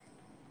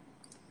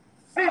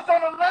Peace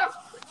on the left.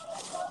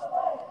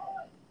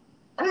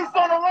 Peace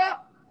on the left.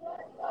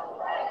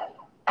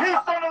 Peace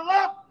on the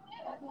left.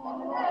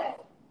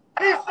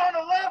 Peace on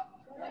the left.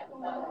 That's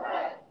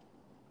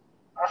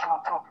what I'm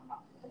talking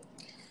about.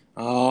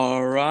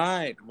 All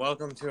right.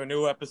 Welcome to a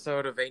new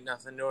episode of Ain't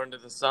Nothing New Under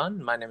the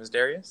Sun. My name is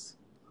Darius.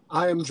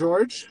 I am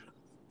George.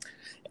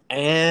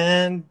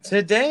 And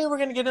today we're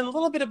going to get in a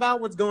little bit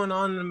about what's going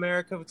on in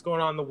America, what's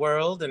going on in the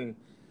world, and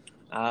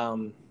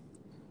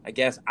I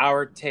guess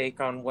our take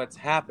on what's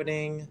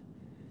happening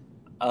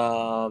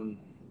to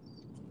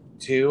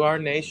our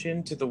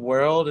nation, to the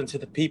world, and to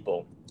the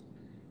people.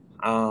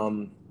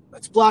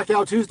 It's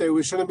Blackout Tuesday.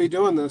 We shouldn't be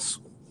doing this.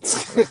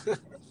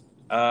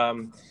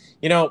 It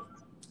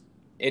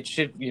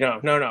should,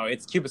 no,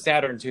 it's Cuba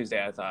Saturn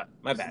Tuesday, I thought.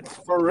 My bad.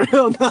 For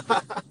real?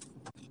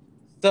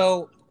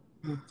 So,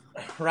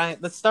 right,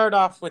 let's start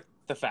off with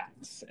the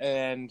facts.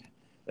 And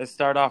let's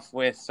start off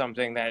with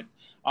something that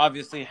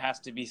obviously has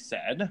to be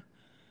said.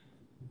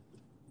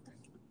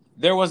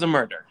 There was a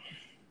murder,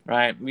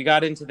 right? We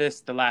got into this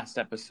the last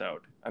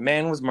episode. A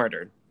man was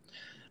murdered.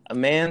 A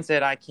man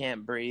said, "I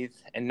can't breathe."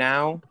 And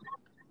now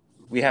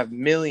we have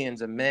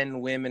millions of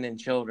men, women, and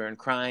children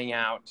crying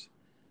out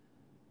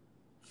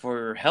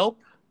for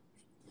help,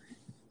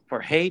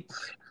 for hate,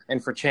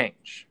 and for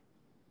change.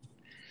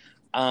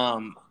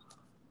 Now,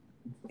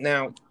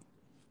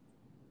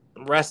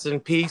 rest in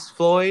peace,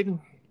 Floyd.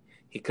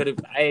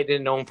 I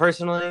didn't know him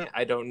personally.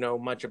 I don't know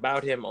much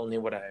about him, only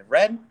what I have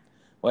read,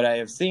 what I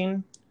have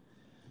seen.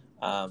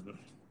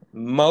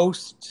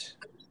 Most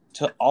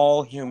to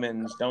all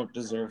humans don't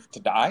deserve to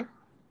die.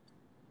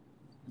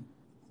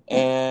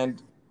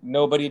 And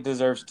nobody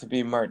deserves to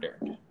be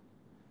murdered.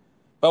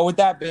 But with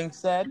that being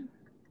said,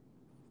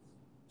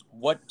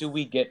 what do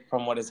we get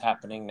from what is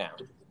happening now?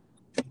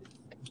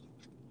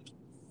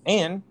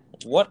 And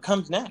what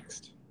comes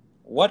next?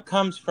 What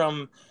comes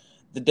from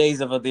the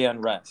days of the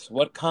unrest?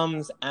 What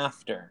comes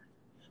after?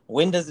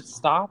 When does it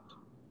stop?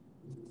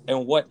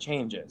 And what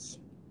changes?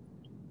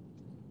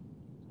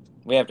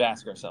 We have to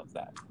ask ourselves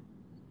that.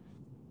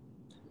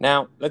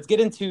 Now, let's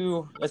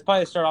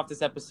probably start off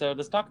this episode.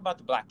 Let's talk about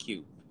the Black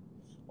Cube,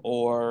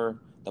 or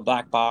the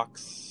Black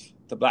Box,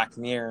 the Black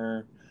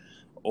Mirror,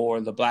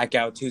 or the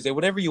Blackout Tuesday,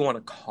 whatever you want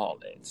to call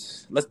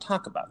it. Let's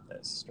talk about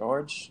this,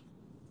 George.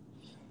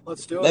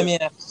 Let's do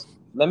it.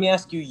 Let me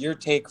ask you your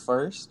take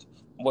first,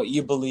 what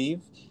you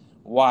believe,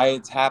 why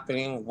it's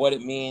happening, what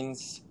it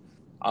means,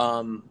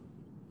 and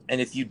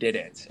if you did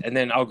it. And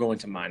then I'll go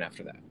into mine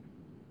after that.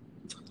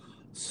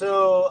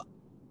 So,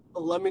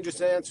 let me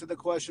just answer the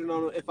question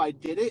on if I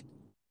did it.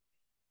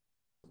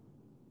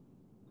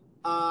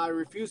 I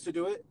refuse to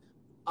do it.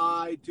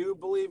 I do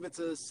believe it's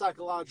a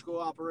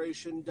psychological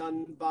operation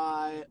done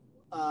by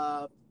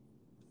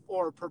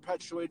or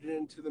perpetuated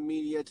into the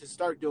media to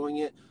start doing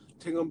it,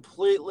 to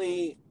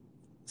completely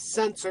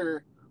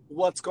censor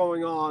what's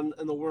going on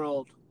in the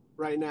world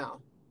right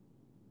now.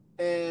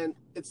 And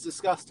it's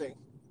disgusting.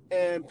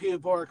 And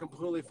people are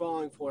completely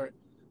falling for it.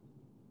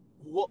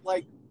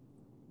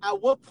 At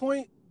what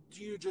point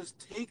do you just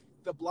take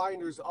the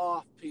blinders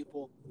off,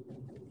 people?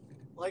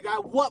 Like,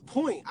 at what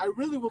point? I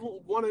really would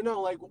want to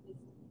know, like,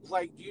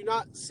 do you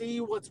not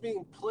see what's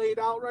being played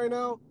out right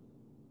now?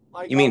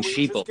 Like, You mean are we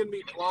sheeple? just going to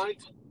be blind?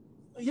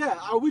 Yeah,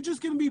 are we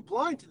just going to be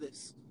blind to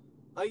this?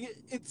 Like,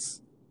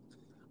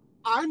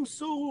 I'm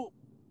so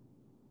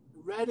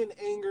red in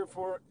anger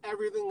for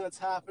everything that's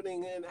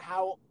happening and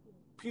how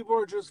people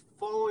are just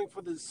falling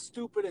for the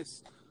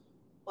stupidest,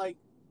 like,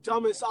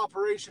 dumbest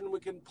operation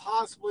we can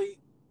possibly.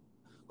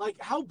 Like,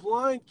 how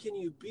blind can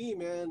you be,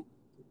 man?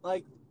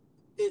 Like,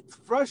 it's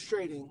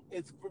frustrating.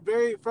 It's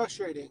very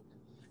frustrating.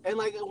 And,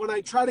 like, when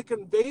I try to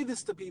convey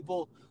this to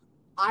people,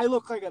 I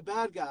look like a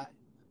bad guy.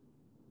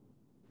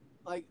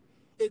 Like,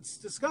 it's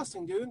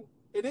disgusting, dude.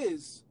 It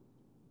is.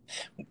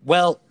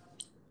 Well,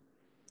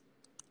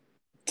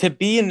 to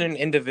be an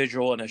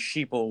individual in a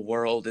sheeple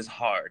world is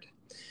hard.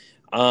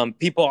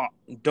 People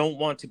don't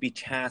want to be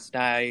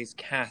chastised,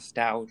 cast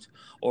out,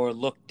 or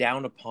looked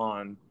down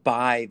upon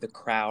by the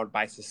crowd,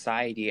 by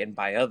society, and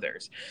by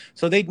others.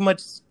 So they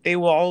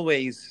will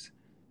always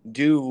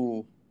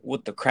do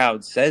what the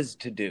crowd says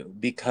to do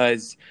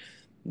because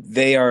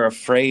they are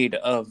afraid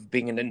of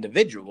being an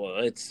individual.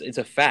 It's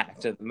a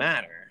fact of the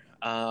matter.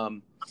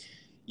 I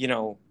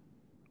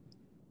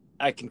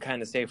can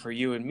kind of say for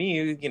you and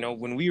me,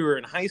 when we were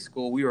in high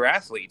school, we were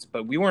athletes,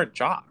 but we weren't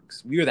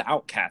jocks. We were the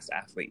outcast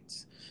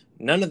athletes.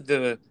 None of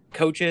the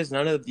coaches,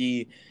 none of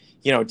the,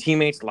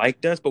 teammates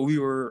liked us, but we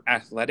were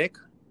athletic,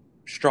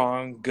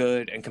 strong,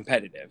 good, and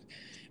competitive.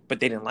 But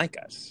they didn't like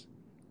us.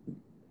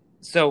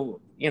 So,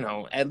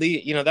 at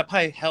least, that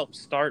probably helps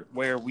start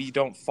where we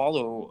don't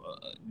follow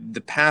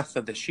the path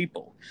of the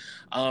sheeple.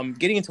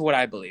 Getting into what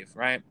I believe,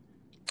 right?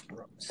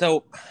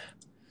 So,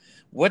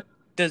 what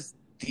does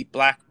the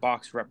black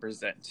box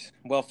represent?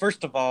 Well,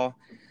 first of all,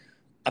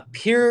 a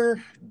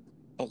pure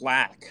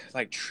black,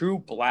 like true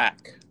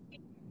black,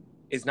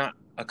 is not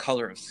a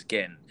color of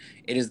skin.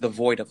 It is the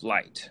void of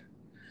light.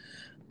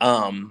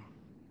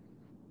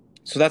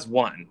 So that's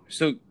one.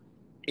 So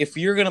if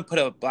you're going to put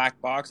a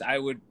black box, I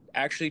would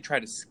actually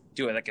try to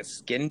do it like a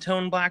skin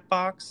tone black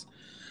box,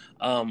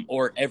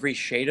 or every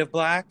shade of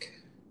black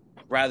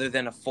rather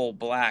than a full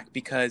black,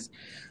 because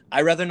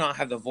I'd rather not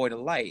have the void of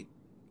light.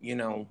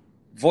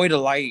 Void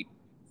of light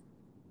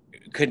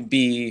could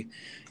be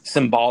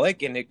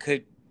symbolic and it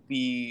could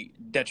be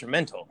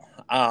detrimental.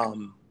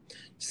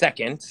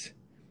 Second,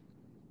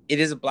 it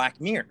is a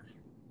black mirror.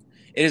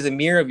 It is a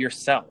mirror of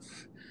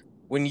yourself.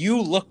 When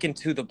you look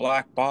into the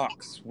black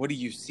box, what do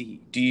you see?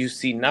 Do you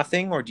see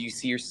nothing, or do you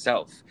see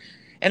yourself?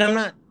 And I'm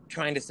not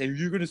trying to say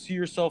you're going to see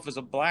yourself as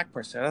a black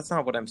person. That's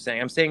not what I'm saying.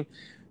 I'm saying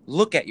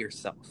look at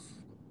yourself.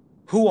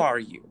 Who are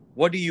you?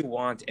 What do you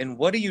want? And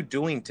what are you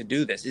doing to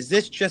do this? Is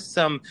this just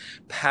some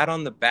pat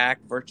on the back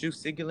virtue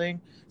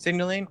signaling?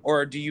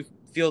 Or do you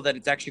feel that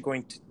it's actually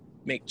going to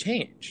make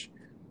change?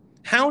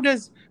 How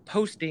does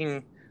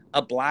posting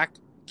a black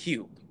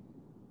cube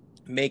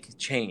make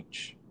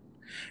change?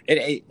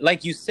 It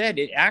like you said,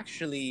 it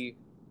actually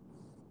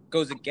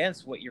goes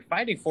against what you're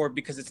fighting for,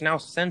 because it's now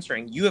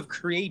censoring. You have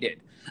created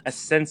a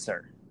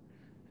censor,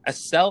 a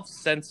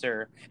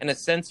self-censor, and a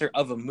censor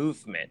of a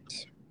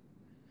movement,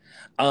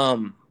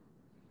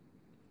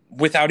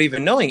 without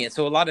even knowing it.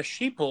 So a lot of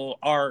sheeple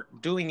are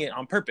doing it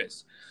on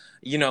purpose.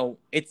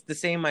 It's the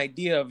same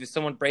idea of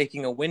someone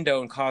breaking a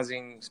window and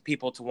causing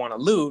people to want to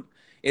loot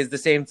is the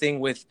same thing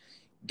with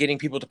getting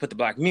people to put the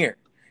black mirror.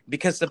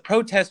 Because the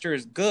protester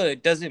is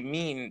good doesn't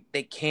mean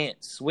they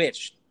can't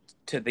switch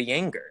to the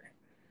anger.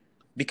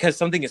 Because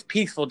something is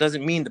peaceful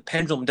doesn't mean the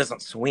pendulum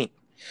doesn't swing.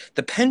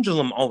 The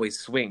pendulum always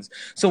swings.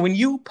 So when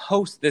you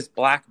post this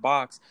black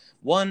box,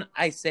 one,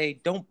 I say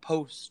don't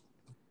post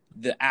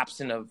the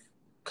absence of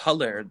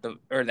color,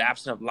 or the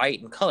absence of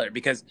light and color,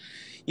 because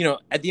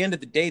at the end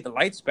of the day, the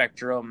light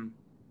spectrum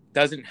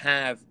doesn't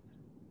have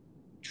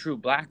true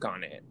black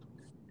on it.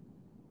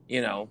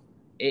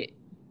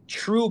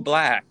 True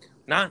black,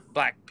 not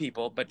black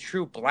people, but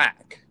true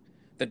black,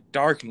 the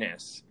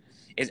darkness,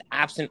 is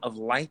absent of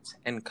light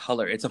and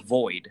color. It's a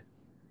void.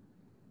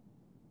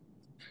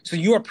 So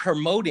you are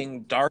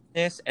promoting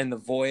darkness and the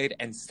void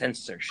and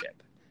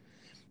censorship.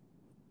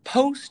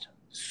 Post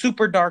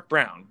super dark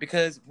brown,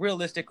 because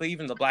realistically,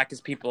 even the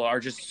blackest people are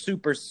just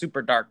super,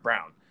 super dark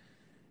brown.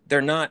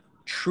 They're not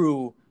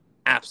true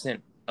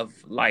absent of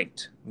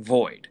light,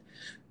 void.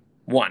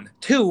 1.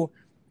 2,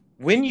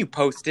 when you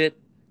post it,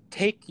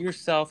 take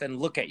yourself and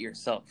look at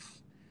yourself.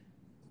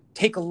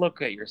 Take a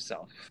look at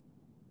yourself.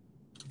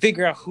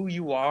 Figure out who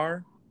you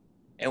are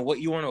and what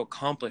you want to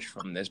accomplish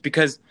from this.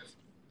 Because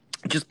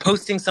just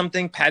posting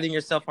something, patting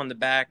yourself on the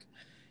back,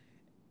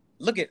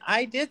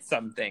 I did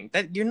something,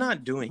 that you're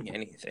not doing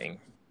anything.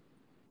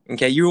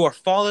 Okay, you are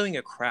following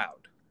a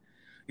crowd.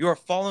 You are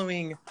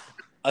following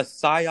a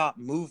PSYOP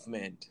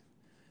movement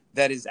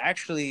that is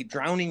actually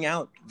drowning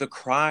out the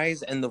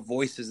cries and the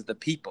voices of the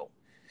people.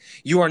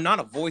 You are not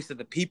a voice of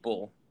the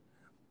people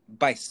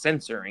by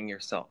censoring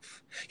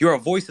yourself. You're a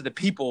voice of the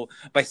people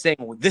by saying,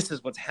 well, this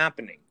is what's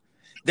happening.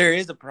 There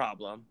is a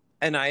problem,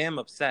 and I am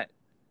upset.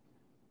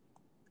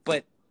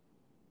 But,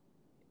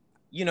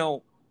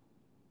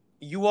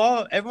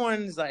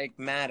 everyone's like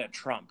mad at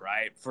Trump,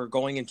 right, for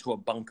going into a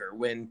bunker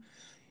when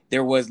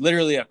there was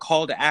literally a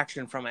call to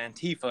action from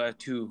Antifa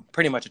to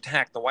pretty much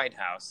attack the White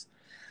House.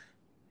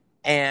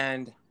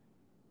 And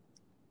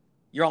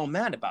you're all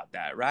mad about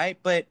that, right?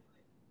 But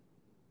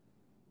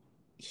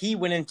he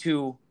went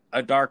into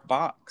a dark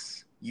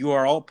box. You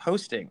are all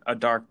posting a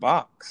dark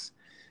box.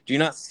 Do you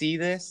not see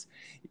this?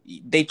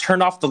 They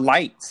turned off the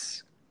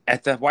lights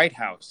at the White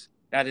House.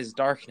 That is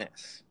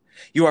darkness.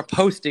 You are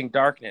posting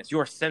darkness. You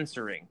are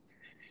censoring.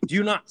 Do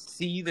you not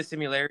see the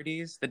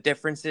similarities, the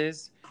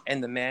differences,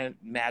 and the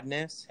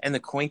madness, and the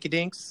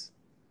coinkydinks?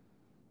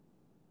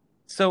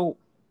 So,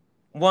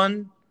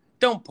 1,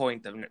 don't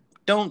point them.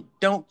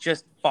 Don't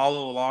just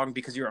follow along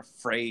because you're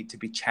afraid to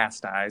be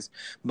chastised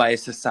by a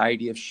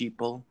society of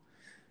sheeple,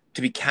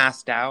 to be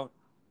cast out.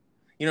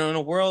 In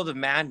a world of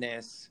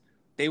madness,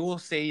 they will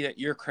say that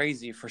you're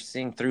crazy for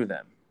seeing through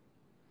them.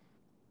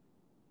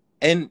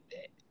 And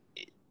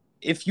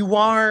if you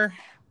are,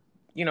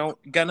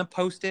 gonna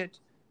post it,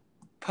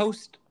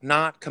 post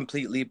not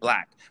completely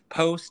black.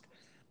 Post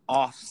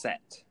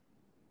offset.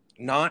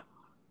 Not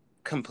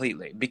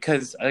completely.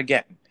 Because,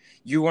 again,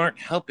 you aren't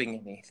helping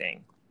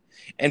anything.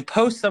 And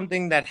post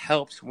something that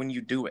helps when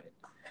you do it.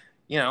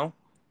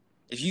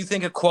 If you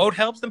think a quote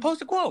helps, then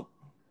post a quote.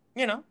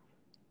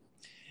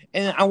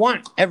 And I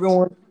want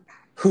everyone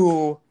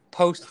who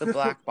posts the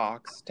black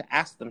box to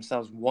ask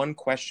themselves one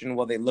question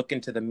while they look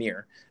into the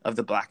mirror of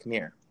the black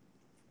mirror.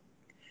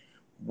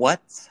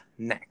 What's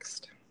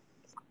next?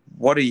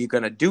 What are you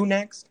going to do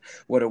next?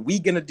 What are we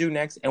going to do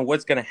next? And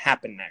what's going to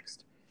happen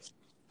next?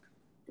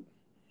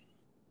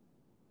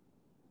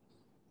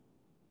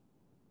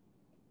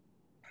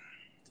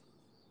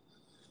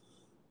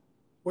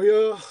 We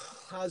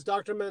as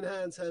Dr.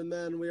 Manhattan said,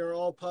 man, we are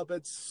all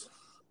puppets.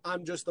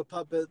 I'm just a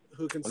puppet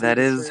who can see That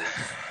the is strings.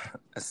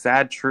 a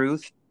sad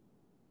truth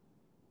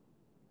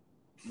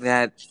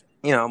that,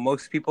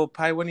 most people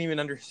probably wouldn't even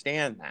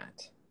understand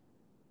that.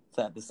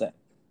 Sad to say.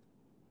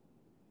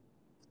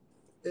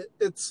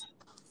 It's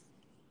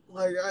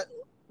like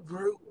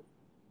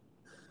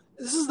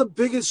this is the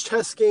biggest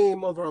chess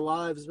game of our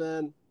lives,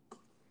 man,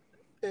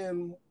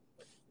 and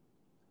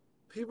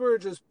people are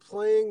just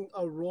playing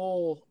a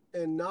role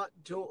and not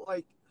doing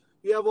like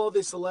you have all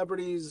these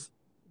celebrities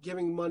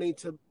giving money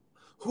to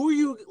who are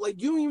you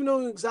like you don't even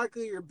know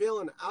exactly you're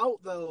bailing out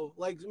though.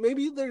 Like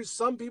maybe there's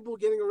some people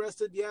getting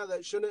arrested, yeah,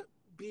 that shouldn't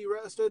be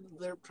arrested.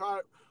 They're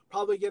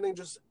probably getting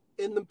just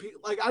in the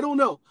like I don't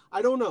know.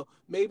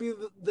 Maybe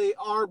they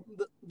are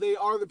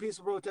the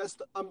peaceful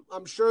protest.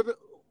 I'm sure that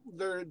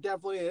there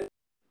definitely is.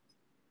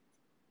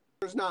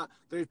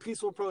 There's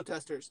peaceful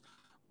protesters,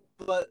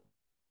 but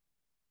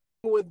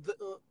with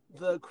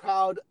the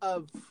crowd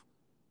of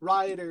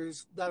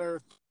rioters that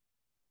are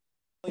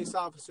police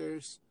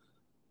officers,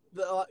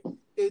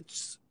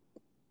 it's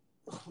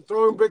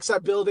throwing bricks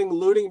at buildings,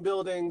 looting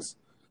buildings,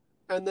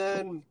 and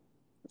then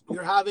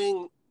you're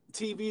having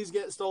TVs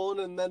get stolen,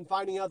 and then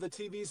finding out the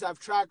TVs have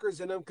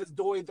trackers in them because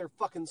they're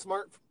fucking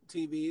smart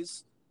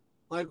TVs.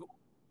 Like,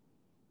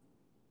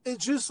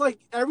 it's just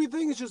like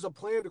everything is just a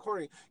planned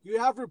according. You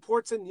have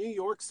reports in New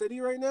York City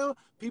right now.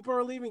 People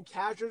are leaving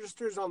cash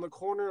registers on the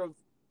corner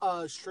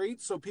of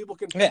streets so people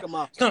can pick them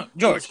up. No,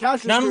 George,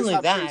 cash not registers only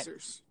have that,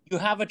 tracers. you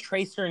have a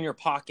tracer in your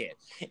pocket.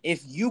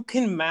 If you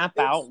can map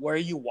out where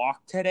you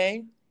walked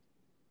today,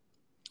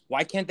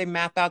 why can't they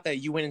map out that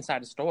you went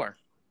inside a store?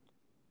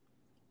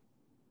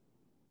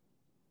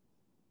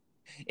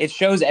 It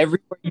shows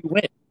everywhere you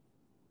went.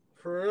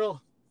 For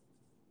real.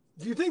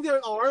 Do you think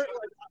there are? Like,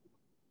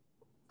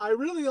 I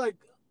really like.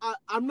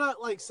 I'm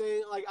not like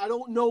saying like I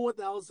don't know what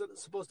the hell is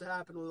supposed to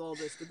happen with all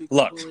this. To be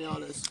completely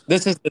honest,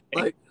 this is the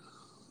thing. Like,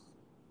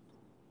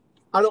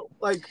 I don't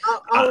like.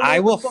 I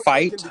will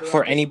fight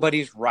for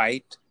anybody's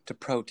right to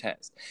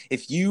protest.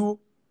 If you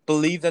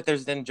believe that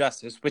there's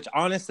injustice, which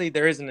honestly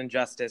there is an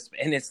injustice,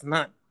 and it's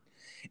not.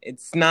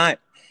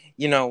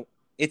 You know,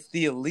 it's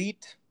the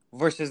elite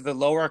versus the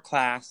lower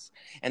class,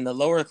 and the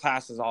lower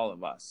class is all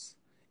of us.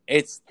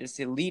 It's this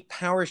elite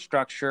power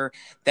structure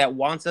that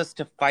wants us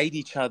to fight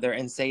each other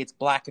and say it's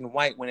black and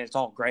white when it's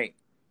all gray.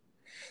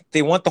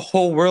 They want the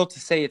whole world to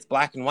say it's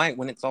black and white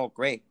when it's all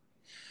gray.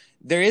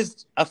 There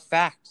is a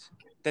fact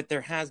that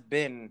there has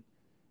been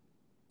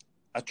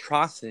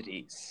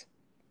atrocities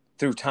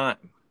through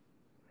time.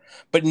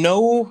 But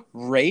no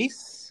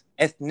race,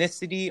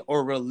 ethnicity,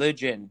 or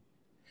religion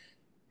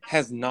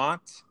has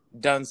not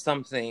done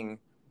something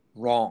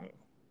wrong.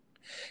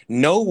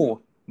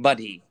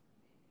 Nobody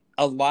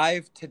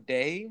alive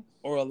today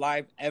or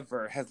alive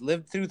ever has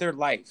lived through their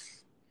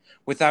life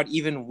without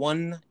even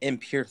one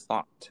impure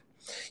thought.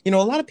 You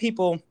know, a lot of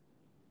people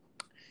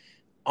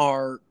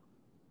are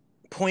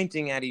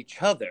pointing at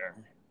each other,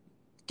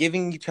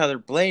 giving each other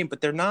blame, but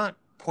they're not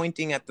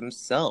pointing at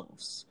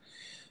themselves.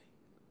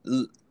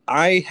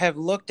 I have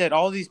looked at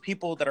all these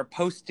people that are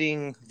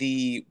posting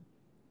the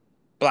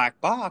black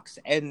box,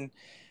 and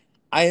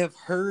I have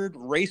heard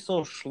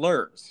racial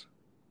slurs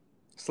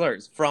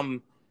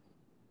from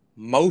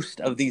most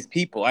of these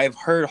people. I have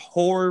heard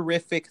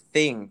horrific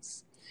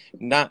things,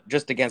 not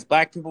just against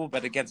black people,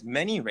 but against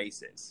many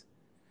races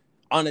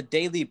on a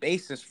daily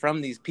basis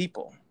from these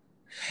people.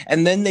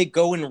 And then they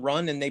go and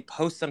run and they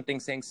post something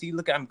saying, see,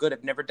 look, I'm good.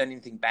 I've never done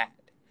anything bad.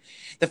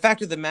 The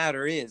fact of the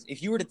matter is,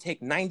 if you were to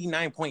take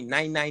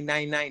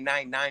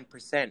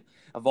 99.99999%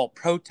 of all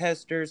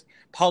protesters,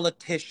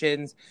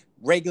 politicians,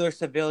 regular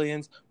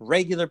civilians,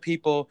 regular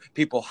people,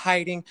 people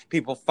hiding,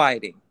 people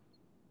fighting,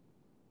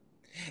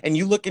 and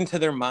you look into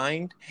their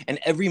mind and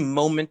every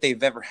moment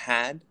they've ever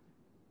had,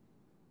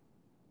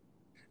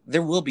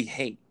 there will be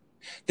hate.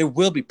 There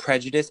will be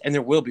prejudice and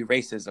there will be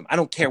racism. I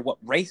don't care what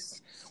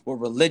race, what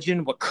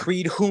religion, what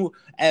creed,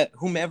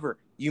 whomever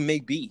you may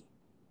be.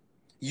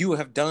 You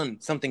have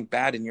done something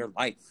bad in your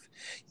life.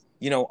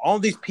 You know, all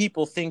these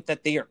people think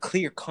that they are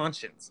clear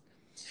conscience.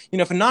 You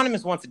know, if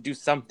Anonymous wants to do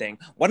something,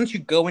 why don't you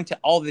go into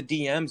all the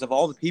DMs of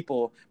all the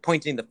people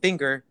pointing the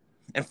finger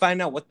and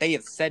find out what they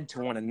have said to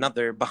one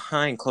another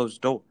behind closed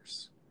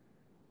doors?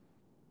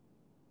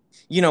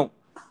 You know,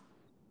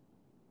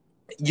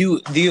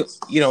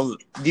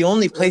 the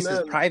only place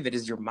that's private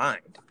is your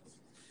mind.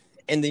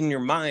 And in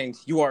your mind,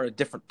 you are a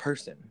different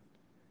person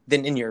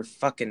than in your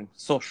fucking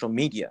social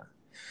media.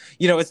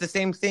 You know, it's the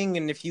same thing.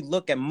 And if you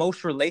look at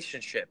most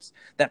relationships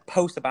that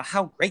post about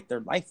how great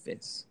their life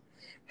is,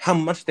 how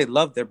much they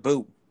love their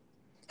boo,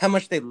 how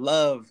much they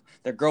love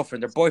their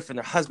girlfriend, their boyfriend,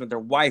 their husband, their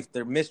wife,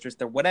 their mistress,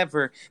 their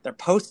whatever they're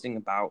posting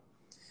about,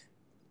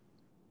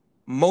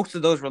 most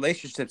of those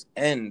relationships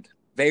end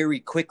very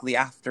quickly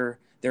after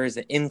there is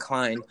an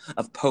incline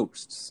of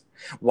posts.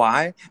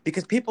 Why?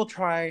 Because people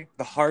try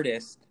the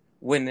hardest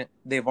when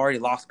they've already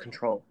lost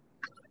control.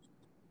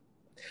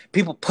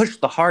 People push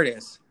the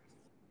hardest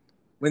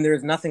when there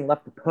is nothing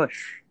left to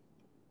push.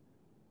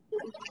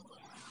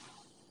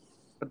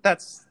 But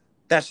that's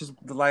just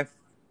the life.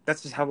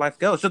 That's just how life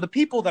goes. So the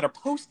people that are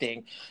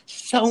posting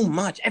so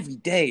much every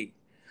day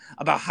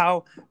about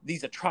how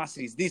these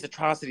atrocities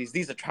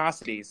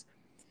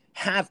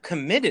have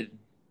committed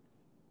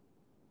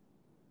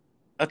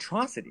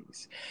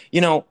atrocities.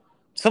 You know,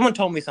 Someone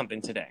told me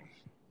something today.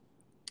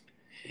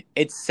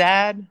 It's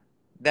sad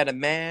that a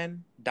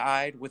man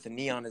died with a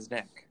knee on his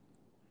neck.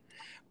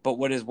 But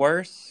what is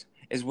worse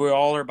is we're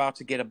all about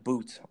to get a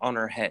boot on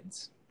our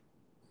heads.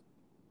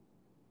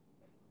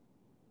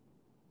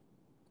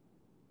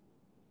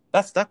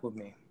 That stuck with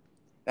me.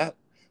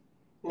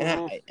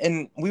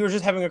 And we were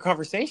just having a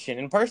conversation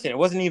in person. It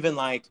wasn't even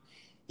like,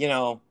 they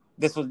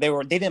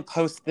didn't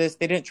post this.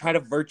 They didn't try to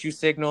virtue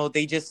signal.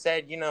 They just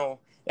said,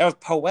 that was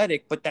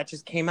poetic, but that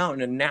just came out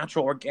in a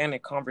natural,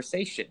 organic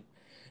conversation.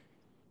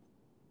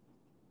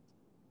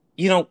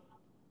 It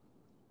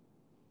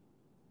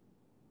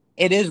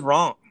is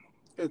wrong.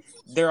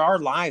 There are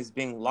lives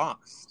being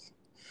lost.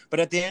 But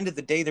at the end of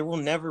the day, there will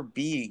never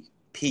be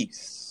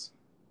peace.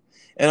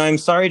 And I'm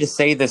sorry to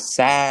say the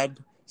sad,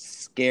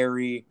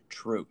 scary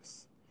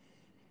truth.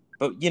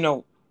 But,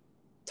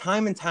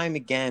 time and time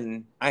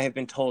again, I have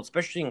been told,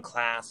 especially in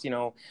class,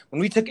 when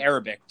we took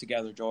Arabic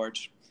together,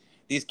 George,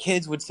 these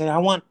kids would say, I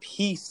want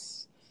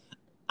peace.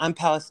 I'm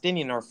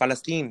Palestinian or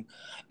Palestine,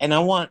 and I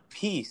want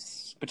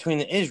peace between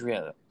the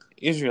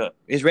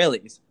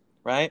Israelis,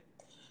 right?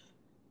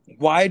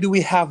 Why do we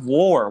have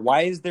war?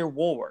 Why is there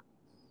war?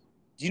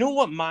 Do you know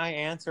what my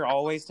answer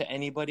always to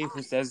anybody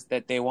who says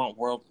that they want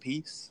world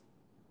peace?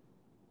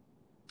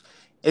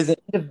 It's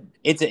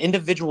an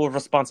individual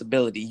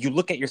responsibility. You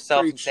look at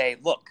yourself and say,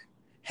 look,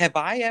 have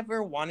I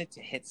ever wanted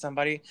to hit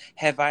somebody?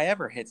 Have I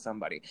ever hit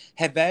somebody?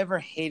 Have I ever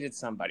hated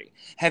somebody?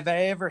 Have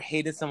I ever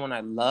hated someone I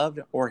loved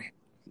or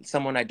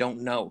someone I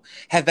don't know?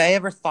 Have I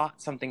ever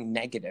thought something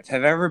negative?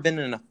 Have I ever been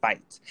in a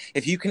fight?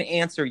 If you can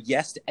answer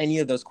yes to any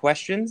of those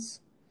questions,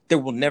 there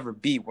will never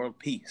be world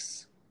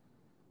peace.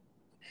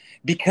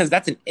 Because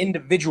that's an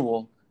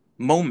individual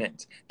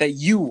moment that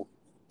you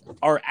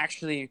are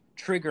actually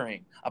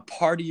triggering a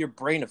part of your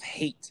brain of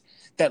hate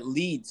that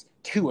leads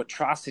to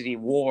atrocity,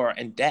 war,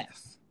 and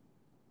death.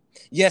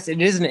 Yes, it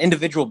is an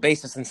individual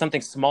basis and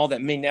something small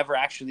that may never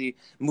actually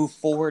move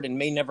forward and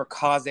may never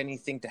cause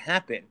anything to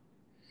happen.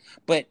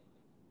 But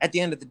at the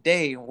end of the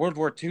day, World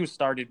War II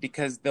started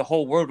because the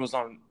whole world was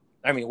World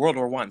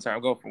War I, sorry,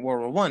 I'll go from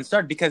World War I,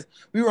 started because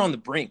we were on the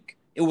brink.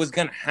 It was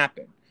going to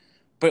happen.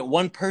 But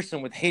one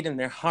person with hate in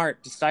their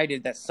heart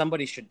decided that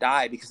somebody should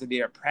die because of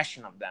the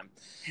oppression of them.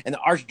 And the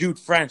Archduke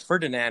Franz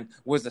Ferdinand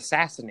was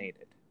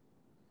assassinated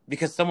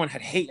because someone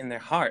had hate in their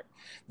heart.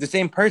 The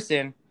same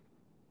person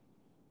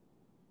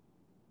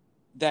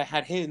that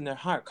had hate in their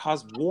heart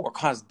caused war,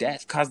 caused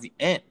death, caused the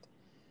end,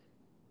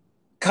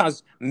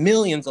 caused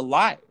millions of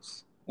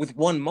lives with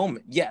one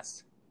moment.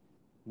 Yes,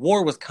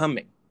 war was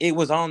coming. It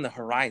was on the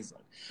horizon.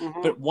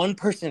 Mm-hmm. But one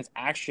person's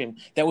action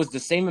that was the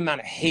same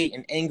amount of hate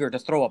and anger to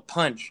throw a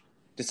punch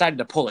decided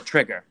to pull a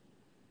trigger.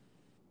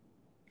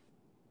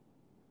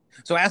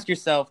 So ask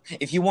yourself,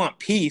 if you want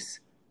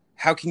peace,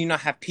 how can you not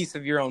have peace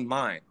of your own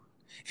mind?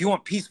 If you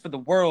want peace for the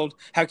world,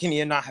 how can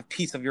you not have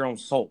peace of your own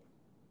soul?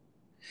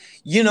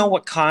 You know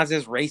what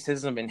causes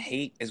racism and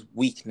hate is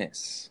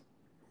weakness.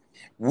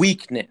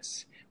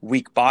 Weakness.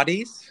 Weak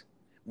bodies,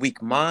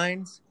 weak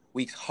minds,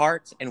 weak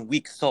hearts, and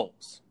weak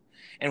souls.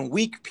 And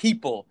weak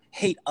people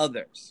hate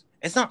others.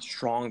 It's not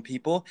strong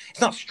people.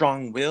 It's not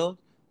strong-willed.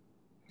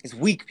 It's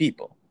weak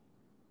people.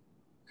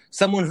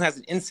 Someone who has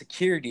an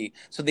insecurity,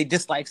 so they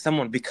dislike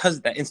someone because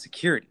of that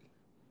insecurity.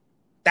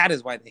 That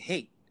is why they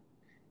hate.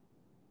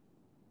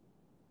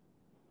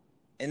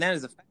 And that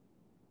is a fact.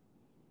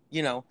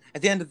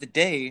 At the end of the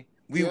day,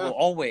 we will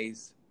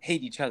always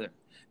hate each other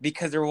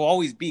because there will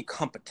always be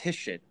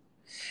competition.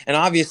 And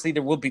obviously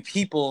there will be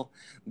people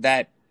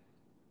that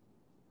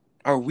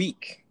are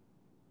weak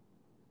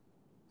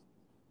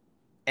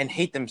and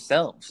hate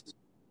themselves,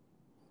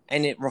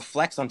 and it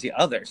reflects onto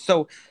others.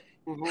 So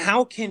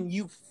how can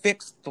you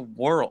fix the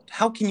world?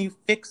 How can you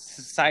fix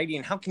society?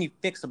 And how can you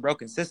fix a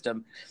broken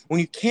system when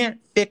you can't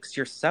fix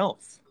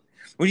yourself?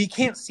 When you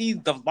can't see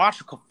the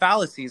logical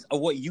fallacies of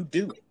what you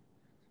do?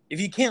 If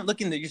you can't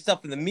look into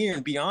yourself in the mirror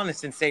and be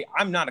honest and say,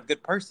 I'm not a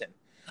good person.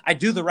 I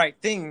do the right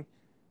thing,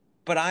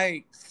 but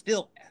I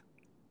still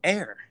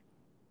err.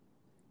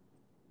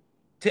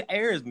 To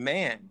err is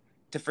man.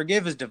 To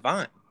forgive is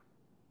divine.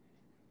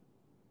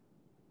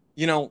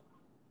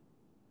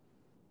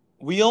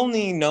 We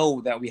only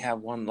know that we have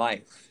one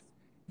life.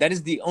 That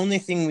is the only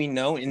thing we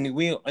know, and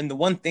the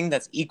one thing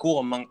that's equal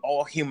among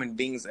all human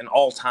beings in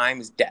all time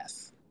is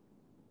death.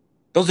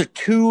 Those are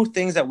two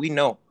things that we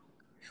know.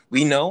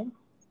 We know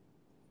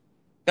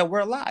that we're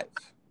alive,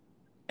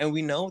 and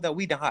we know that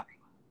we die.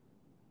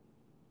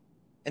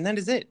 And that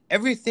is it.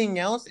 Everything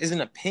else is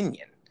an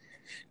opinion.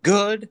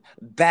 Good,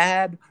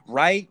 bad,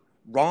 right,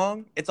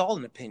 wrong, it's all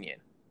an opinion.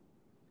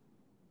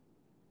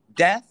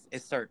 Death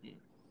is certain.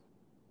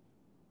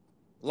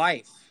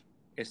 Life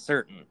is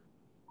certain.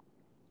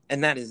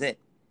 And that is it.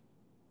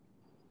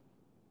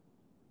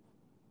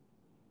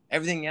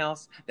 Everything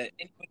else that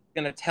anybody's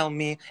going to tell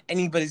me,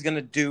 anybody's going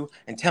to do,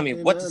 and tell me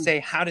what to say,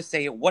 how to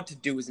say it, what to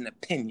do is an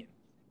opinion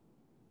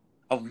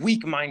of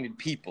weak-minded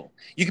people.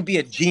 You could be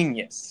a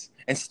genius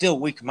and still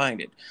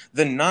weak-minded.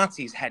 The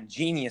Nazis had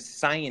genius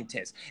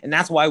scientists, and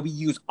that's why we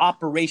use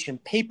Operation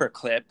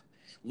Paperclip.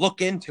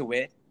 Look into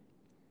it.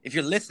 If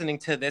you're listening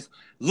to this,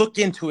 look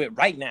into it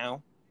right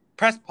now.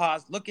 Press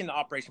pause, look into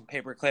Operation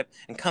Paperclip,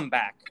 and come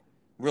back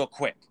real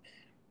quick.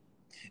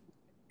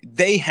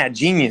 They had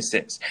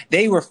geniuses.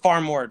 They were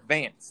far more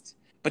advanced,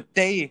 but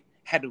they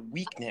had a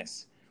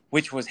weakness,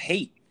 which was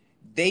hate.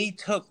 They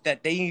took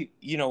that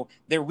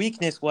their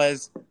weakness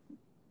was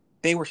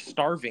they were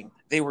starving.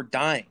 They were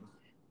dying.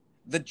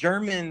 The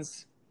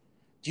Germans,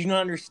 do you not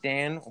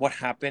understand what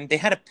happened? They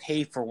had to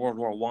pay for World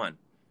War I.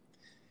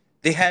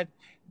 They had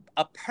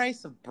a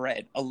price of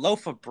bread, a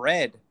loaf of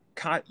bread.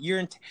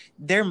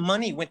 Their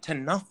money went to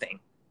nothing.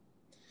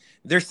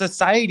 Their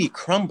society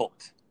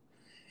crumbled.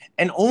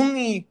 And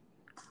only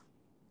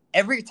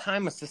every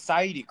time a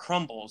society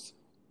crumbles,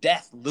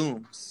 death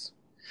looms.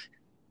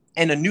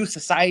 And a new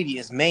society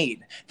is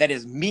made that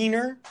is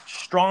meaner,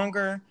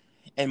 stronger,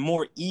 and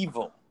more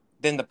evil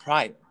than the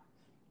prior.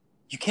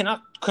 You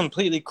cannot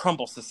completely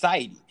crumble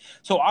society.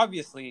 So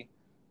obviously,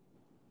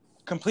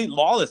 complete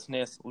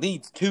lawlessness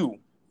leads to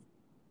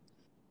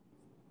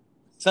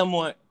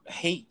somewhat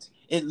hate.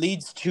 It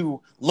leads to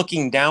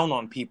looking down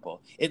on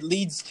people. It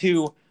leads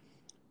to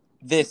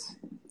this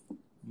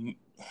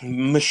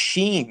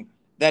machine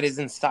that is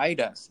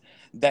inside us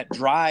that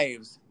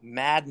drives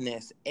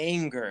madness,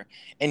 anger,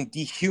 and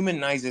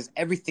dehumanizes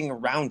everything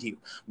around you.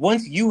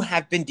 Once you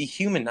have been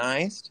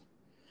dehumanized,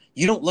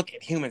 you don't look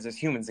at humans as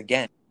humans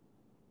again.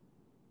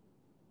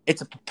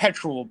 It's a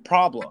perpetual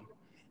problem,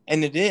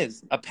 and it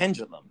is a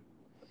pendulum.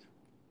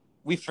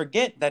 We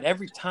forget that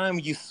every time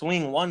you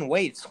swing one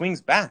way, it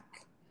swings back.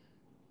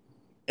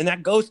 And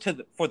that goes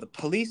for the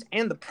police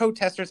and the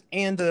protesters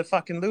and the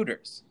fucking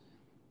looters.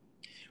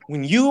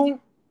 When you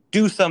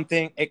do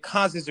something, it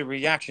causes a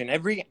reaction.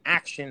 Every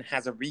action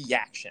has a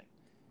reaction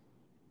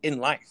in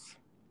life.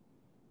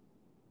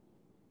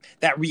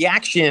 That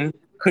reaction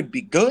could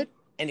be good,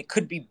 and it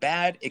could be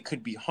bad. It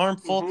could be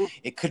harmful.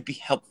 It could be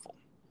helpful.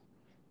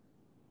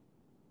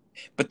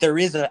 But there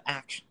is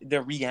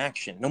the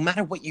reaction, no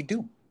matter what you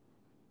do.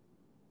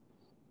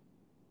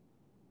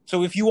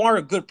 So if you are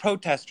a good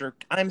protester,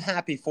 I'm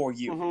happy for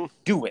you.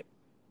 Do it.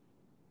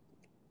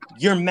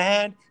 You're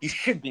mad. You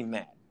should be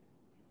mad.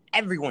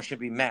 Everyone should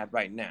be mad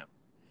right now.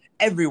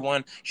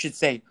 Everyone should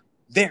say,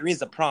 there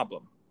is a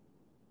problem.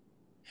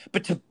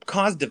 But to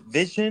cause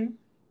division,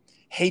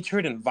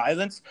 hatred, and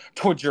violence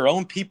towards your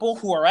own people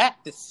who are at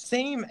the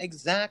same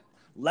exact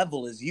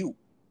level as you,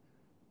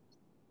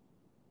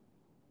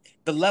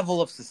 the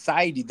level of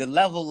society, the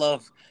level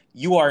of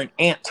you are an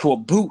ant to a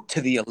boot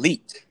to the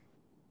elite.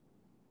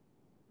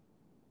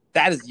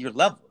 That is your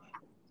level.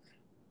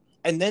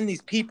 And then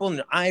these people in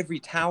the ivory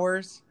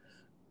towers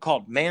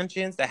called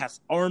mansions that has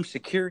armed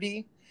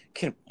security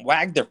can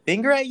wag their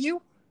finger at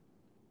you?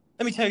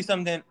 Let me tell you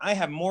something. I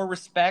have more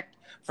respect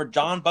for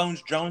John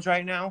Bones Jones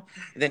right now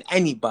than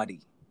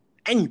anybody.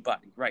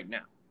 Anybody right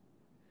now.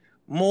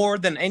 More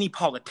than any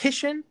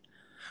politician.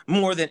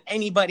 More than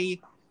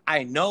anybody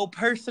I know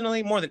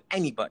personally. More than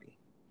anybody.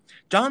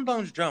 John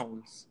Bones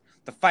Jones,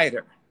 the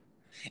fighter,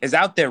 is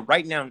out there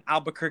right now in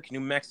Albuquerque, New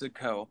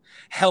Mexico,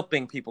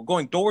 helping people,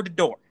 going door to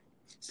door,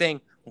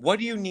 saying, what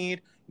do you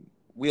need?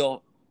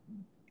 We'll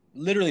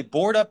literally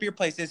board up your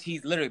places.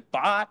 He's literally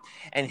bought,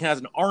 and he has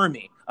an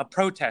army of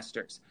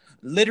protesters.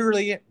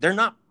 Literally, they're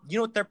not, you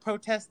know what their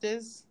protest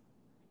is?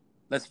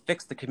 Let's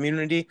fix the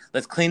community.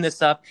 Let's clean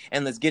this up,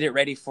 and let's get it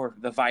ready for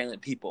the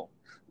violent people.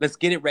 Let's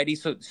get it ready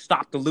so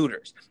stop the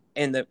looters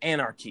and the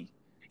anarchy.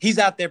 He's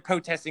out there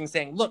protesting,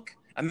 saying, look,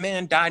 a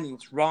man died and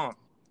it's wrong,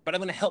 but I'm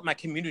going to help my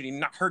community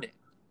not hurt it.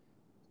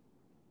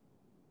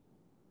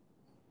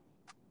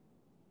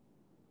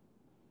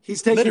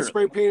 He's taking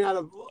spray paint out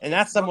of, and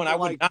that's someone I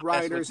would not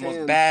mess with, the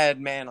most bad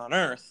man on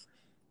earth.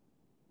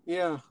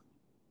 Yeah.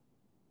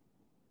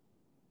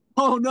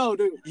 Oh no,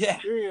 dude. Yeah.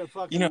 You're gonna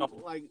fucking,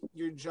 like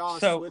your jaw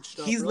switched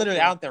up. He's literally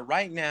out there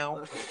right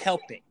now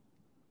helping,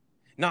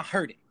 not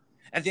hurting.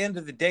 At the end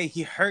of the day,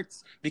 he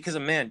hurts because a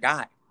man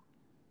died,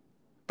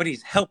 but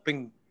he's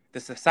helping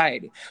the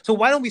society. So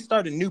why don't we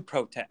start a new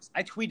protest?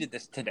 I tweeted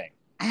this today.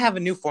 I have a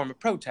new form of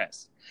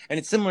protest, and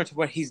it's similar to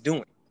what he's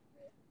doing,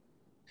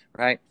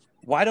 right?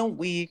 Why don't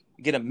we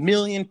get 1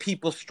 million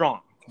people strong,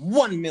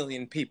 1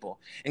 million people,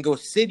 and go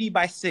city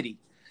by city,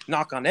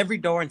 knock on every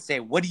door and say,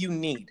 what do you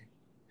need?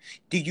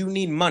 Do you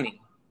need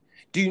money?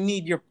 Do you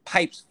need your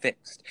pipes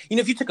fixed? You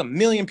know, if you took 1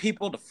 million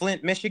people to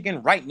Flint,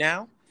 Michigan right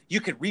now,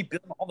 you could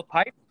rebuild all the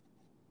pipes.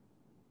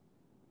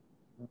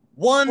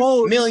 1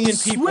 million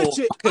people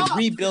could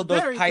rebuild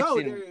those pipes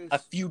in a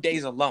few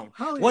days alone.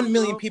 1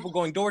 million people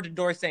going door to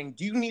door saying,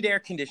 do you need air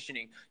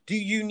conditioning? Do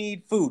you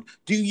need food?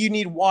 Do you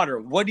need water?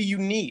 What do you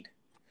need?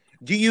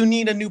 Do you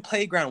need a new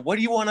playground? What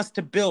do you want us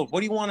to build? What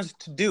do you want us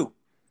to do?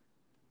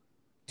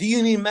 Do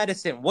you need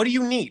medicine? What do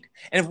you need?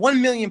 And if 1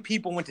 million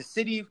people went to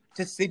city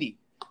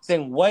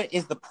saying, what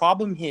is the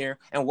problem here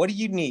and what do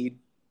you need?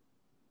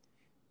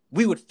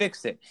 We would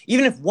fix it.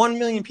 Even if 1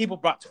 million people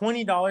brought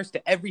 $20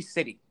 to every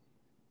city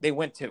they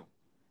went to,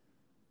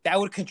 that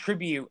would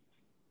contribute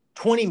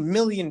 $20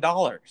 million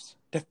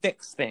to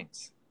fix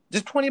things.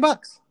 Just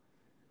 $20.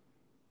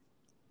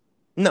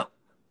 No,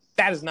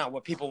 that is not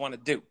what people want to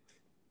do.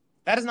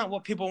 That is not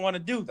what people want to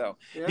do, though,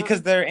 Yeah.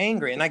 because they're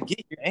angry, and I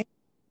get you're angry,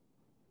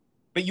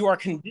 but you are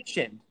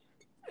conditioned.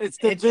 It's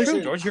It's division.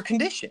 true, George. You're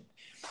conditioned.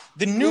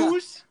 The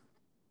news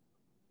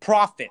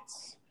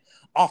profits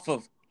off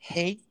of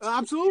hate,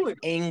 Absolutely.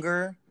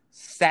 anger,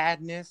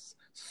 sadness,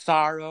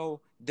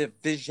 sorrow,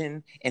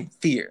 division, and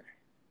fear.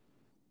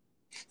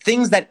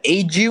 Things that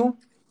age you,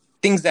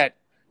 things that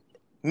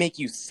make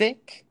you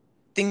sick,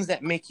 things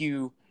that make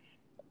you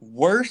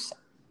worse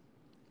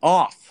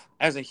off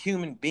as a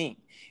human being.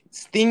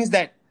 It's things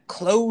that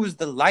close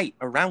the light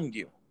around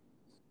you.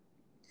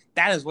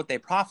 That is what they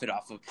profit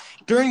off of.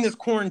 During this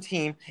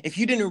quarantine, if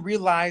you didn't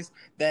realize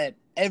that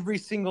every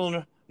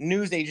single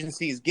news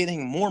agency is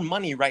getting more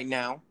money right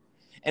now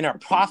and are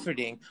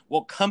profiting,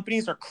 well,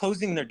 companies are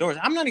closing their doors.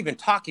 I'm not even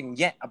talking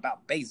yet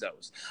about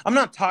Bezos. I'm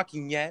not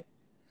talking yet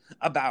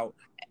about,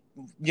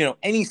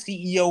 any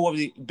CEO of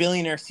the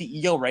billionaire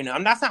CEO right now.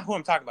 That's not who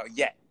I'm talking about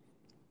yet,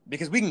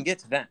 because we can get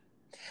to them.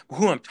 But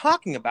who I'm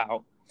talking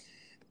about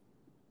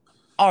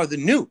are the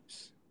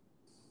news.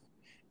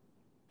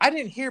 I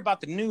didn't hear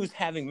about the news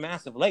having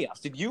massive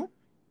layoffs. Did you?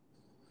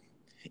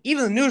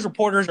 Even the news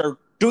reporters are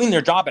doing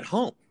their job at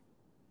home.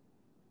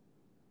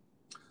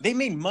 They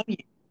made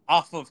money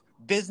off of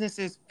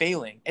businesses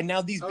failing, and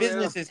now these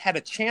businesses had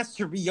a chance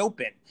to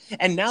reopen,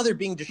 and now they're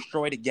being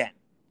destroyed again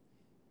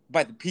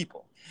by the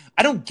people.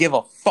 I don't give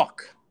a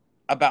fuck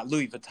about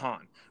Louis Vuitton,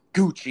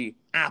 Gucci,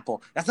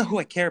 Apple. That's not who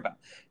I care about.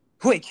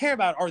 Who I care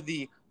about are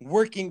the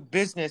working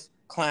business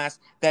class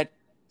that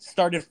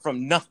started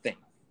from nothing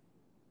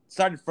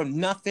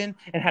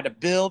and had to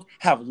build,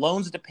 have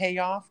loans to pay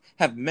off,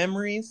 have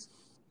memories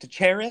to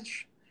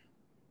cherish,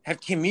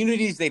 have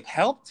communities they've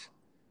helped.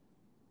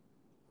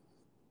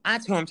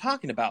 That's who I'm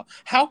talking about.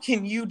 How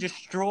can you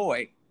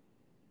destroy?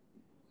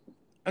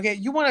 Okay,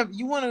 you want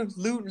to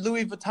loot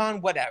Louis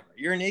Vuitton, whatever.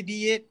 You're an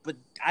idiot, but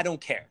I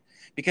don't care,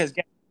 because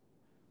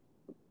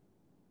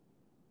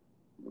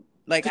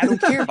I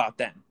don't care about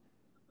them.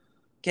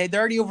 Okay, they're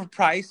already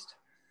overpriced.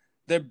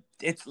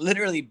 It's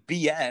literally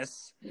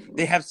BS.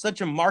 They have such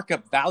a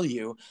markup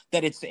value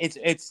that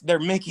they're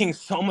making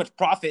so much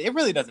profit. It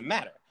really doesn't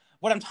matter.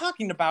 What I'm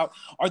talking about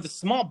are the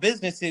small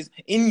businesses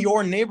in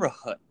your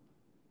neighborhood.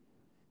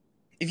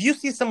 If you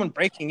see someone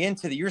breaking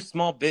into your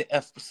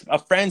a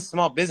friend's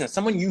small business,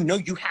 someone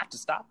you have to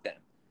stop them.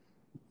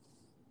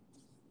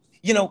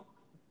 You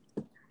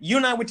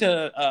and I went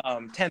to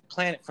 10th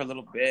Planet for a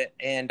little bit,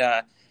 and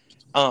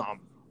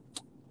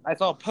I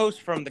saw a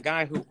post from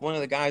one of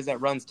the guys that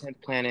runs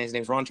 10th Planet. His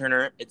name's Ron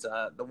Turner. It's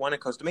the one in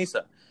Costa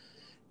Mesa.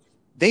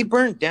 They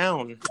burnt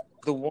down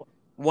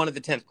one of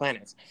the 10th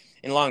Planets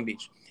in Long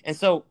Beach. And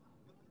so,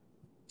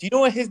 do you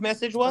know what his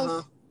message was?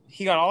 Uh-huh.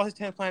 He got all his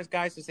 10th Planets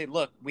guys to say,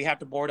 look, we have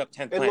to board up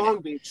 10th Planet. In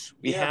Long Beach.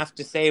 We have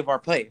to save our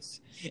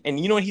place. And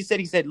you know what he said?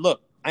 He said,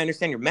 look, I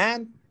understand you're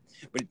mad,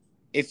 but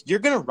if you're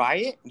going to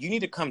riot, you need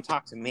to come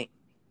talk to me.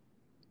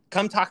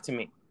 Come talk to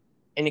me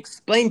and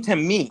explain to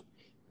me.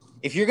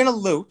 If you're going to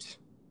loot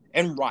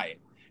and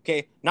riot,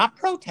 okay, not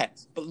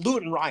protest, but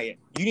loot and riot,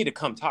 you need to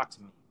come talk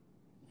to me.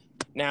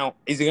 Now,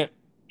 is he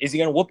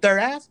gonna whoop their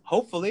ass?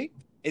 Hopefully.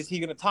 Is he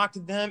gonna talk to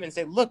them and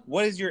say, look,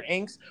 what is your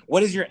angst?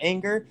 What is your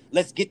anger?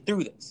 Let's get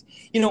through this.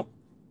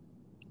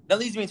 That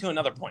leads me to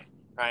another point,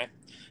 right?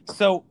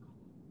 So,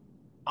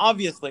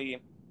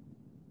 obviously,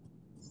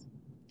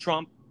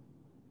 Trump,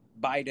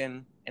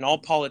 Biden, and all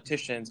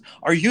politicians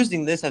are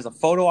using this as a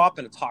photo op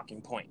and a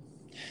talking point.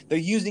 They're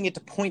using it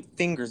to point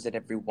fingers at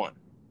everyone.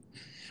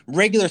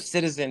 Regular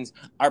citizens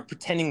are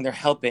pretending they're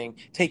helping,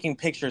 taking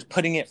pictures,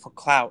 putting it for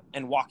clout,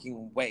 and walking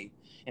away.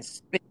 And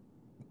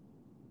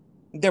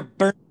they're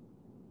burning.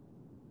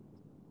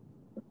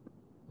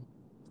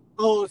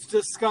 Oh, it's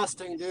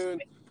disgusting,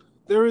 dude.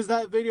 There was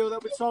that video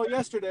that we saw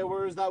yesterday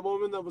where it was that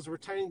woman that was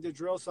pretending to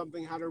drill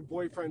something, had her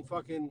boyfriend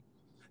fucking...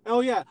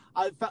 Oh, yeah.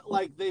 I felt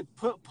like they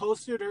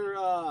posted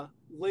her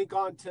link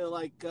onto,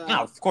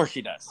 No, of course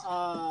she does.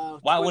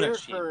 Why wouldn't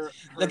she?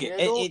 Look,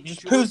 it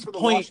just proves the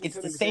point. It's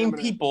the same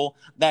people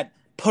that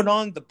put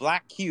on the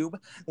black cube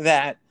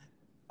that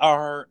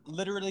are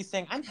literally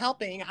saying, I'm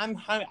helping,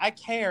 I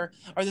care,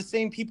 are the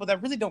same people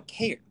that really don't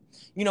care.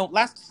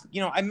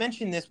 I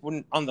mentioned this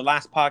on the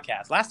last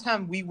podcast. Last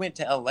time we went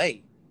to LA,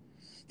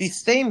 these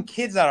same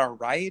kids that are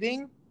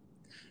rioting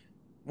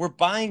were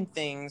buying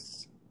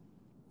things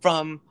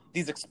from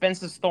these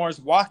expensive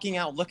stores, walking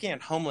out, looking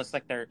at homeless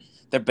like they're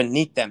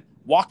beneath them,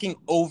 walking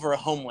over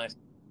homeless,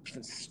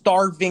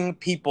 starving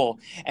people,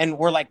 and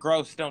we're like,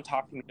 gross, don't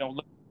talk to me, don't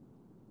look.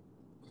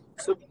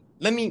 So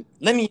let me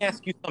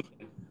ask you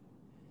something.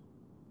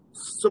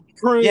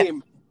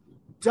 Supreme,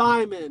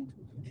 Diamond.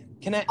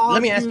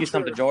 Let me ask you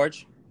something,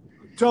 George.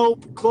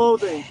 Dope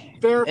clothing,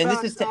 Fairfax and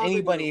this is to Avenue.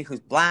 Anybody who's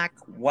black,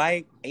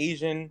 white,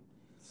 Asian,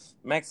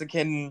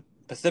 Mexican,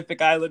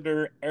 Pacific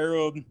Islander,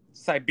 Arab,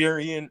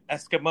 Siberian,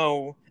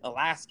 Eskimo,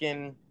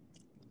 Alaskan.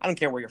 I don't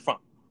care where you're from.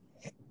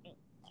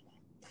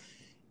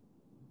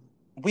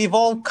 We've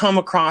all come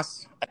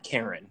across a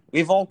Karen.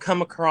 We've all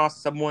come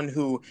across someone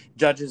who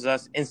judges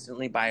us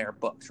instantly by our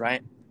books,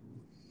 right?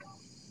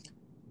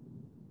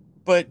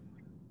 But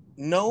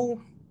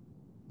know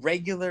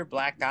regular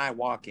black guy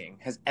walking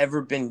has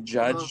ever been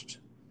judged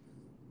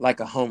like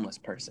a homeless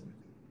person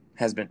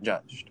has been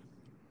judged.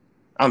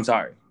 I'm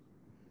sorry.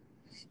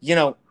 You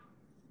know,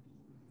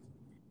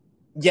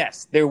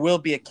 yes, there will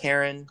be a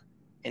Karen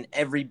in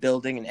every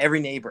building, in every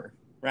neighbor,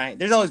 right?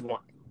 There's always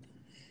one.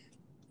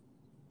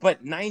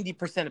 But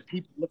 90% of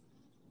people look...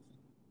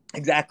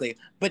 Exactly.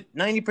 But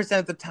 90%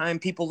 of the time,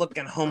 people look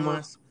at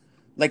homeless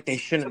like they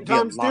shouldn't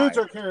Sometimes be alive. dudes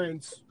are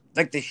Karens.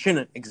 Like they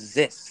shouldn't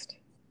exist.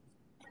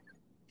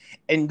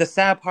 And the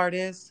sad part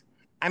is,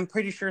 I'm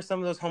pretty sure some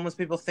of those homeless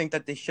people think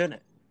that they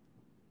shouldn't.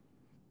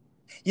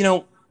 You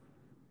know,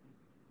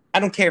 I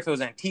don't care if it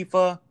was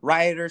Antifa,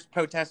 rioters,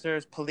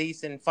 protesters,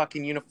 police in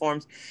fucking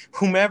uniforms,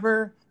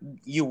 whomever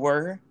you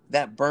were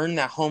that burned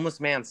that homeless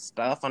man's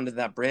stuff under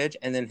that bridge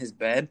and then his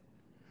bed.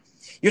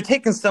 You're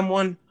taking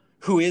someone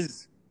who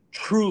is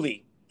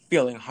truly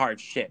feeling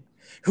hardship,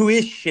 who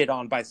is shit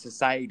on by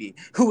society,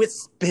 who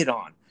is spit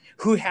on,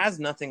 who has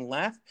nothing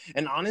left.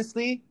 And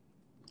honestly,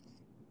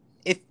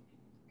 if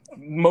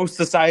most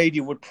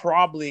society would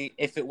probably,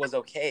 if it was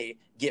okay,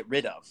 get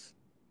rid of,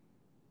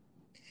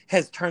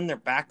 has turned their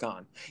back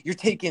on. You're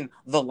taking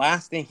the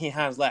last thing he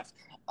has left,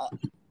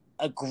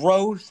 a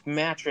gross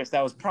mattress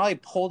that was probably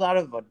pulled out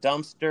of a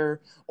dumpster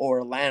or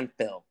a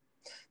landfill.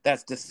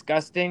 That's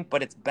disgusting,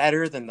 but it's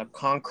better than the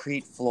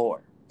concrete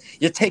floor.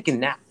 You're taking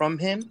that from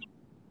him?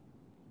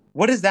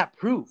 What does that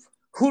prove?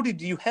 Who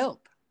did you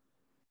help?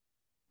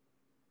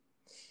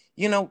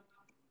 You know,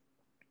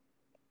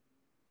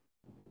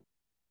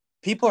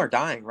 people are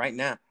dying right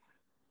now.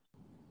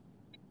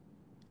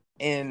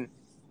 And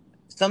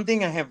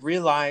something I have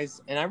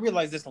realized, and I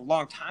realized this a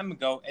long time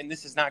ago, and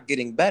this is not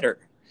getting better.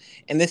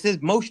 And this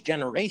is most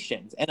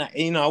generations. And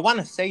I want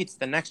to say it's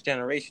the next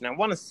generation. I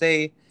want to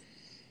say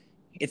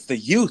it's the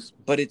youth,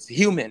 but it's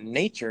human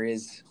nature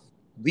is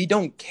we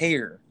don't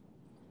care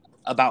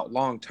about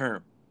long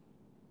term.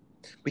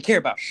 We care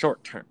about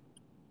short term.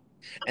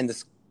 And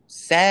the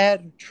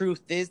sad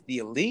truth is the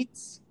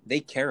elites, they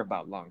care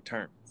about long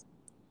term.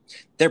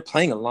 They're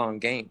playing a long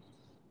game.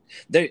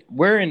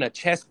 We're in a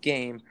chess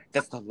game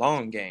that's the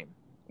long game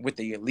with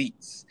the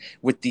elites,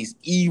 with these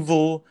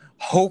evil,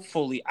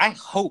 hopefully, I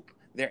hope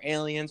they're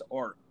aliens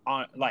or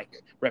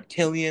like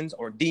reptilians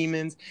or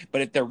demons,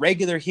 but if they're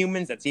regular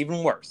humans, that's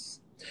even worse.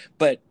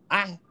 But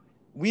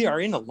we are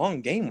in a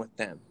long game with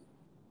them,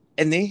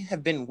 and they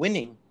have been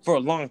winning for a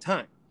long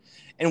time.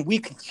 And we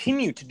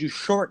continue to do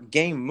short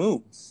game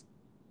moves.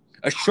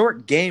 A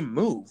short game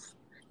move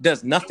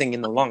does nothing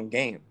in the long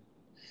game.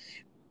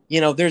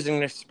 You know, there's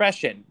an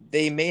expression,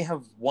 they may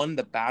have won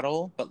the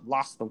battle, but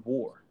lost the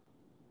war.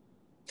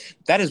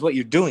 That is what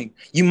you're doing.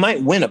 You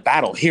might win a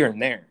battle here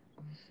and there,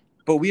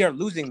 but we are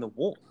losing the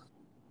war.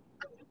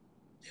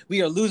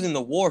 We are losing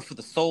the war for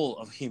the soul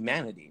of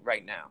humanity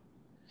right now.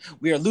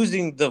 We are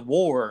losing the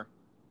war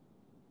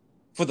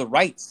for the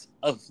rights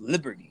of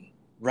liberty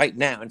right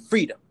now and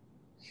freedom.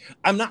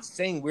 I'm not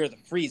saying we're the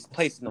freest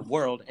place in the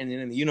world and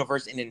in the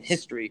universe and in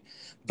history,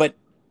 but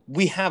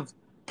we have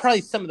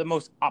probably some of the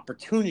most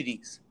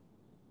opportunities.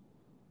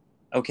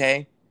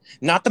 Okay?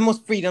 Not the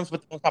most freedoms,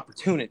 but the most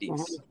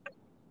opportunities.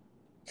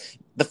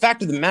 The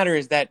fact of the matter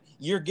is that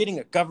you're getting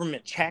a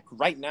government check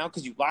right now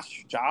because you lost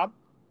your job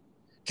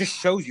just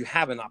shows you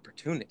have an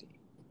opportunity.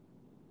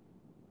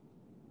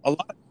 A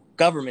lot of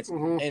governments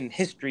in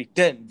history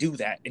didn't do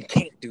that and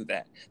can't do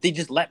that. They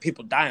just let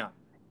people die on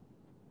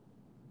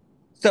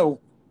it. So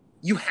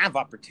you have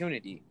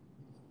opportunity.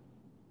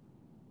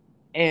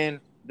 And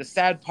the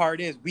sad part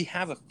is we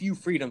have a few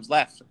freedoms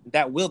left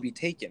that will be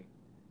taken.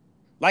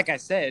 Like I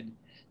said,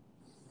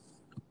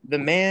 the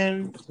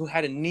man who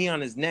had a knee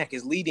on his neck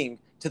is leading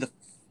to the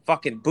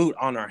fucking boot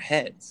on our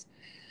heads.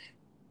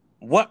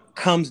 What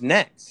comes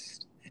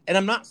next? And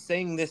I'm not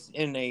saying this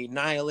in a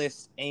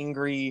nihilist,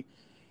 angry,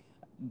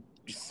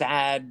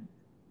 sad,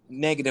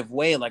 negative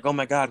way. Like, oh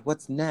my God,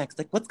 what's next?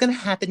 Like, what's going to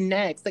happen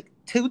next? Like,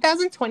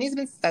 2020 has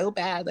been so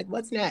bad. Like,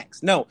 what's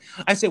next? No,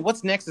 I say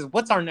what's next is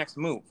what's our next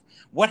move?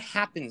 What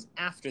happens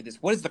after this?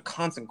 What is the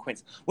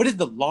consequence? What is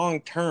the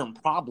long-term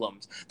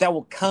problems that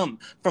will come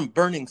from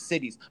burning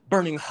cities,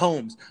 burning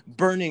homes,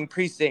 burning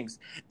precincts,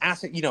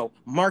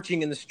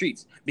 marching in the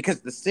streets?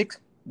 Because the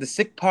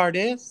sick part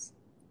is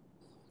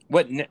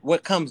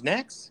what comes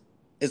next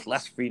is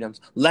less freedoms,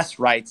 less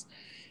rights,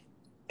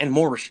 and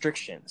more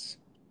restrictions.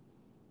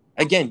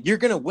 Again, you're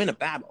going to win a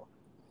battle.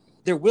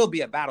 There will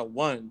be a battle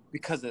won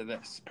because of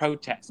this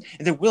protest.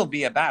 And there will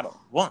be a battle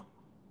won.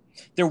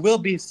 There will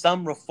be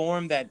some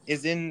reform that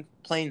is in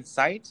plain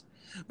sight.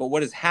 But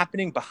what is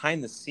happening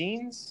behind the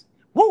scenes,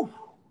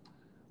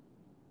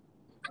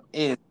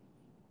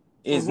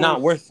 is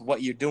not worth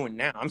what you're doing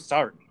now. I'm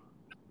sorry.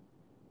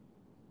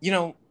 You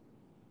know,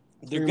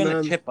 they're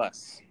going to chip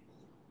us.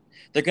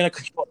 They're going to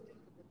control.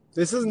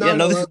 This is 9/11. Yeah,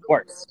 no, this is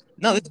worse.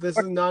 No, this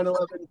is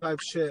 9/11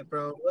 type shit,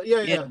 bro.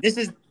 Yeah. This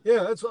is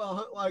that's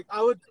like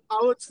I would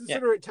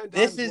consider it 10 times.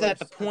 This is at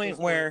the point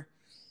where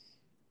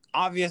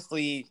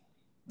obviously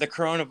the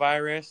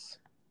coronavirus,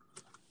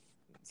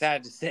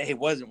 sad to say,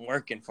 wasn't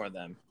working for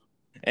them.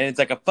 And it's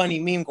like a funny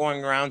meme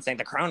going around saying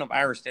the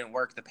coronavirus didn't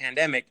work,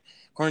 the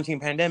quarantine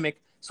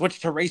pandemic,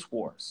 switched to race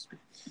wars.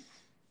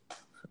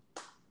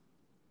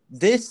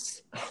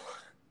 This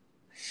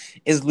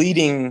is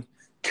leading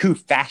to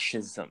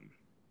fascism.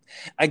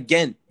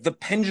 Again, the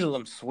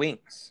pendulum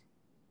swings.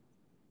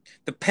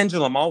 The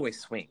pendulum always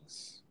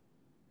swings.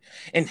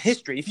 In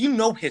history, if you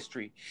know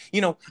history,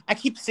 I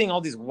keep seeing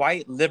all these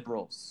white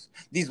liberals,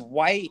 these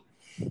white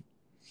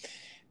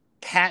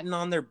patting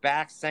on their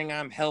backs saying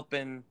I'm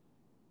helping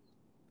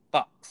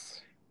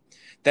fucks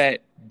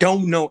that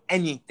don't know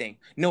anything,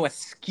 know a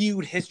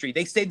skewed history.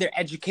 They say they're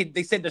educated,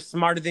 they say they're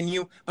smarter than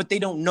you, but they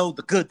don't know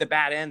the good, the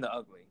bad, and the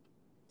ugly.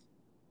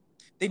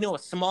 They know a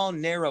small,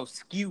 narrow,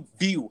 skewed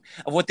view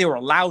of what they were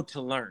allowed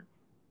to learn.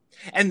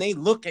 And they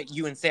look at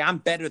you and say, I'm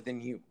better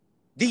than you.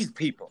 These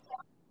people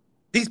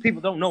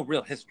don't know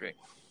real history.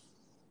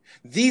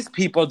 These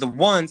people are the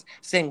ones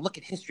saying, look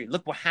at history.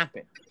 Look what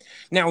happened.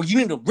 Now, you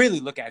need to really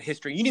look at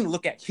history. You need to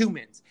look at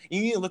humans.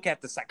 You need to look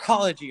at the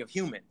psychology of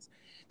humans.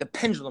 The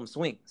pendulum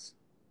swings.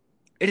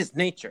 It is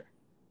nature.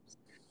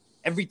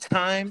 Every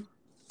time,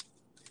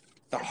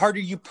 the harder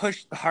you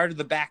push, the harder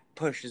the back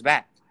pushes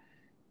back.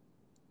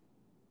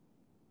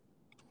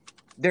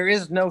 There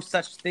is no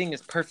such thing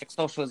as perfect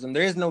socialism.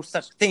 There is no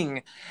such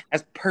thing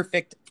as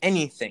perfect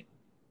anything.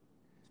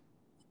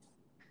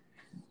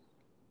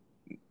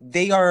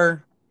 They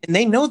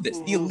know this.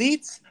 The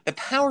elites, the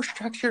power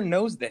structure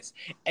knows this.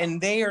 And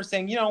they are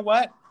saying, you know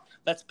what?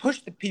 Let's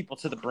push the people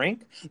to the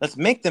brink. Let's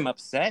make them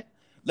upset.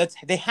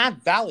 They have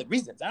valid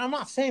reasons. And I'm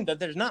not saying that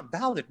there's not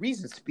valid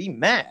reasons to be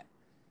mad.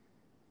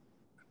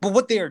 But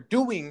what they are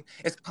doing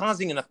is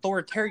causing an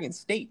authoritarian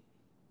state.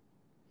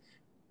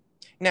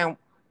 Now,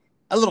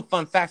 a little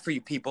fun fact for you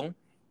people.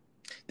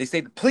 They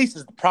say the police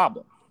is the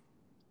problem.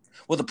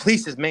 Well, the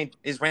police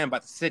is ran by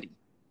the city.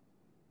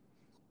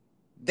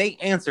 They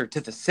answer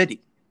to the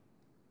city,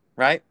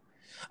 right?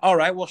 All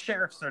right, well,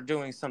 sheriffs are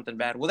doing something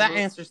bad. Well, that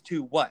answers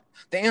to what?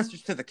 The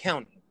answers to the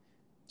county.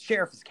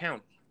 Sheriff is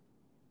county.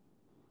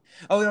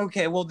 Oh,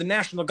 okay, well, the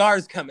National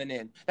Guard's coming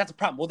in. That's a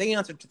problem. Well, they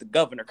answer to the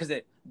governor because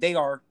they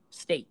are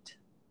state.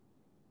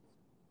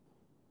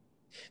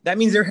 That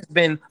means there has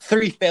been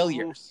 3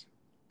 failures.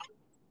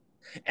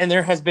 And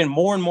there has been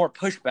more and more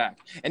pushback.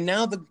 And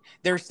now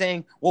they're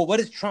saying, well, what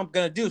is Trump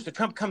going to do? So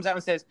Trump comes out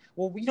and says,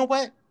 well, you know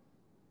what?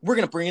 We're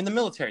going to bring in the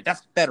military.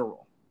 That's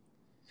federal.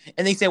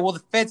 And they say, well,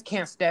 the feds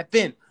can't step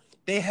in.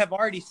 They have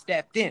already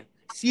stepped in.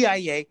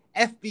 CIA,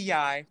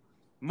 FBI,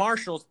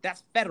 marshals,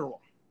 that's federal.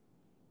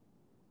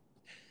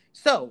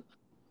 So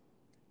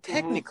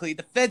technically,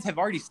 the feds have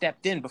already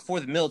stepped in before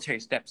the military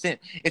steps in.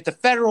 If the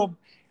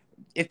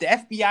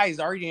FBI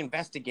is already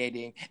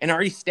investigating and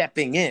already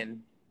stepping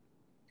in,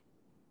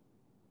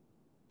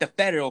 the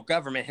federal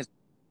government has...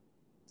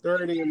 They're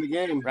already in the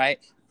game. Right?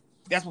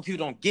 That's what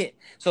people don't get.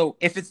 So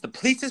if it's the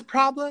police's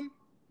problem,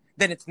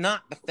 then it's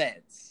not the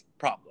feds'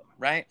 problem,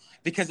 right?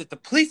 Because if the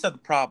police are the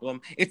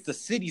problem, it's the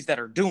cities that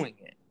are doing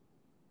it.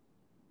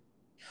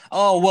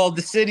 Oh, well,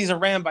 the cities are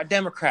ran by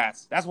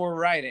Democrats. That's what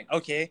we're writing.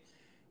 Okay.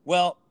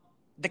 Well,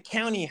 the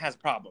county has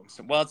problems.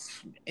 Well,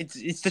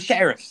 it's the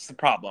sheriff's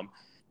problem.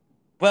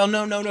 Well,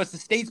 no, it's the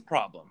state's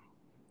problem.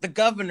 The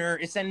governor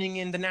is sending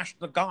in the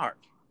National Guard.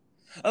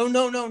 Oh,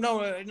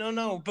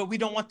 no, but we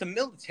don't want the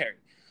military.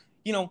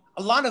 A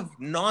lot of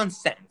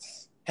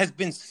nonsense has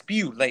been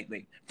spewed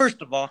lately.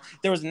 First of all,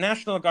 there was a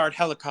National Guard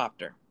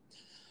helicopter.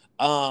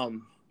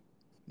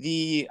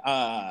 The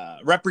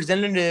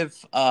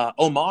representative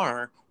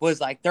Omar was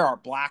like, there are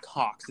Black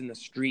Hawks in the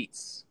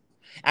streets.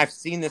 I've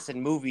seen this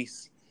in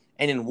movies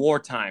and in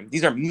wartime.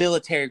 These are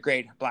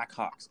military-grade Black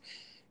Hawks.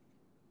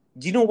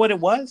 Do you know what it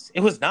was? It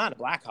was not a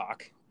Black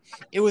Hawk.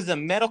 It was a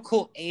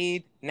medical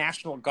aid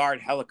National Guard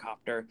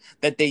helicopter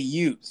that they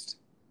used.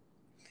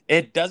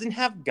 It doesn't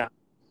have guns.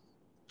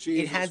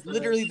 It has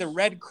literally the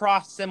Red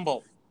Cross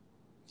symbol.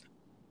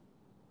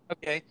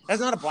 Okay,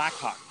 that's not a Black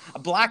Hawk. A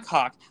Black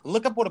Hawk,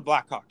 look up what a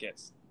Black Hawk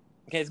is.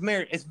 Okay,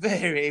 it's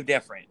very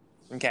different.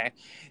 Okay,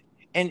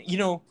 and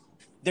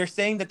they're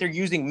saying that they're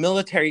using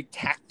military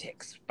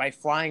tactics by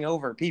flying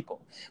over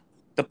people.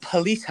 The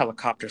police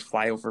helicopters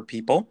fly over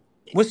people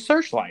with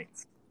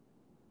searchlights.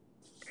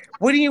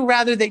 What do you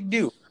rather they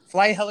do?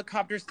 Fly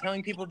helicopters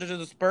telling people to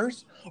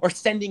disperse, or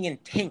sending in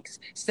tanks,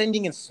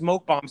 sending in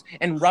smoke bombs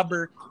and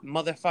rubber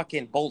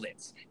motherfucking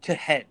bullets to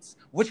heads?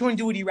 Which one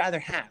would you rather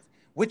have?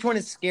 Which one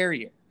is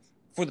scarier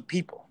for the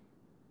people?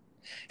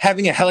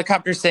 Having a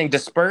helicopter saying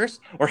disperse,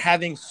 or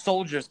having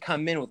soldiers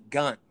come in with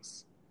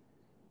guns?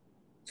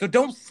 So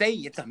don't say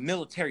it's a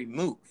military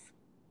move.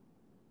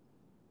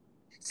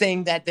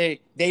 Saying that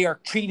they are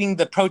treating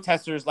the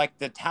protesters like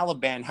the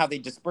Taliban, how they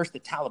disperse the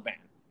Taliban.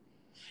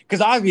 Because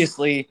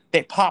obviously,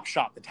 they pop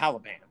shot the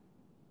Taliban.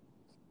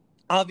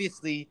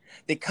 Obviously,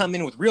 they come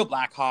in with real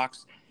Black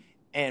Hawks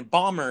and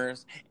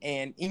bombers.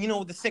 And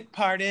what the sick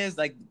part is?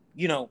 I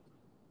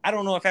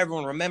don't know if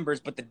everyone remembers,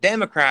 but the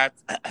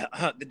Democrats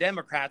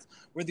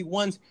were the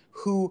ones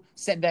who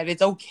said that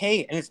it's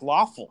okay and it's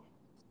lawful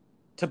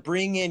to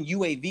bring in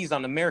UAVs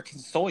on American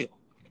soil.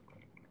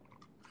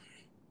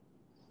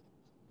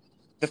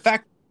 The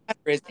fact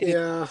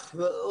Yeah,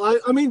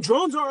 I mean,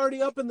 drones are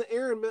already up in the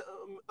air in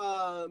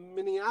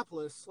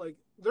Minneapolis. Like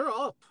they're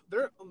up.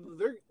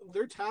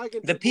 They're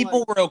tagging The people. people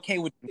Like were okay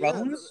with yeah,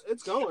 drones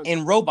it's going.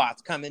 and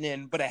robots coming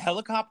in, but a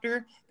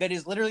helicopter that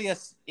is literally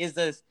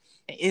is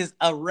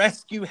a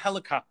rescue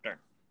helicopter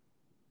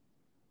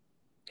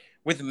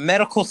with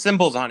medical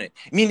symbols on it.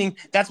 Meaning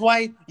that's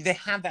why they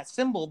have that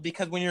symbol,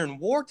 because when you're in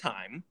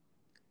wartime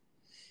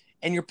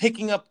and you're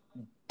picking up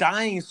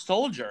dying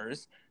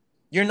soldiers,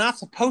 you're not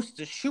supposed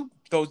to shoot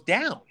those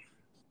down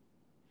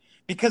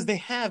because they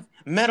have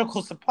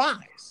medical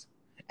supplies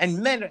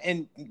and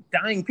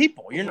dying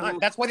people. You're not.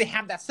 That's why they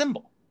have that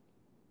symbol.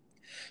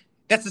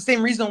 That's the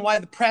same reason why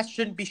the press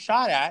shouldn't be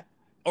shot at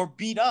or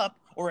beat up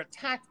or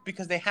attacked,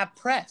 because they have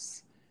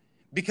press,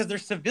 because they're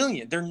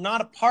civilian. They're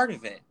not a part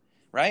of it,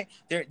 right?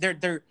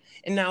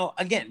 And now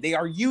again, they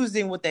are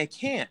using what they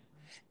can.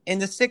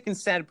 And the sick and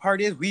sad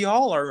part is we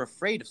all are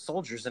afraid of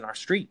soldiers in our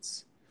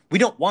streets. We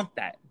don't want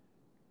that.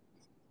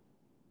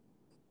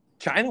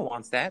 China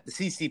wants that. The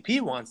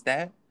CCP wants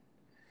that.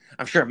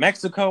 I'm sure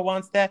Mexico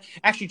wants that.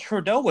 Actually,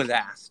 Trudeau was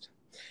asked,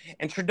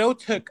 and Trudeau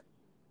took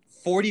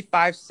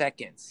 45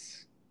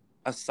 seconds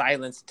of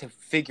silence to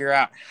figure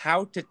out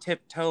how to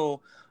tiptoe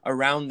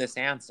around this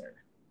answer.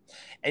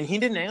 And he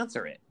didn't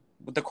answer it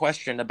with the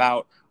question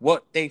about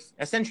what they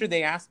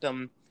asked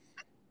him,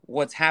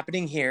 what's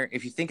happening here,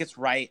 if you think it's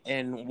right,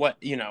 and what,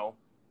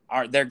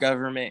 are their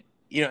government,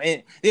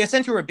 and they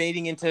essentially were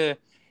baiting into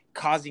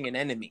causing an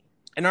enemy.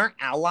 And our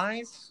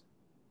allies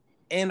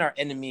and our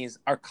enemies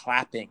are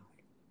clapping.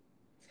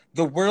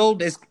 The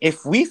world is,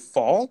 if we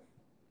fall,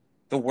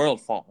 the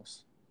world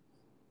falls.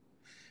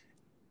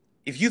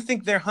 If you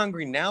think they're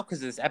hungry now because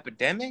of this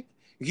epidemic,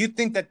 if you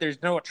think that there's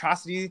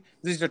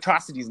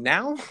atrocities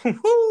now,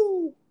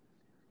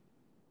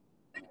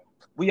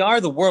 we are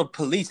the world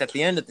police at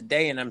the end of the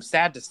day, and I'm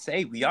sad to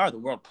say we are the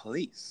world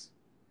police.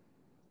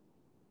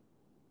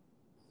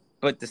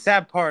 But the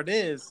sad part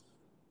is,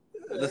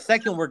 the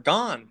second we're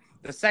gone,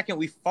 the second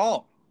we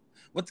fall,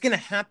 what's going to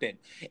happen?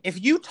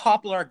 If you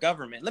topple our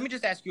government, let me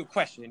just ask you a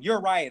question. You're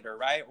a rioter,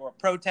 right? Or a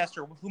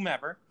protester,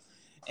 whomever,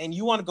 and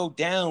you want to go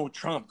down with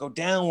Trump, go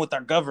down with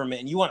our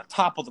government, and you want to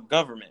topple the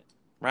government,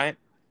 right?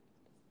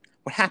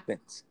 What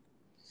happens?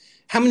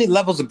 How many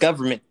levels of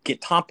government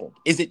get toppled?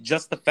 Is it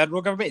just the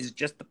federal government? Is it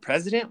just the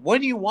president?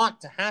 What do you want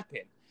to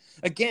happen?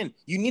 Again,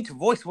 you need to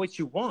voice what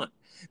you want,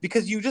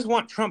 because you just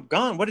want Trump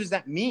gone. What does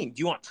that mean? Do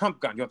you want Trump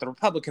gone? Do you want the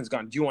Republicans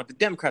gone? Do you want the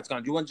Democrats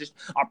gone? Do you want just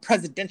our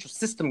presidential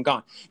system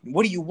gone?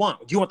 What do you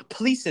want? Do you want the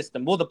police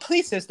system? Well, the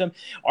police system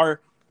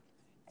are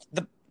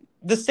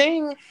the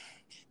saying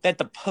that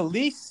the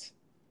police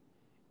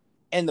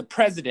and the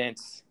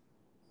presidents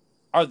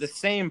are the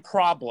same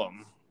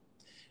problem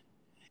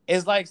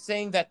is like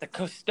saying that the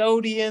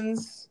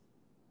custodians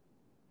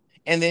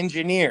and the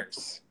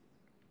engineers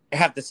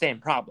have the same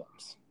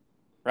problems,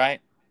 right?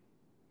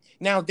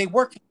 Now, they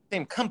work for the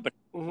same company,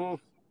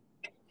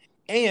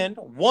 and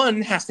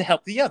one has to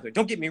help the other.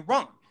 Don't get me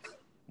wrong.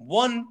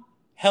 One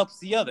helps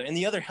the other, and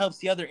the other helps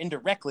the other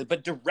indirectly,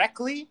 but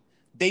directly,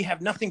 they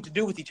have nothing to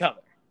do with each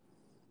other.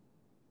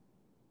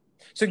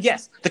 So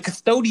yes, the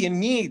custodian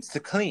needs to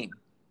clean,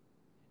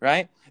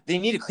 right? They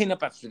need to clean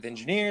up after the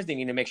engineers. They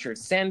need to make sure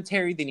it's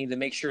sanitary. They need to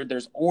make sure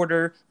there's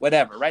order,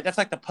 whatever, right? That's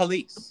like the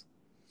police.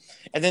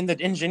 And then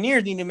the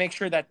engineers need to make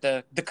sure that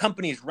the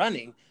company is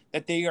running,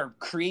 that they are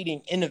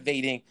creating,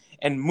 innovating,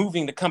 and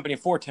moving the company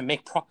forward to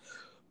make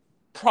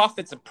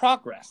profits and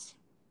progress.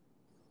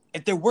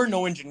 If there were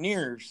no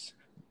engineers,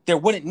 there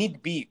wouldn't need to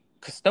be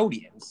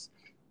custodians.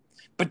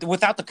 But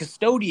without the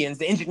custodians,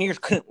 the engineers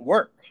couldn't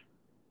work,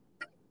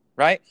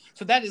 right?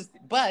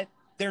 But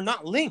they're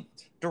not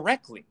linked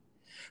directly.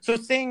 So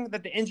saying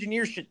that the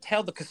engineers should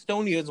tell the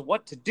custodians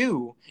what to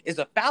do is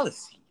a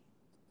fallacy.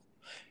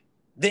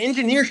 The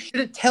engineer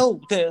shouldn't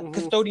tell the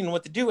custodian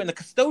what to do, and the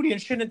custodian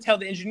shouldn't tell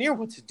the engineer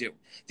what to do.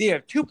 They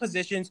have two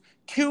positions,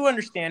 two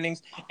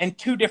understandings, and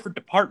two different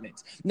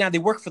departments. Now, they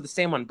work for the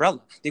same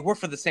umbrella. They work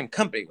for the same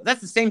company.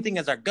 That's the same thing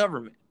as our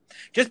government.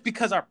 Just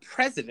because our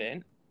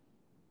president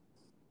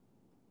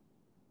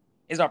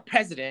is our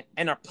president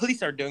and our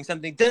police are doing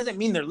something doesn't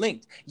mean they're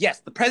linked. Yes,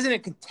 the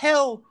president can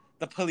tell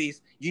the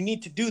police, you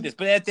need to do this.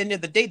 But at the end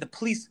of the day,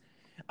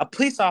 a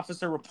police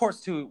officer reports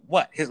to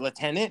what? His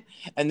lieutenant,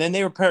 and then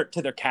they report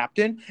to their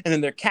captain, and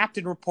then their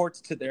captain reports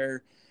to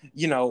their,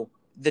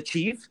 the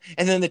chief,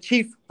 and then the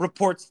chief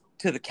reports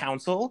to the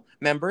council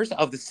members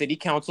of the city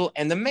council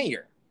and the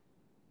mayor.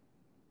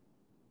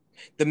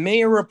 The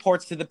mayor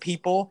reports to the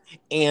people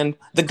and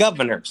the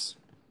governors.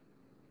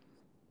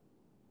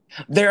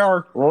 There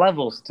are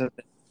levels to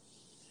this.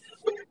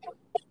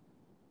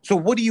 So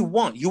what do you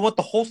want? You want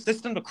the whole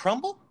system to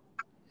crumble?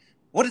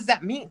 What does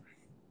that mean?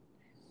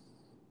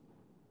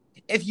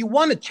 If you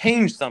want to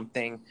change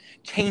something,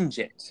 change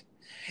it.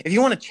 If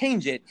you want to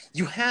change it,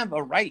 you have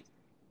a right,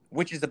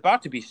 which is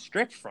about to be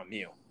stripped from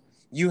you.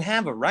 You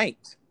have a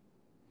right.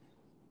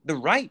 The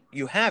right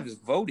you have is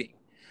voting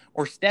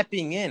or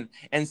stepping in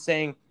and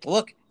saying,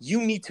 look,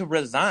 you need to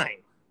resign.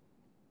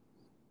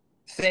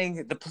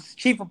 saying the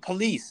chief of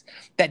police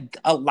that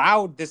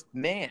allowed this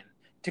man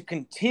to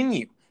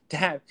continue to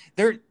have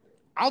there.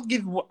 I'll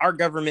give our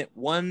government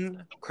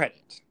one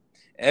credit.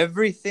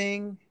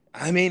 Everything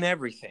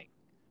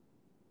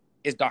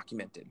is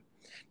documented.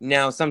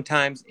 Now,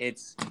 sometimes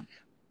it's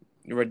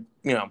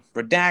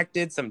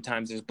redacted.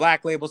 Sometimes there's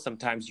black labels.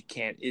 Sometimes you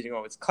can't,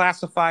 it's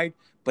classified,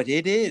 but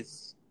it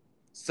is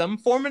some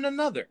form and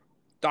another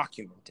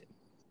documented.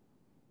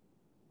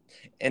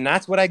 And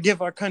that's what I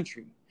give our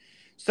country.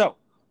 So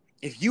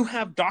if you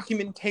have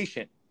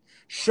documentation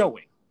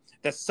showing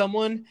that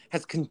someone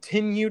has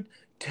continued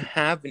to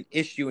have an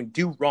issue and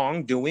do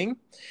wrongdoing,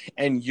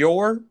 and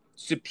your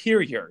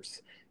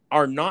superiors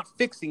are not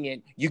fixing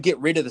it, you get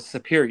rid of the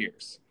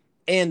superiors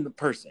and the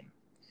person.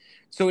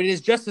 So it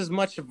is just as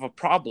much of a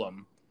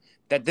problem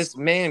that this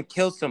man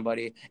killed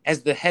somebody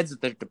as the heads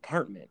of the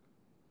department.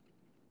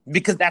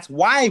 Because that's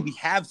why we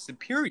have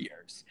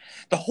superiors.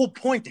 The whole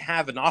point to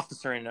have an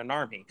officer in an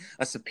army,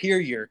 a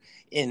superior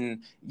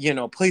in,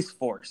 police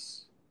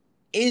force,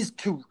 is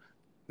to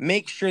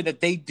make sure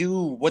that they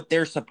do what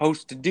they're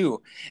supposed to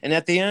do. And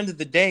at the end of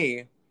the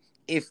day,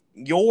 if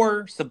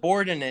your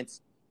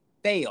subordinates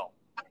fail,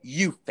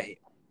 you fail.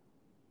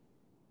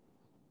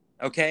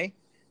 Okay?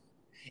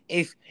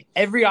 If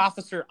every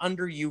officer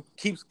under you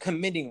keeps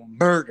committing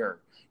murder,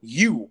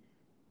 you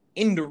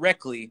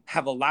indirectly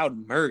have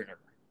allowed murder.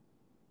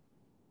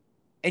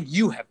 And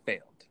you have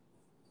failed.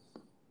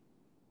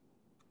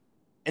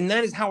 And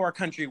that is how our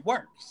country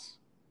works.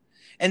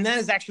 And that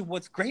is actually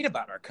what's great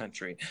about our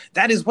country.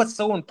 That is what's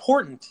so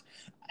important.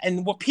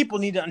 And what people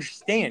need to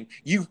understand.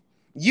 You,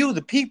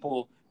 the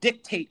people,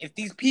 dictate if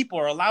these people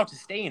are allowed to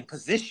stay in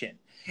position.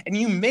 And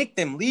you make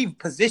them leave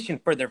position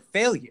for their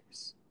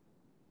failures.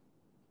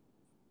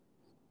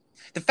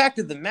 The fact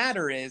of the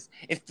matter is,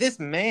 if this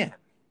man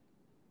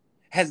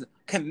has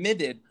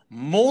committed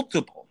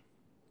multiple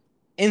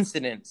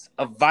incidents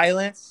of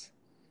violence,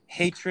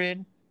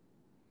 hatred,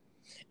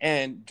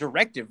 and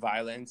directed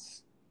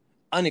violence,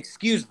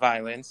 unexcused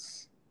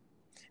violence,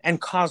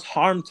 and cause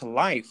harm to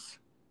life,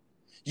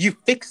 you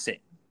fix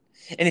it.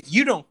 And if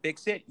you don't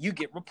fix it, you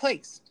get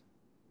replaced.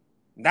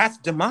 That's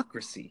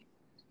democracy.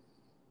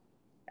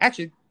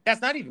 Actually,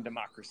 that's not even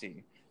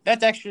democracy.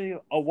 That's actually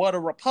what a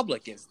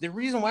republic is. The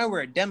reason why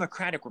we're a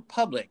democratic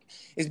republic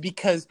is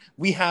because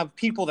we have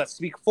people that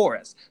speak for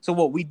us. So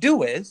what we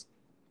do is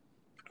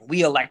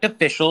we elect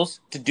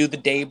officials to do the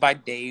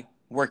day-by-day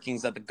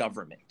workings of the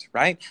government,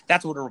 right?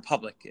 That's what a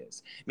republic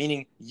is.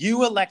 Meaning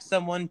you elect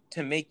someone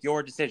to make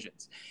your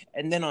decisions.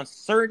 And then on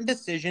certain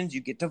decisions, you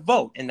get to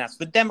vote. And that's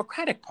the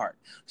democratic part.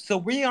 So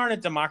we aren't a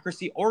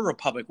democracy or a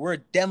republic. We're a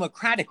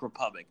democratic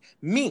republic.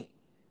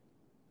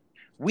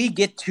 We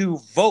get to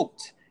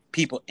vote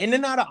people in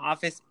and out of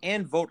office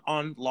and vote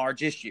on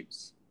large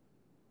issues.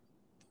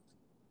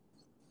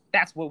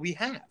 That's what we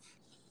have.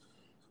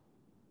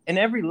 And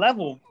every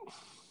level,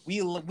 we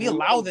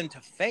allow them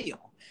to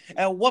fail.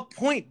 At what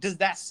point does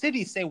that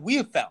city say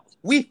we failed?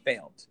 We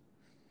failed.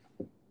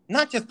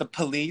 Not just the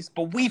police,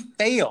 but we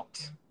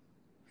failed.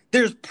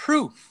 There's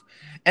proof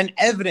and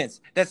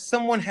evidence that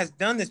someone has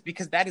done this,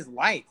 because that is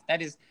life.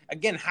 That is,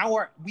 again,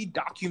 how we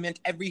document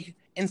every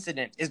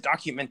incident is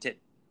documented.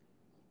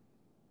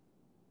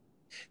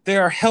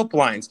 There are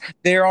helplines.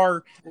 There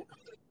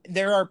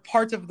are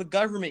parts of the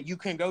government you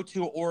can go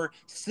to, or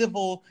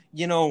civil,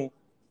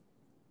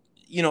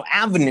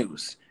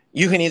 avenues.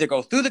 You can either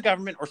go through the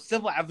government or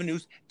civil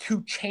avenues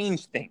to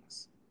change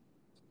things.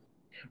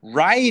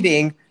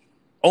 Rioting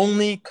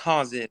only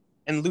causes,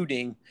 and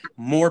looting,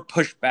 more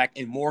pushback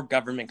and more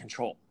government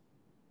control.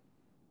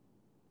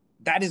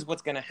 That is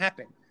what's going to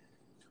happen.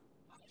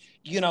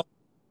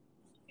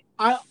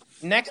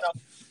 Next.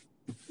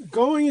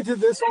 Going into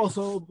this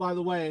also, by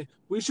the way,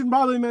 we should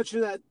probably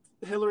mention that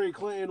Hillary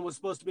Clinton was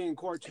supposed to be in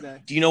court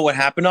today. Do you know what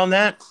happened on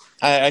that?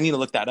 I need to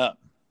look that up.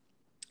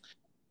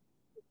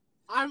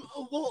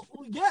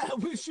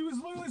 She was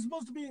literally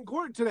supposed to be in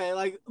court today,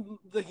 like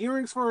the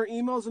hearings for her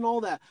emails and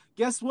all that.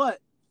 Guess what?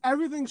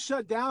 Everything's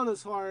shut down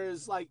as far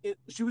as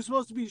she was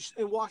supposed to be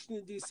in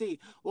Washington, D.C.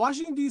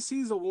 Washington,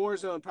 D.C. is a war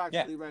zone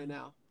practically right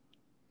now.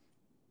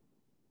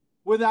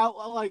 Without,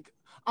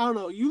 I don't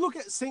know, you look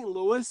at St.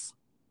 Louis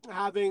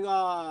having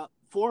 4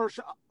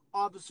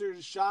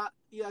 officers shot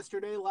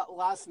yesterday,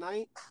 last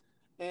night,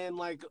 and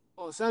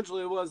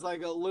essentially it was a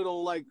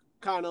little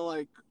kind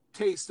of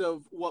taste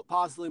of what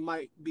possibly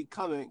might be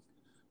coming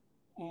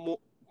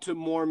to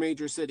more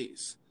major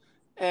cities.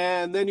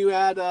 And then you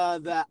had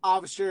that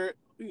officer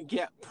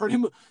get pretty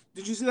much.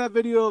 Did you see that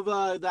video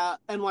of that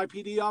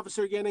NYPD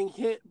officer getting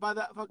hit by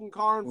that fucking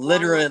car? And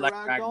literally like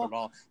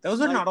ragdoll.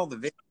 Those are not all the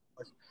videos.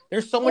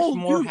 There's so much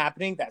more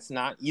happening that's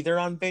not either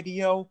on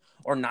video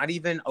or not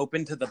even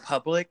open to the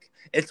public.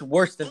 It's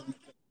worse than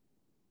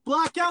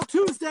Blackout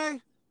Tuesday.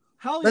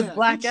 Hell Let's yeah.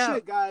 black Good out.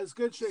 shit, guys.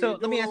 Good shit. So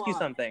let me ask you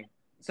something.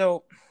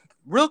 So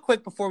real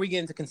quick before we get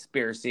into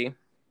conspiracy,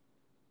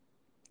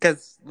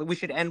 because we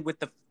should end with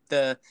the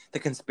the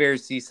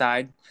conspiracy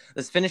side.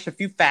 Let's finish a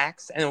few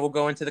facts, and then we'll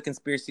go into the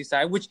conspiracy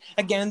side. Which,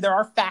 again, there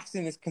are facts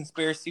in this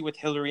conspiracy with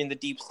Hillary and the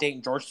deep state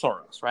and George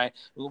Soros, right?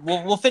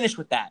 We'll finish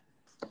with that.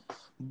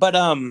 But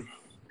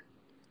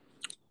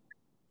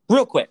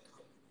real quick,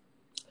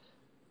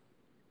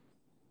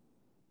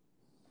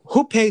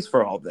 who pays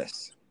for all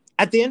this?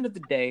 At the end of the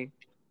day,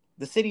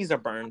 the cities are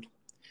burned.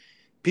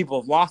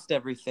 People have lost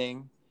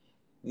everything.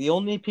 The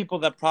only people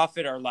that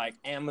profit are like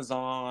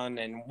Amazon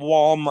and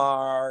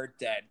Walmart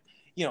and,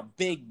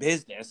 big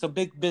business. So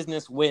big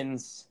business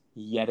wins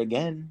yet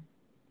again.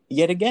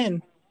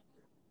 Mm-hmm.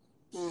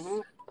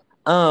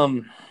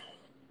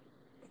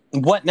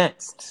 What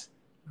next?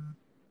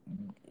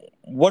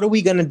 What are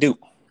we going to do?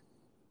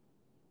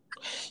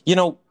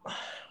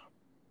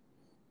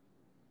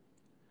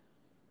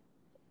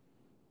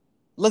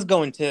 Let's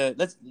go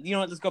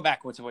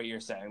back to what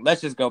you're saying.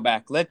 Let's just go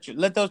back.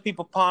 Let those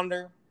people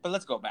ponder, but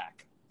let's go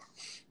back.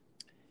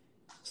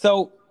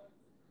 So,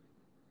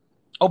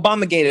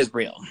 Obamagate is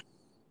real.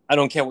 I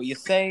don't care what you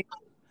say.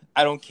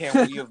 I don't care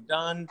what you have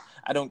done.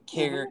 I don't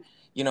care.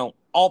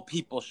 All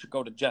people should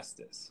go to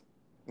justice.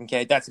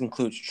 Okay, that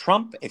includes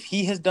Trump. If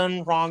he has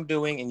done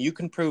wrongdoing and you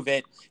can prove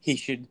it, he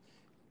should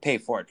pay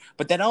for it.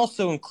 But that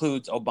also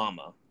includes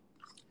Obama.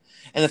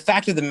 And the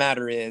fact of the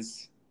matter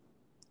is,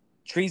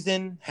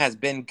 treason has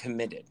been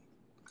committed.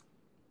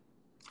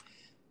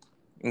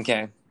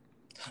 Okay.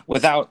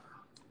 Without,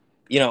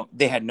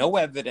 they had no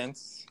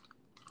evidence.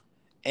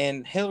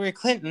 And Hillary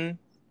Clinton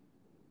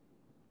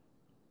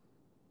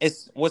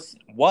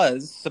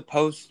was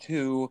supposed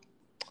to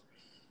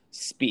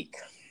speak,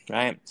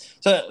 right?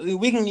 So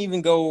we can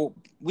even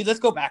let's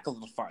go back a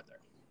little farther.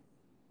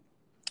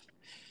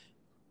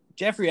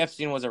 Jeffrey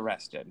Epstein was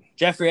arrested.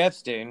 Jeffrey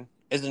Epstein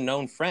is a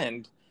known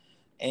friend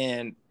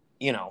and,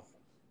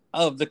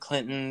 of the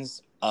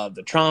Clintons, of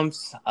the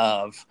Trumps,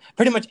 of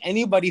pretty much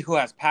anybody who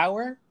has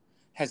power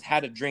has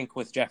had a drink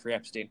with Jeffrey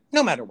Epstein.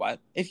 No matter what.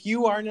 If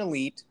you are an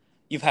elite,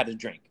 you've had a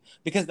drink.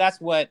 Because that's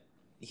what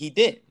he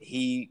did.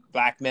 He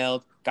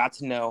blackmailed, got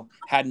to know,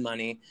 had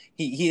money.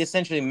 He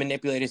essentially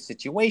manipulated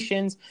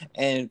situations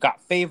and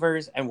got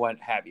favors and what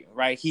have you,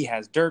 right? He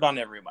has dirt on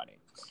everybody.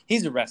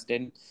 He's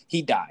arrested.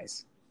 He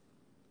dies.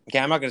 Okay,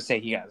 I'm not going to say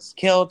he got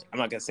killed. I'm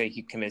not going to say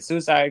he committed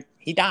suicide.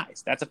 He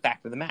dies. That's a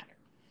fact of the matter.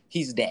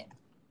 He's dead.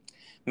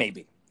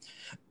 Maybe.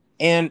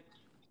 And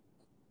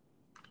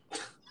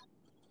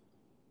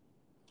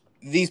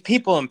these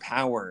people in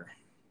power,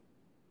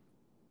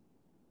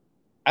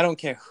 I don't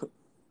care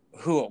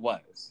who it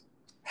was,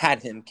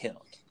 had him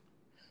killed.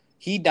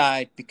 He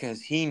died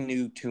because he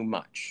knew too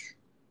much.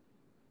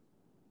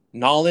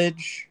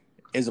 Knowledge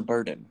is a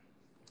burden.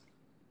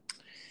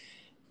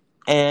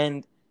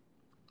 And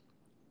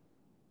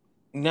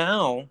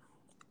now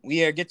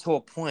we get to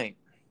a point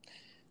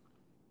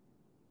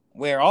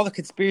where all the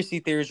conspiracy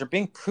theories are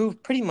being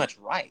proved pretty much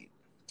right.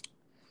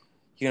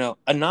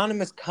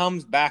 Anonymous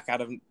comes back out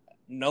of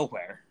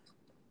nowhere.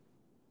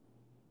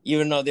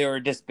 Even though they were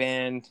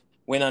disbanded,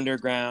 went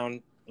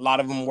underground. A lot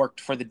of them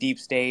worked for the deep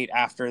state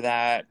after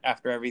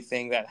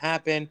everything that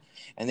happened.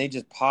 And they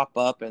just pop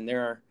up and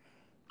they're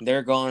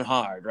going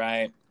hard,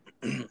 right?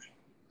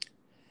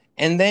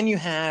 And then you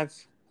have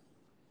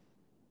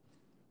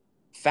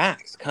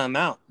facts come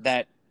out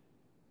that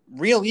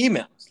real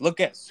emails. Look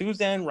at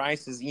Suzanne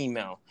Rice's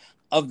email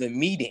of the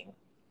meeting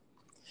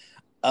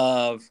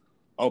of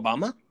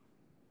Obama,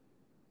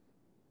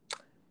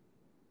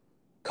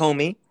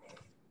 Comey,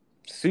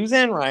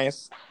 Suzanne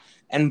Rice,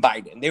 and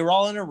Biden. They were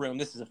all in a room.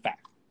 This is a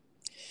fact.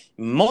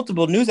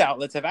 Multiple news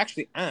outlets have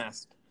actually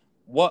asked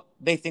what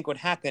they think would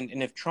happen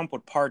and if Trump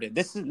would pardon.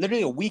 This is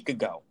literally a week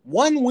ago.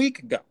 1 week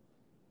ago.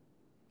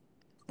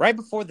 Right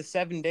before the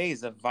 7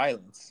 days of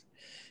violence.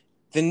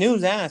 The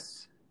news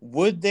asked,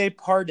 would they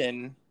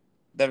pardon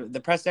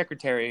the press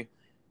secretary,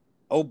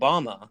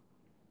 Obama,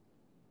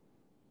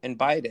 and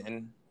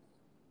Biden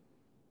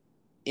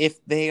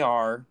if they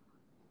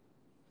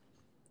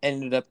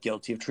ended up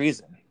guilty of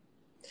treason?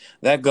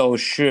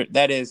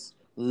 That is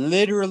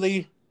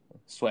literally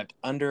swept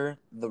under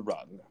the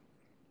rug.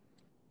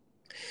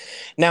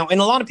 Now, in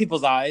a lot of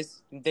people's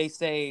eyes, they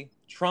say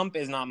Trump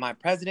is not my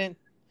president.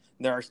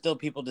 There are still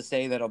people to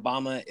say that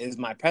Obama is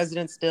my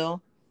president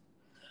still.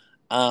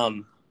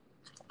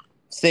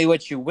 Say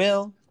what you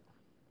will,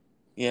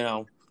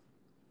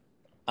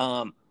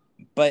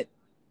 but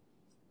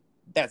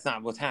that's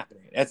not what's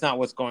happening. That's not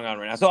what's going on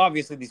right now. So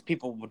obviously these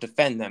people will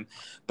defend them.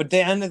 But at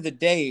the end of the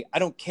day, I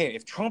don't care.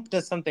 If Trump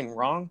does something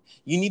wrong,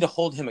 you need to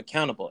hold him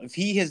accountable. If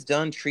he has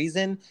done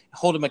treason,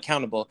 hold him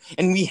accountable.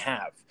 And we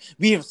have.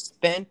 We have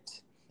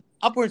spent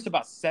upwards of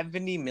about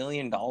 $70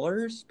 million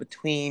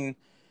between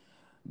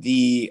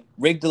the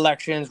rigged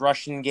elections,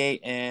 Russian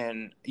Gate,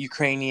 and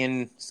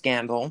Ukrainian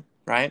scandal,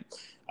 right?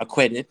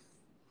 Acquitted.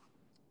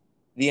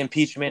 The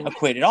impeachment,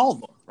 acquitted, all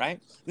of them, right?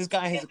 This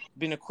guy has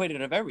been acquitted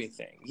of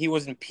everything. He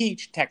was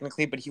impeached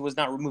technically, but he was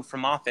not removed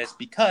from office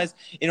because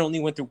it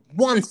only went through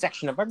one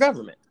section of our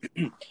government.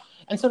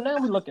 And so now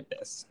we look at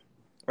this,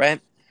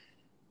 right?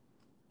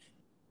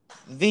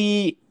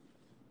 The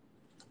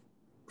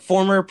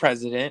former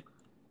president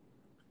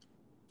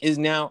is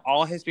now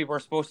all his people are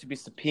supposed to be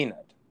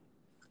subpoenaed.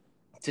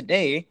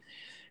 Today,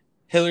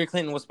 Hillary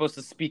Clinton was supposed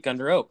to speak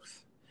under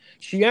oath.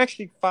 She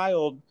actually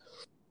filed,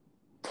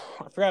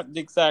 I forgot the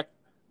exact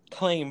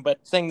claim, but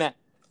saying that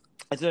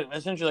it's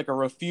essentially like a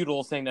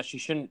refutal, saying that she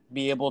shouldn't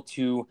be able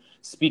to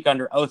speak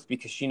under oath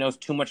because she knows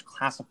too much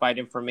classified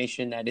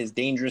information that is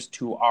dangerous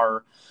to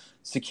our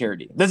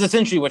security. That's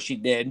essentially what she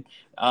did.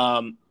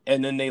 And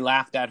then they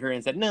laughed at her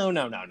and said, no.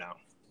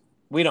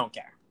 We don't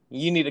care.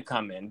 You need to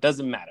come in.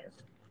 Doesn't matter.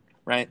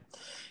 Right?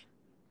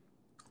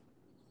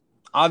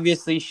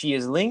 Obviously, she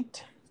is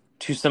linked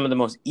to some of the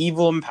most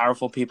evil and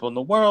powerful people in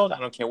the world. I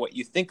don't care what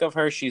you think of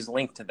her. She's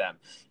linked to them.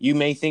 You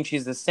may think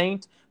she's a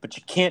saint, but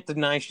you can't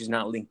deny she's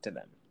not linked to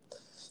them.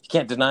 You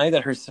can't deny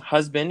that her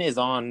husband is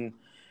on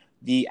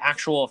the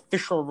actual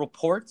official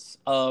reports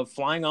of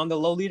flying on the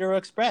Lolita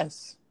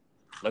Express.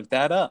 Look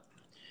that up.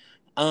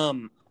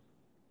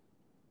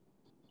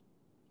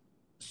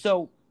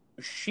 So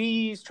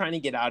she's trying to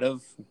get out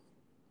of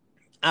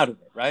it,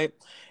 right?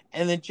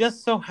 And it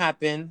just so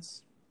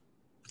happens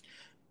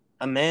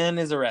a man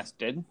is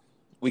arrested.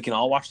 We can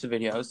all watch the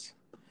videos.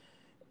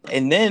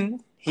 And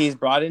then he's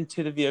brought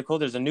into the vehicle.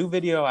 There's a new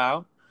video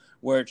out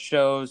where it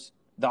shows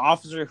the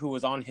officer who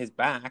was on his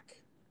back.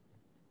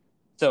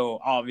 So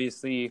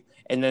obviously,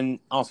 and then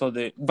also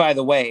by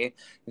the way,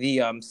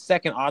 the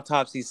second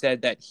autopsy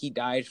said that he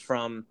died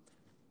from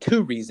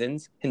 2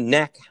 reasons,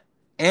 neck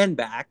and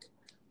back.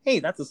 Hey,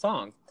 that's a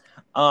song.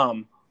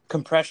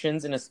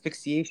 Compressions and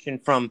asphyxiation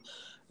from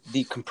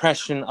the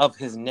compression of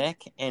his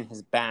neck and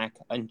his back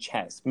and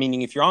chest.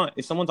 Meaning if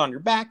someone's on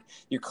your back,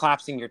 you're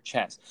collapsing your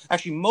chest.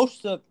 Actually,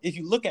 if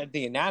you look at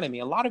the anatomy,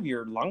 a lot of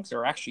your lungs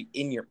are actually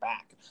in your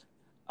back.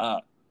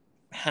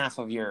 Half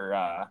of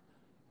your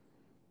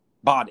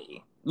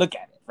body. Look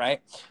at it,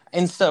 right?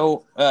 And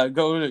so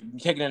go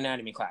take an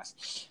anatomy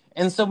class.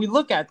 And so we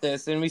look at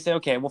this and we say,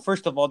 okay, well,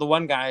 first of all, the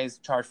one guy is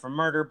charged for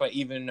murder, but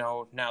even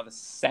though now the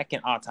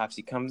second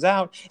autopsy comes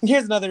out, and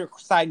here's another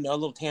side note, a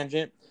little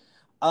tangent.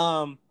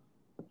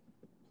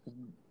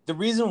 The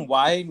reason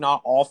why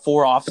not all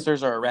 4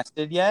 officers are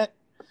arrested yet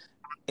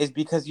is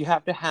because you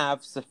have to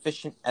have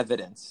sufficient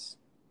evidence.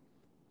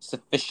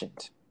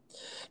 Sufficient.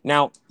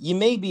 Now, you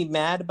may be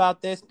mad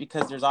about this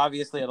because there's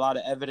obviously a lot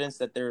of evidence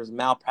that there's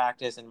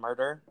malpractice and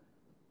murder.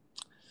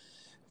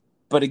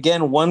 But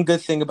again, one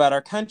good thing about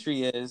our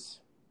country is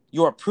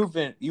you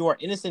are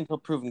innocent until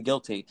proven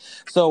guilty.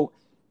 So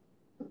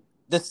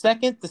the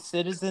second the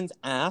citizens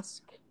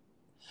ask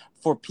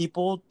for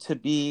people to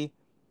be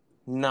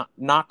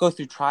not go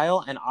through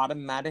trial and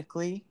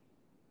automatically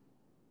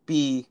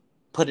be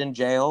put in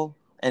jail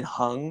and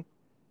hung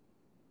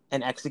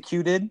and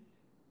executed,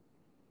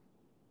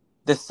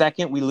 the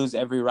second we lose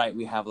every right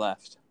we have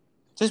left.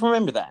 Just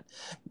remember that.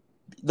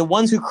 The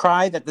ones who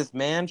cry that this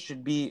man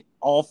should be,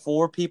 all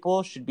 4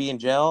 people should be in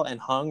jail and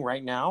hung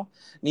right now,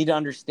 need to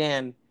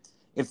understand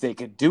if they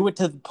could do it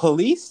to the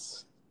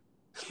police,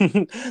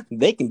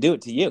 they can do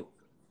it to you.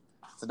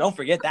 So don't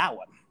forget that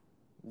one.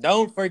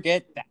 Don't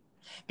forget that.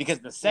 Because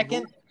the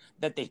second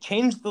that they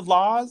change the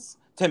laws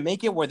to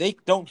make it where they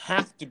don't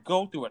have to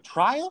go through a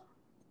trial,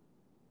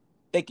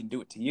 they can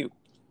do it to you.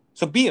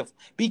 So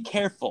be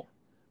careful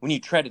when you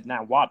tread in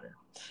that water.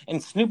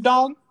 And Snoop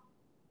Dogg,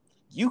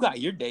 you got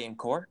your day in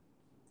court.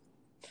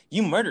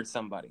 You murdered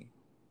somebody.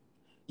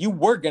 You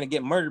were going to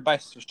get murdered by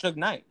Suge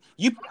Knight.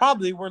 You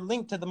probably were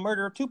linked to the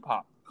murder of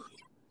Tupac.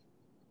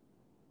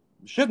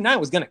 Suge Knight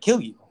was going to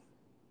kill you.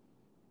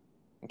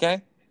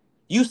 Okay?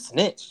 You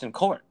snitched in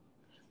court.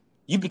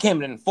 You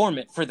became an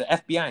informant for the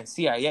FBI and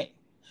CIA.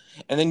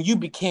 And then you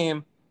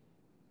became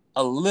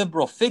a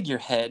liberal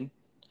figurehead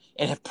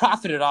and have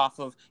profited off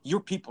of your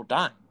people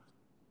dying.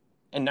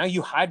 And now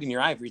you hide in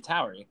your ivory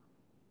tower.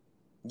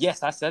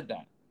 Yes, I said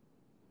that.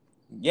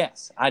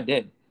 Yes, I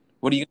did.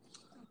 What do you...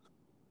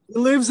 He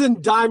lives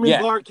in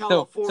Diamond Bar,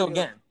 California. So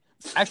again,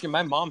 actually,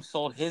 my mom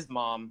sold his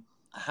mom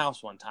a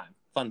house one time.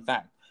 Fun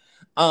fact.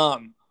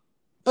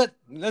 But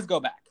let's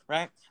go back,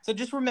 right? So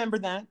just remember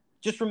that.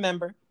 Just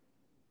remember.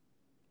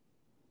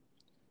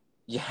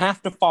 You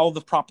have to follow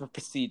the proper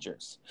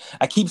procedures.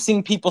 I keep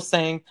seeing people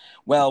saying,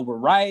 well, we're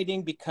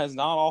rioting because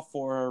not all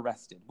 4 are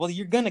arrested. Well,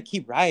 you're going to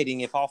keep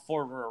rioting if all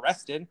 4 were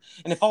arrested.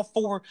 And if all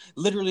 4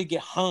 literally get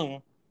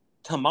hung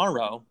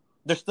tomorrow,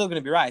 there's still going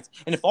to be riots.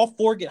 And if all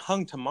 4 get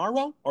hung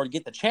tomorrow or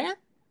get the chair,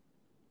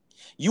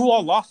 you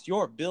all lost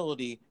your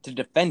ability to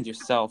defend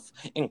yourself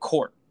in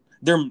court.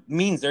 There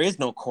means there is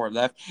no court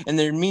left, and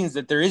there means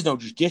that there is no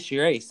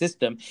judiciary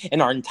system,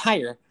 and our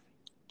entire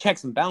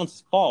checks and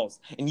balances falls,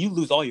 and you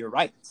lose all your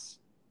rights.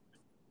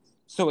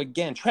 So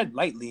again, tread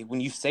lightly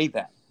when you say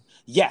that.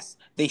 Yes,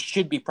 they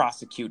should be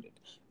prosecuted.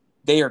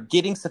 They are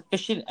getting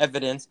sufficient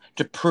evidence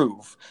to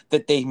prove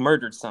that they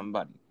murdered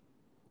somebody.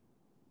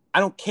 I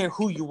don't care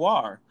who you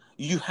are.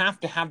 You have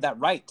to have that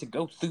right to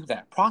go through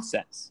that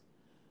process.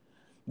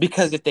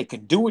 Because if they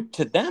could do it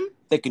to them,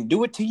 they can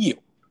do it to you.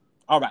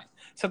 All right.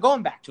 So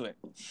going back to it.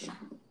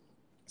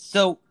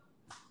 So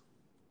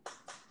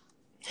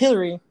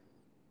Hillary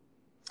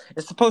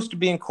is supposed to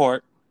be in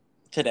court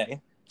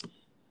today.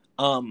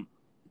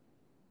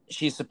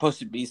 she's supposed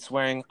to be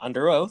swearing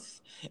under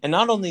oath. And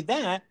not only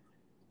that,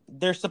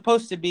 they're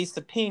supposed to be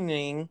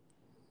subpoenaing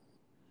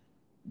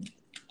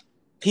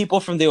people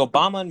from the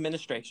Obama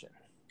administration,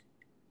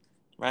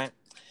 right?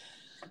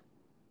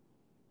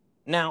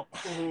 Now,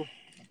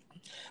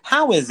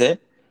 how is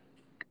it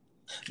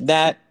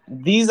that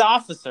these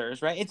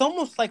officers, right? It's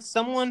almost like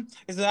someone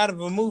is out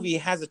of a movie,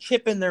 has a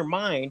chip in their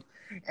mind,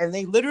 and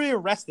they literally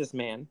arrest this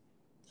man.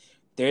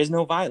 There is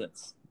no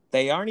violence.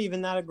 They aren't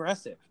even that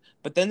aggressive.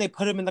 But then they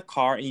put him in the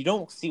car, and you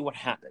don't see what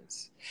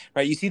happens,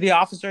 right? You see the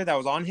officer that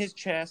was on his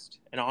chest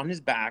and on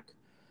his back.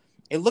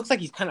 It looks like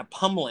he's kind of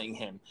pummeling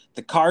him.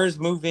 The car is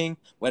moving,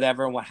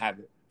 whatever, and what have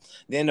you.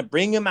 They end up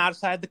bringing him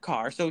outside the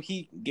car. So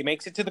he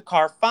makes it to the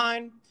car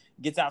fine,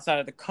 gets outside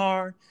of the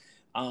car.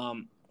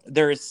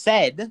 There is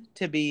said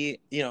to be,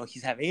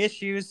 he's having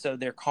issues. So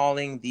they're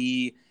calling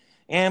the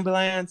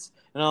ambulance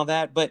and all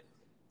that. But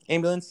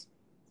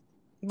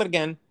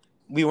again,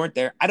 we weren't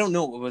there. I don't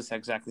know what was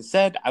exactly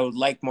said. I would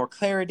like more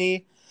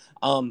clarity.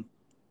 Then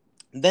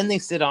they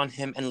sit on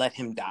him and let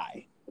him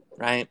die,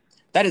 right?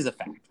 That is a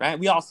fact, right?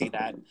 We all see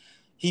that.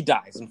 He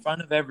dies in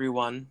front of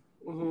everyone.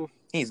 Mm-hmm.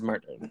 He's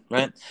murdered,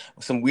 right?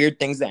 Some weird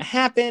things that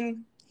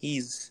happen.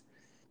 He's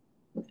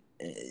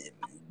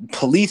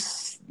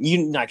police,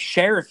 like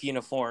sheriff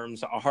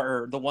uniforms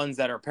are the ones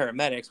that are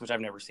paramedics, which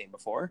I've never seen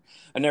before.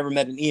 I've never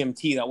met an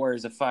EMT that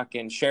wears a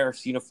fucking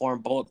sheriff's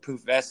uniform,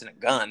 bulletproof vest, and a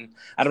gun.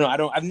 I don't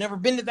know. I've never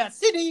been to that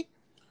city,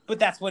 but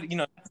that's what,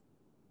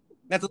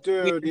 that's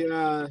dude,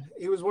 yeah.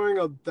 He was wearing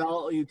a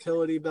belt, a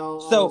utility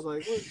belt. So, I was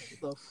like,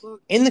 what the fuck?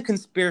 In the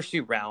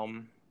conspiracy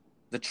realm,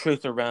 the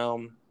truth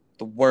realm,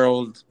 the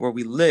world where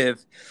we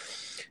live,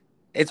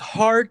 it's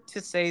hard to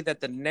say that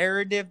the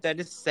narrative that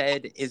is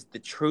said is the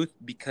truth,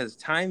 because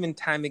time and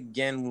time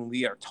again, when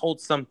we are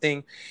told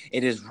something,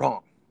 it is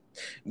wrong.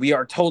 We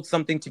are told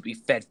something to be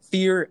fed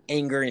fear,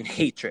 anger, and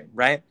hatred,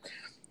 right?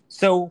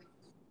 So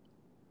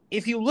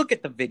if you look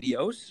at the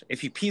videos,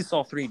 if you piece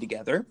all three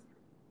together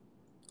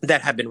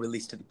that have been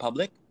released to the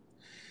public,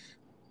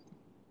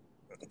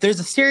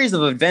 there's a series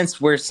of events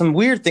where some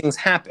weird things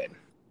happen.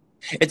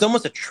 It's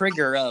almost a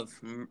trigger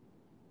of,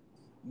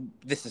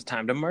 this is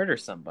time to murder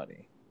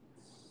somebody.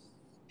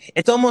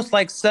 It's almost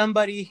like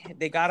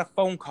they got a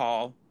phone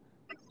call,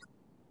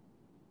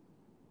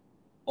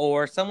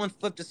 or someone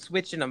flipped a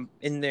switch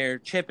in their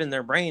chip in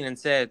their brain and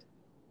said,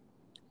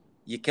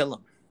 you kill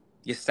him.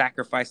 You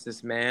sacrifice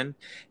this man.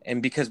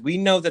 And because we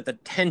know that the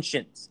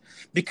tensions,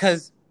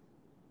 because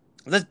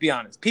let's be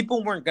honest,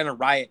 people weren't going to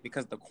riot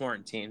because of the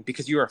quarantine,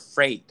 because you're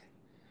afraid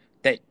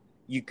that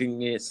you can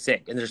get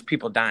sick and there's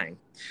people dying.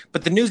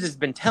 But the news has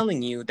been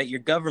telling you that your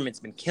government's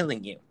been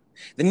killing you.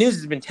 The news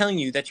has been telling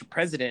you that your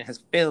president has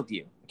failed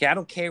you. Okay, I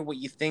don't care what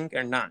you think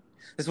or not.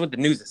 This is what the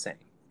news is saying.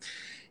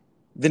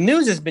 The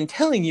news has been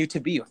telling you to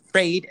be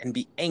afraid and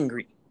be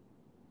angry,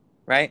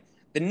 right?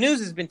 The news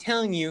has been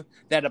telling you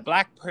that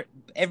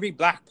every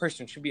black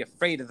person should be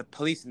afraid of the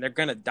police and they're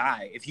going to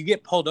die. If you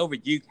get pulled over,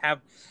 you have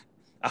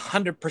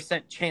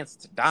 100% chance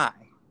to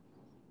die.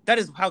 That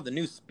is how the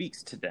news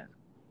speaks to them.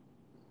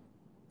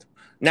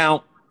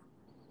 Now,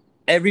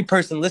 every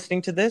person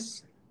listening to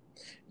this,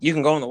 you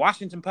can go on the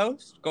Washington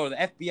Post, go to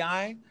the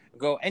FBI,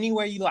 go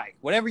anywhere you like,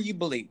 whatever you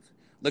believe.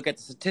 Look at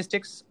the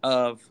statistics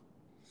of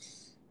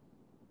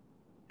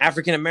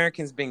African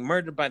Americans being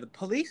murdered by the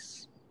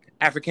police,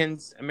 African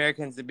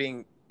Americans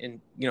being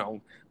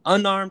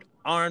unarmed,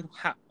 armed,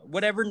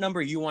 whatever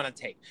number you want to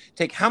take.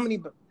 Take how many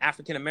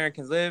African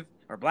Americans live,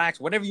 or blacks,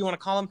 whatever you want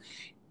to call them,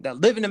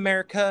 that live in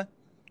America.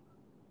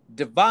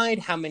 Divide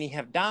how many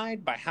have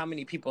died by how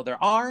many people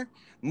there are.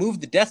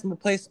 Move the decimal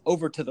place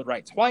over to the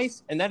right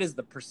twice, and that is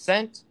the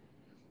percent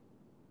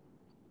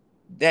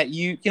that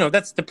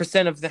that's the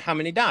percent of how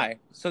many die.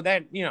 So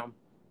that,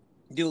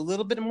 do a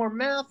little bit more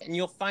math, and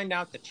you'll find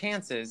out the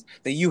chances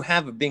that you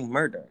have of being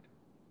murdered.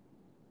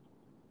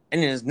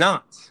 And it is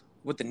not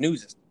what the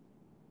news is.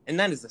 And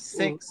that is a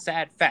sick,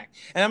 sad fact.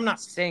 And I'm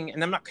not saying,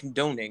 and I'm not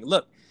condoning,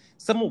 look,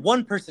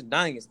 one person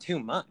dying is too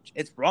much.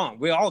 It's wrong.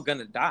 We're all going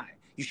to die.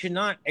 You should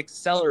not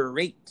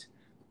accelerate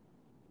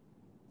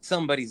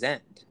somebody's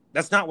end.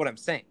 That's not what I'm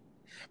saying.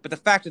 But the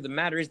fact of the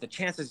matter is the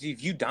chances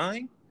of you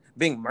dying,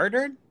 being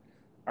murdered,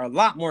 are a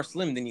lot more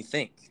slim than you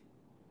think.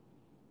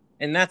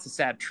 And that's a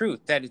sad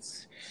truth, that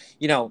it's,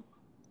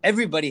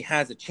 everybody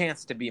has a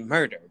chance to be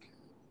murdered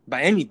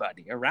by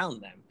anybody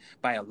around them,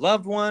 by a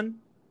loved one,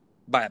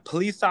 by a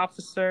police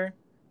officer.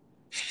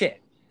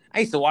 Shit.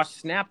 I used to watch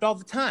Snapped all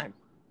the time.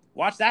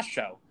 Watch that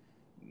show.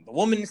 The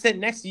woman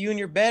sitting next to you in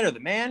your bed, or the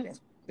man,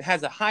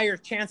 has a higher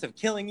chance of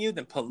killing you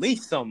than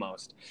police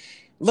almost.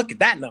 Look at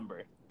that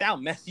number. That'll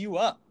mess you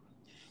up.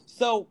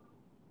 So,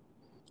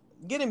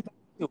 getting back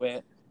to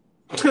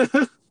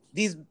it,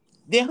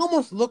 they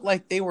almost look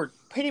like they were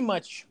pretty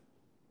much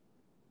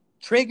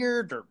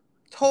triggered or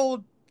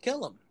told,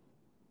 kill him.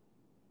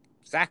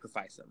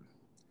 Sacrifice him.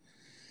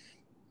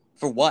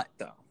 For what,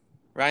 though?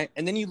 Right?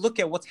 And then you look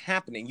at what's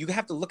happening. You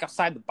have to look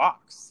outside the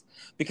box,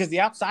 because the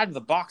outside of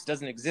the box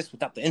doesn't exist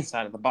without the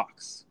inside of the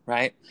box,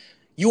 right?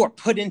 You are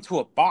put into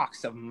a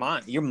box of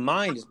mind. Your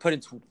mind is put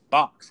into a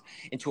box,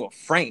 into a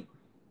frame.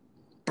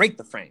 Break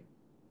the frame.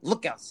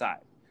 Look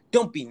outside.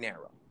 Don't be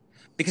narrow.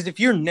 Because if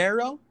you're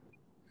narrow,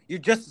 you're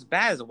just as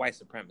bad as a white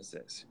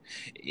supremacist.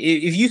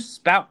 If you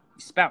spout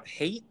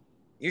hate,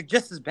 you're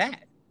just as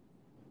bad.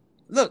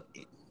 Look,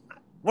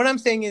 what I'm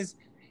saying is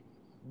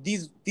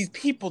these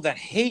people that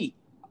hate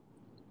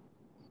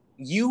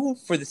you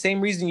for the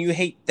same reason you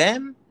hate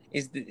them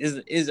is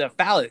a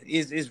fallacy,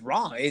 is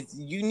wrong.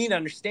 You need to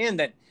understand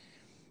that.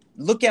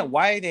 Look at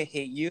why they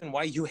hate you and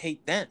why you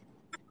hate them,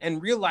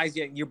 and realize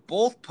that you're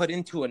both put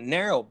into a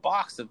narrow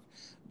box of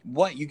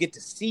what you get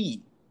to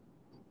see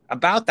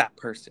about that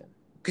person,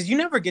 because you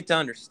never get to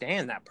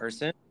understand that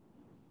person.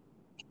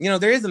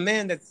 There is a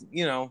man that's,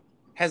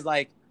 has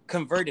like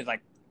converted,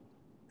 like,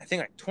 I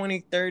think like 20,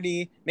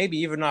 30, maybe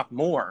even not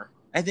more.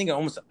 I think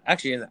almost,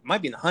 actually, it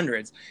might be in the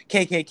hundreds,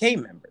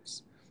 KKK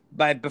members,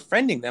 by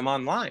befriending them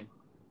online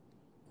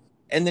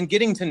and then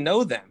getting to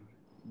know them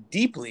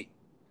deeply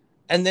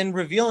and then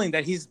revealing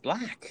that he's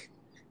black.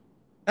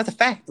 That's a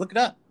fact. Look it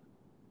up.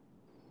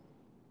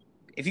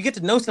 If you get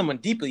to know someone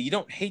deeply, you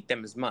don't hate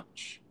them as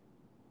much.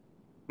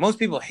 Most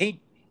people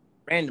hate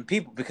random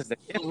people because they're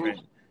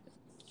different.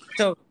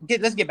 So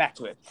let's get back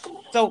to it.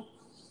 So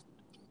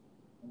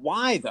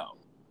why though?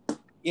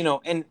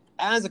 And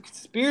as a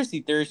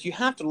conspiracy theorist, you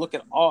have to look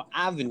at all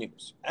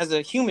avenues. As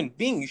a human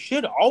being, you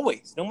should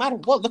always, no matter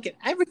what, look at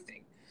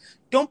everything.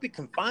 Don't be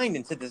confined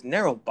into this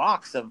narrow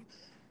box of,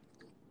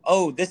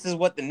 oh, this is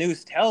what the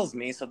news tells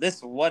me, so this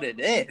is what it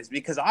is.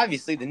 Because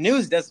obviously the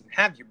news doesn't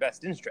have your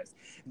best interest.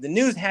 If the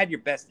news had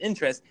your best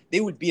interest, they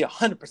would be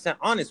 100%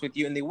 honest with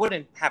you, and they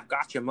wouldn't have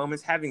gotcha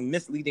moments, having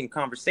misleading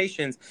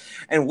conversations,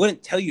 and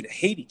wouldn't tell you to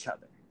hate each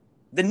other.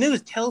 The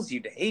news tells you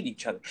to hate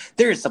each other.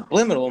 There are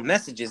subliminal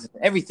messages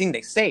in everything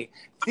they say.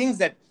 Things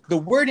that the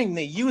wording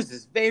they use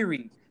is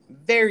very,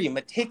 very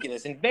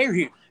meticulous and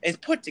is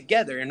put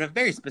together in a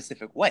very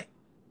specific way.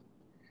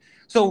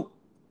 So,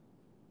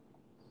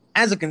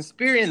 as in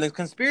the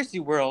conspiracy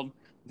world,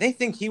 they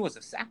think he was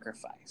a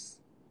sacrifice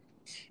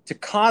to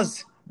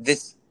cause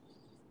this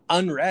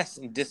unrest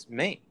and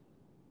dismay.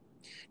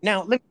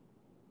 Now, the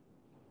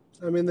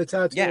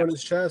tattoo on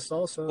his chest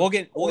also. We'll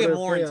get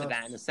more into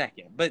that in a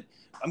second, but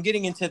I'm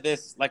getting into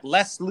this like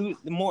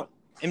more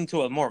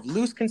into a more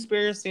loose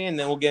conspiracy, and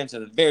then we'll get into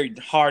the very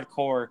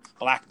hardcore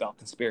black belt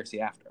conspiracy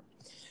after.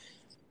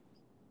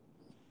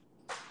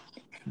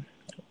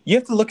 You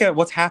have to look at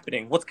what's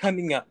happening, what's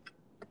coming up,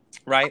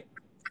 right?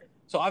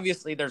 So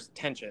obviously there's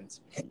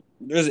tensions,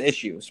 there's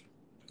issues.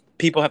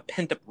 People have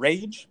pent up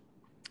rage,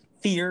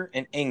 fear,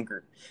 and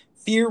anger.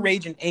 Fear,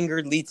 rage, and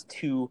anger leads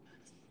to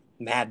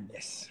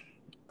madness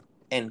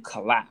and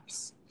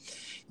collapse.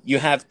 You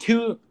have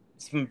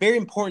some very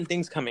important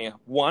things coming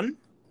up. One,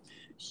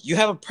 you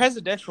have a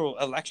presidential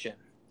election,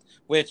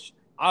 which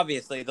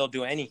obviously they'll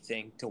do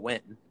anything to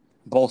win,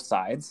 both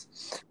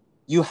sides.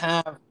 You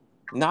have,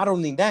 not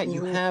only that,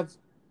 you have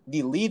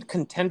the lead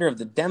contender of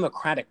the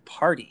Democratic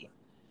Party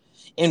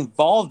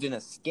involved in a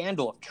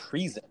scandal of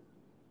treason.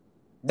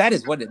 That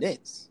is what it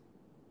is.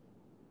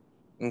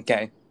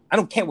 Okay? I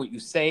don't care what you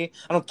say.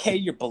 I don't care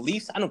your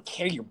beliefs. I don't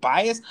care your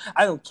bias.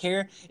 I don't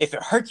care if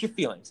it hurts your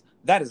feelings.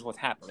 That is what's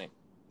happening.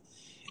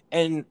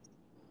 And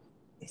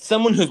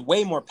someone who's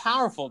way more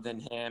powerful than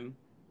him,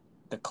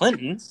 the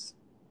Clintons,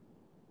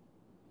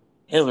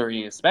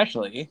 Hillary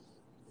especially,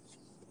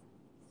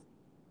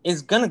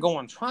 is going to go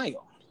on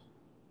trial.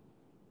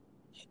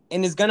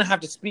 And is going to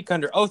have to speak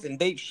under oath.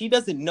 And she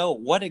doesn't know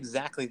what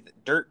exactly the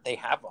dirt they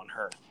have on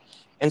her.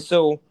 And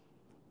so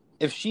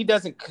if she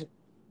doesn't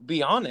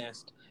be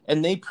honest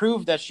and they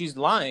prove that she's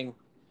lying,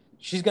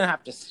 she's going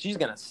to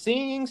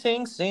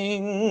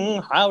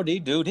sing, howdy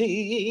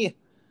doody.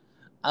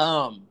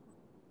 So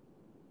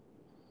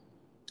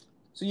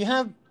you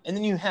have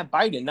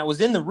Biden that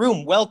was in the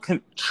room.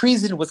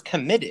 Treason was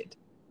committed.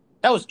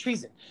 That was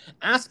treason.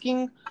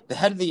 Asking the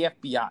head of the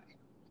FBI,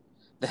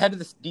 the head of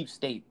the deep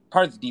state,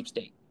 part of the deep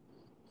state,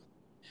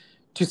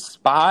 to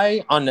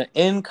spy on the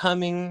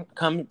incoming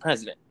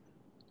president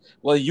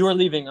while you're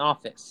leaving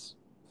office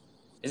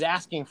is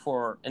asking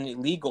for an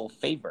illegal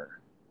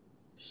favor.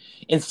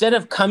 Instead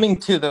of coming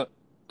to the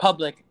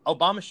public,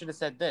 Obama should have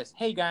said this: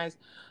 hey guys,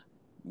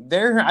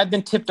 I've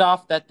been tipped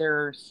off that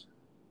there's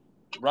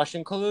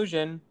Russian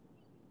collusion,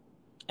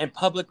 and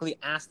publicly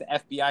asked the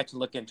FBI to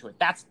look into it.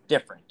 That's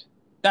different.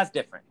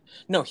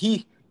 No,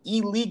 he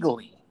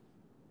illegally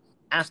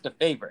asked a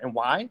favor. And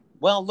why?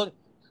 Well,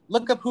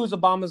 look up who's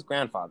Obama's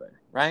grandfather,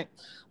 right?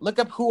 Look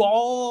up who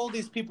all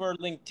these people are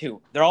linked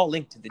to. They're all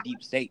linked to the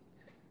deep state.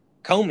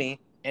 Comey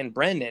and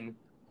Brennan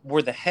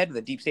were the head of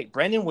the deep state.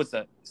 Brennan was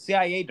the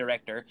CIA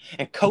director,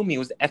 and Comey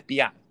was the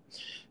FBI.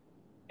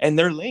 And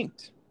they're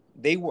linked.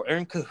 They were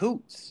in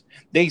cahoots.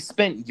 They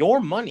spent your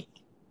money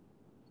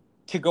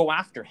to go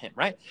after him,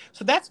 right?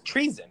 So that's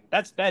treason.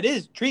 That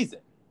is treason.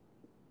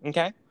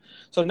 Okay?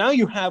 So now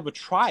you have a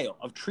trial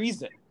of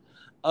treason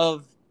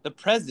of the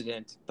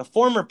president, the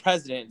former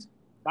president,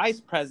 vice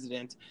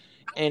president,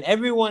 and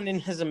everyone in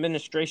his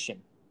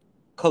administration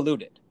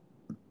colluded.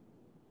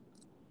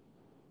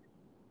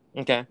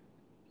 Okay.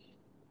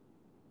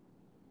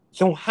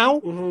 So how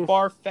Mhm.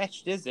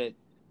 far-fetched is it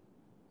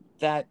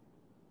that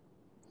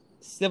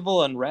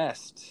civil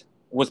unrest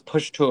was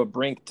pushed to a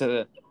brink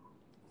to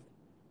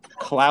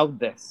cloud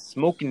this?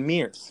 Smoke and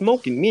mirrors.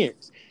 Smoke and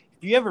mirrors.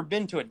 If you ever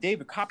been to a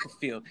David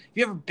Copperfield, if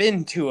you ever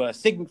been to a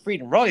Sigmund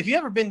Freud and Roy, if you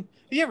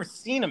ever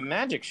seen a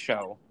magic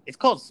show, it's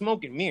called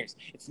Smoke and Mirrors.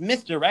 It's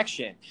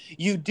misdirection.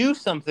 You do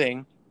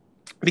something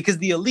because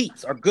the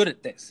elites are good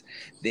at this.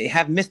 They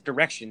have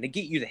misdirection. They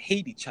get you to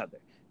hate each other,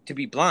 to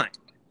be blind.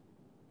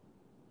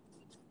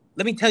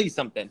 Let me tell you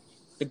something.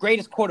 The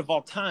greatest quote of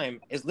all time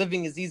is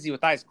living is easy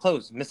with eyes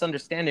closed,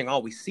 misunderstanding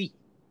all we see.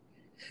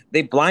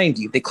 They blind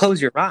you. They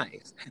close your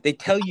eyes. They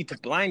tell you to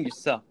blind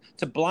yourself,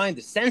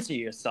 to censor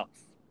yourself.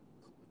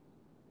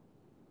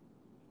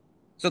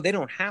 So they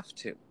don't have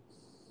to.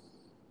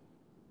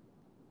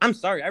 I'm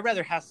sorry. I'd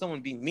rather have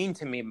someone be mean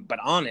to me, but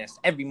honest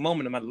every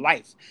moment of my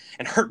life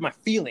and hurt my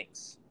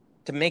feelings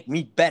to make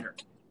me better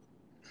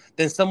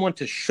than someone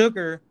to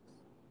sugar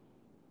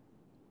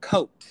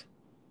coat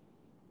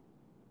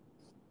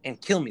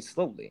and kill me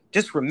slowly.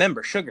 Just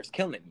remember, sugar's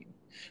killing you.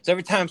 So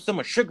every time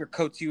someone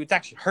sugarcoats you, it's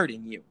actually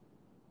hurting you.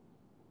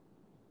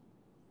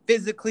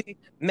 Physically,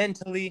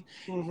 mentally,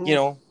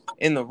 Mhm.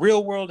 in the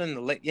real world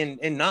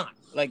and not.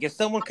 Like if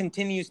someone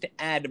continues to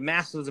add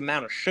massive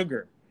amount of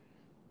sugar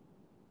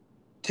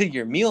to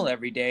your meal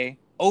every day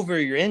over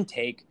your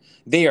intake,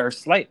 they are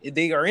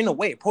in a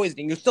way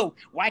poisoning you. So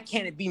why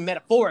can't it be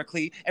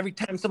metaphorically every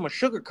time someone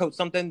sugarcoats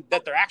something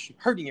that they're actually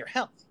hurting your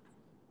health?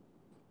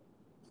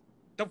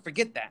 Don't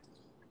forget that.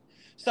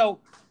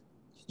 So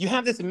you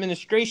have this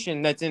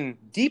administration that's in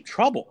deep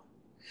trouble.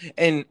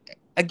 And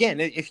again,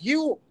 if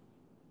you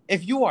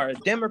are a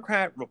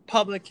Democrat,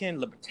 Republican,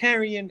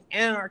 Libertarian,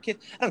 anarchist,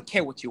 I don't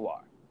care what you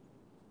are.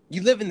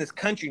 You live in this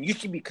country and you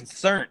should be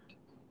concerned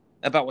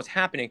about what's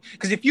happening.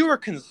 Because if you were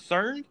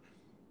concerned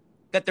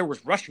that there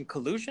was Russian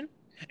collusion,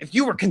 if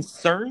you were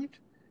concerned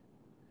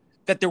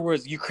that there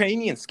was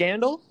Ukrainian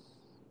scandal,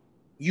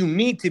 you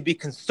need to be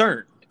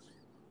concerned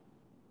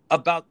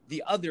about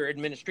the other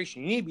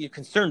administration. You need to be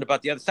concerned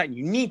about the other side.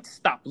 You need to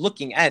stop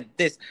looking at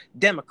this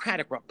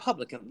Democratic,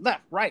 Republican,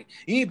 left, right.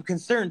 You need to be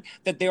concerned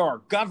that there are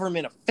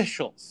government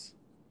officials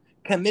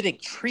committing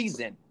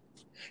treason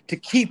to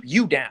keep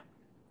you down,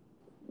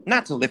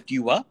 not to lift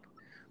you up.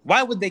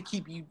 Why would they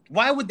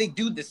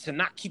do this to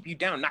not keep you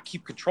down, not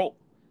keep control?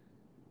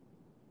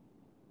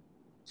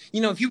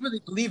 If you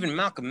really believe in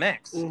Malcolm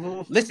X,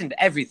 Mhm. listen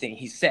to everything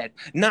he said,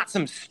 not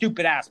some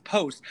stupid ass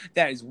post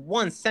that is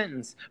one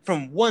sentence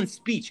from one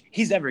speech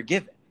he's ever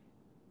given.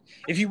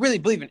 If you really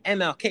believe in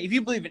MLK, if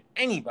you believe in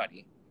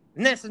anybody,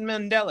 Nelson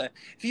Mandela,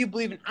 if you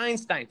believe in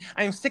Einstein,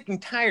 I am sick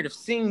and tired of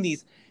seeing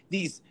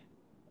these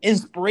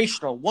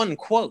inspirational one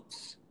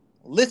quotes.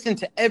 Listen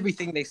to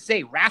everything they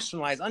say,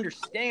 rationalize,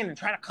 understand, and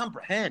try to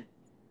comprehend.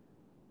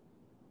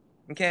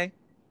 Okay?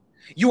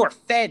 You are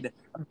fed.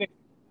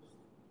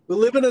 We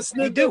live in a You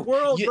snidbit do.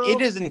 world, bro.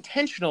 It is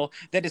intentional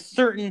that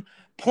certain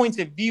points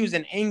of views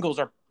and angles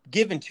are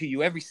given to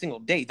you every single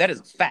day. That is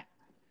a fact.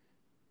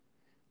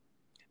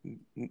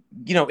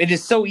 It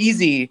is so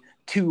easy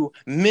to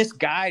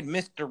misguide,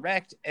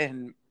 misdirect,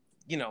 and,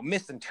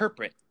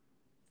 misinterpret.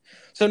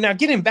 So now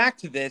getting back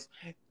to this,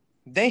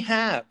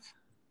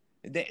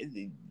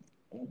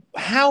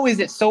 how is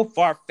it so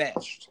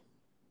far-fetched?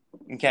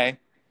 Okay?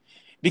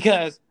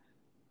 Because,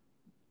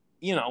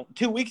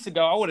 2 weeks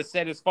ago, I would have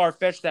said it's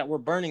far-fetched that we're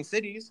burning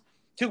cities.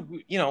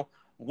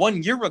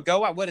 1 year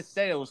ago, I would have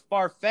said it was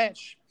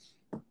far-fetched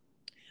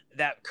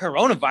that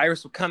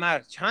coronavirus would come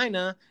out of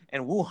China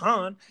and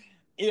Wuhan,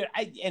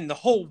 and the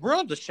whole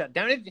world was shut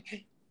down.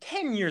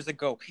 10 years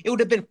ago, it would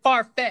have been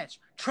far-fetched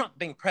Trump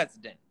being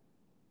president.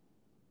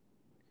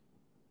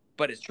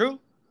 But it's true.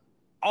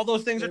 All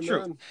those things are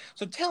true. Amen.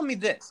 So tell me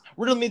this.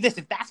 Riddle me this.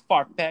 If that's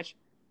far-fetched,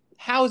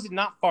 how is it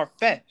not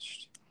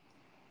far-fetched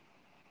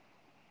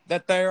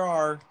that there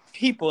are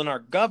people in our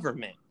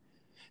government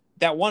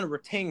that want to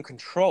retain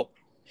control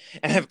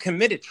and have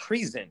committed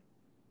treason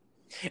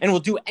and will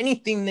do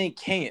anything they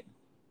can,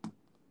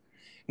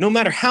 no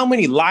matter how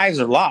many lives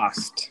are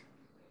lost,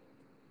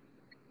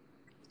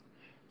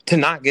 to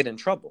not get in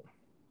trouble?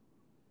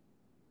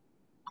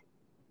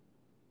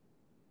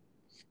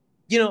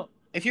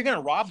 If you're going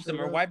to rob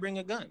somewhere, why bring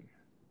a gun?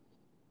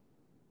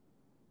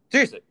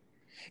 Seriously.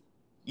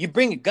 You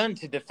bring a gun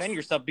to defend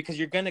yourself because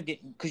you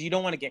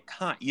don't want to get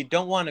caught. You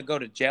don't want to go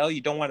to jail.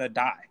 You don't want to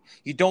die.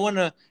 You don't want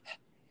to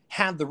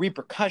have the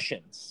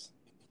repercussions.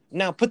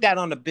 Now put that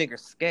on a bigger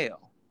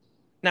scale.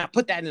 Now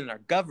put that in our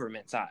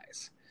government's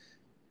eyes.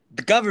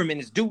 The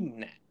government is doing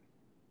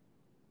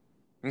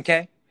that.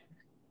 Okay?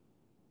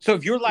 So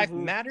if your life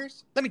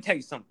matters, let me tell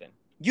you something.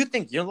 You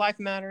think your life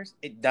matters?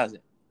 It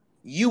doesn't.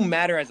 You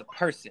matter as a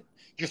person.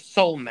 Your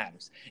soul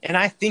matters. And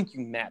I think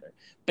you matter.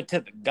 But to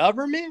the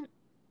government,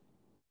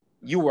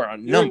 you are a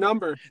number. You're a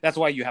number. That's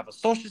why you have a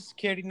social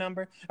security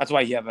number. That's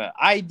why you have an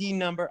ID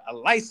number, a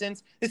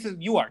license.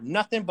 You are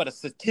nothing but a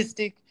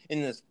statistic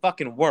in this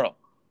fucking world.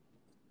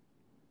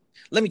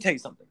 Let me tell you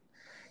something.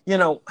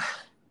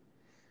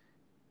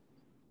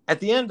 At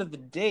the end of the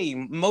day,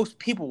 most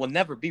people will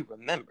never be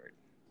remembered.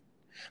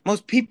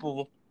 Most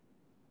people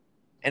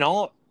and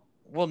all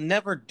will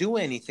never do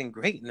anything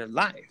great in their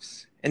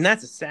lives. And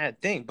that's a sad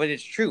thing, but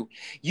it's true.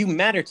 You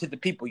matter to the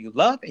people you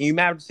love, and you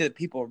matter to the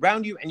people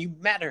around you, and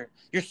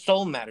your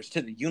soul matters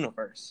to the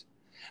universe.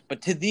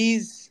 But to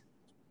these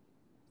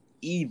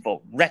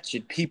evil,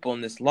 wretched people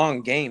in this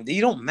long game, you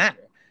don't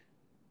matter.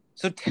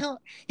 So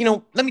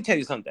let me tell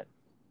you something.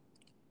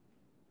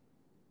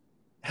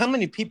 How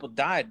many people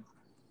died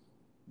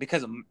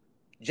because of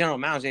General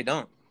Mao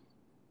Zedong?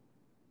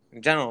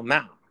 General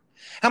Mao.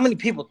 How many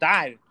people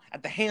died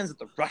at the hands of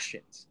the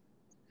Russians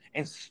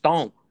and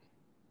Stalin?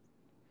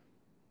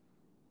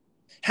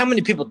 How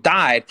many people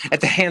died at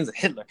the hands of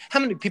Hitler? How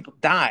many people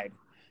died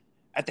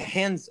at the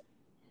hands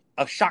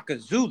of Shaka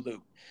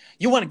Zulu?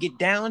 You want to get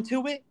down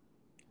to it?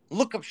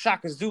 Look up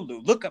Shaka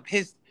Zulu. Look up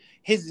his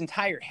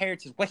entire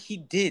heritage, what he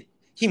did.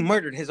 He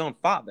murdered his own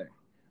father.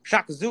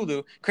 Shaka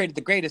Zulu created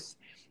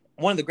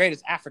one of the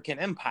greatest African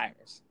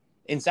empires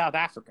in South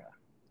Africa.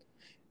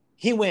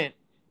 He went,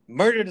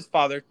 murdered his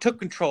father, took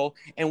control,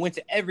 and went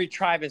to every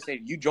tribe and said,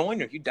 you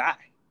join or you die.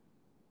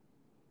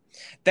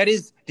 That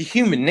is the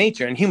human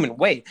nature and human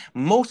way.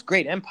 Most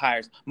great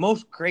empires,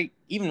 most great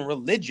even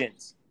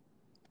religions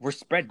were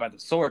spread by the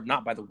sword,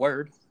 not by the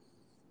word.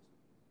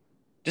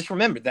 Just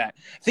remember that.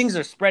 Things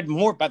are spread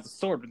more by the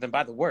sword than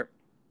by the word.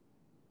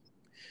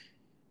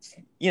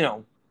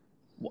 In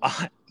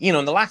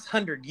the last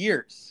 100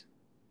 years,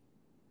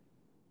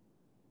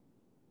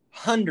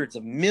 hundreds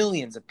of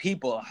millions of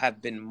people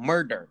have been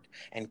murdered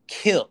and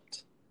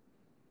killed.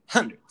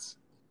 Hundreds.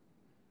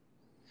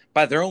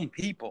 By their own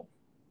people.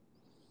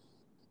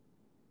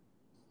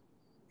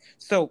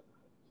 So,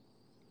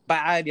 by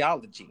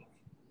ideology.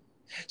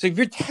 So if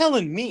you're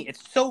telling me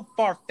it's so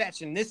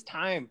far-fetched in this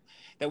time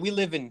that we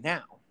live in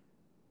now,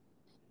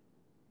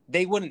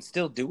 they wouldn't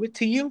still do it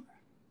to you?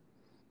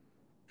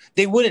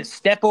 They wouldn't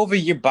step over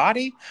your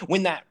body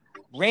when that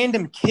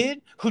random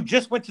kid who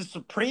just went to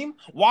Supreme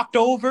walked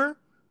over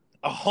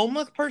a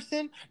homeless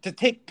person to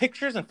take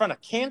pictures in front of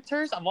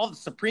cantors of all the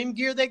Supreme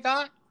gear they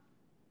got?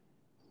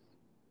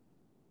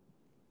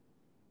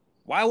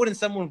 Why wouldn't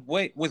someone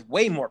with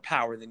way more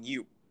power than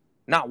you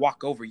not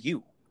walk over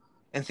you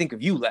and think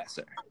of you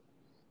lesser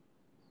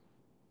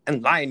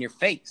and lie in your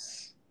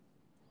face?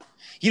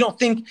 You don't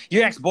think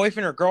your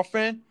ex-boyfriend or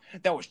girlfriend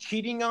that was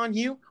cheating on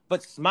you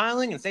but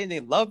smiling and saying they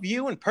love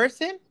you in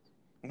person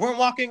weren't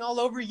walking all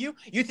over you?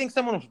 You think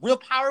someone with real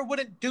power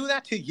wouldn't do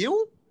that to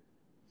you?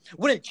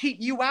 Wouldn't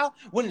cheat you out?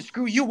 Wouldn't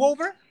screw you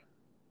over?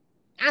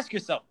 Ask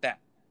yourself that.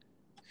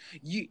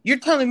 You're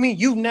telling me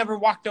you've never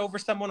walked over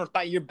someone or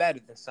thought you're better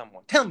than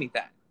someone. Tell me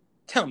that.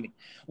 Tell me.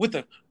 With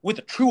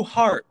a true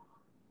heart.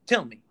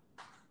 Tell me.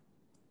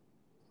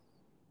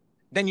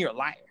 Then you're a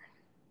liar.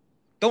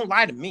 Don't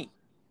lie to me.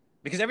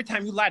 Because every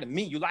time you lie to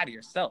me, you lie to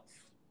yourself.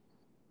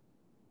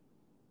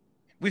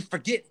 We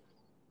forget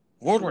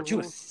World War II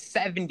was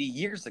 70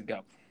 years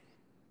ago.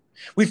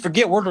 We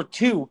forget World War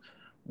II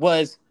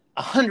was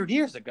 100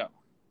 years ago.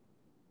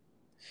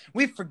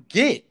 We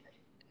forget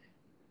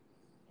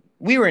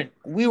we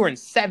were in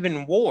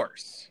 7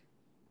 wars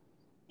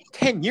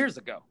 10 years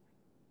ago.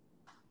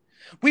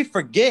 We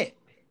forget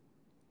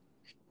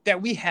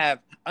that we have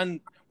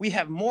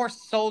more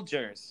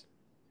soldiers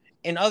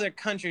in other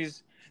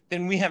countries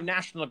than we have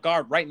National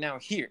Guard right now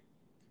here.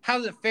 How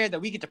is it fair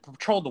that we get to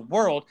patrol the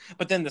world,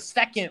 but then the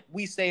second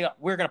we say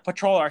we're going to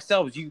patrol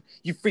ourselves,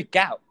 you freak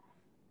out?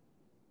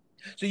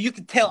 So you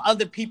can tell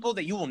other people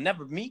that you will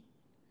never meet,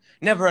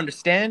 never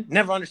understand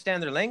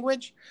their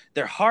language,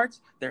 their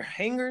hearts, their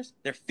hangers,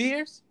 their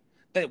fears,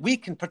 that we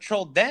can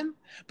patrol them,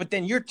 but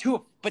then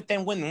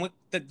when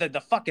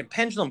the fucking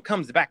pendulum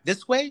comes back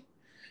this way,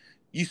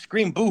 you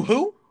scream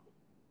boo-hoo?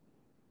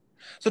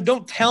 So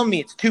don't tell me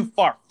it's too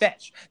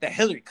far-fetched that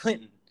Hillary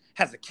Clinton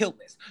has a kill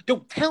list.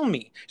 Don't tell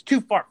me it's too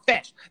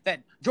far-fetched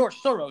that George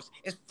Soros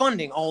is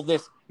funding all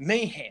this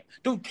mayhem.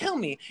 Don't tell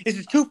me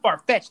it's too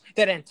far-fetched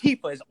that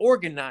Antifa is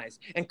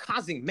organized and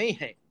causing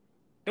mayhem.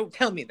 Don't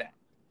tell me that.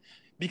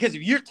 Because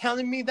if you're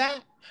telling me that,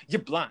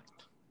 you're blind.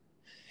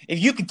 If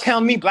you could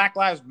tell me Black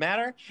Lives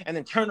Matter and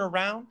then turn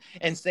around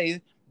and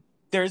say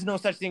there is no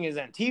such thing as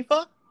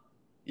Antifa,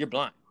 you're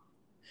blind.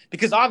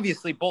 Because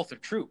obviously both are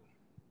true.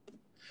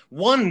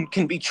 One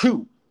can be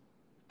true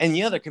and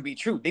the other can be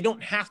true. They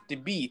don't have to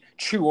be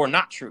true or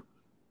not true.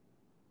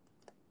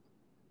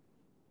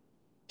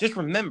 Just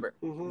remember,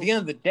 at the end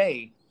of the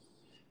day,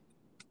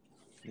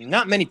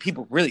 not many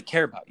people really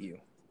care about you.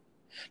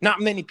 Not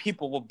many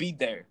people will be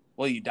there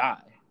while you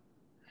die.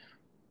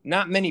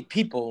 Not many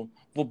people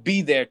will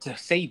be there to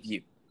save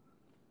you.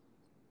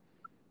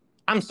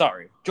 I'm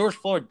sorry, George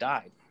Floyd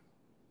died.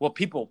 Well,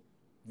 people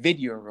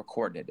video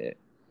recorded it.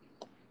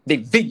 They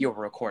video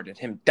recorded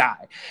him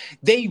die.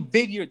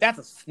 That's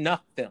a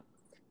snuff film.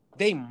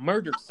 They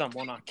murdered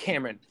someone on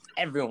camera and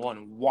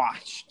everyone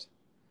watched.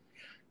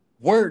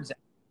 Words.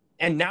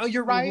 And now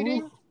you're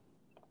rioting?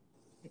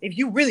 If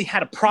you really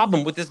had a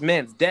problem with this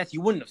man's death,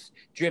 you wouldn't have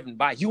driven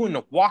by. You wouldn't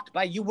have walked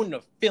by. You wouldn't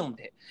have filmed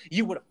it.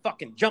 You would have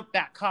fucking jumped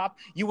that cop.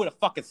 You would have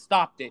fucking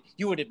stopped it.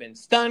 You would have been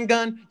stun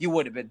gunned. You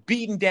would have been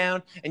beaten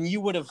down. And you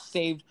would have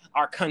saved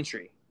our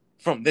country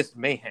from this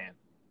mayhem.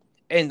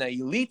 And the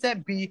elites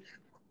at B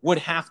would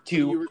have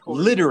to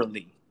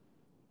literally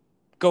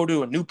go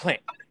to a new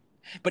planet.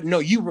 But no,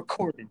 you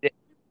recorded it.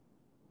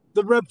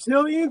 The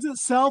reptilians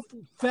itself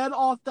fed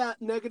off that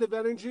negative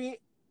energy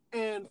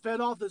and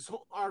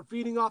are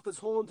feeding off this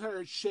whole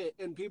entire shit,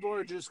 and people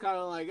are just kind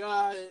of like,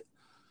 I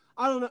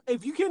don't know.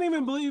 If you can't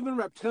even believe in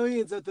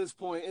reptilians at this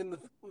point, and the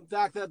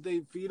fact that they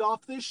feed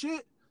off this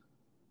shit,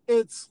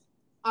 it's,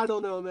 I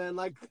don't know, man.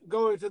 Like,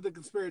 going to the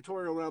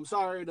conspiratorial realm.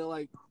 Sorry to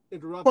like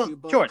interrupt you,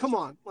 but George, come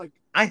on, like,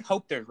 I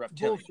hope there's reptilians.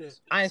 Bullshit.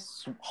 I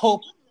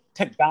hope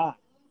to God.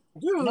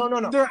 Dude,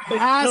 no. There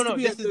has to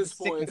be at this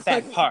point. This is the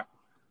sick and sad part.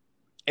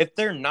 If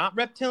they're not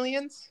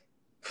reptilians,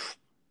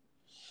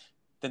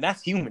 then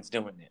that's humans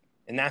doing it.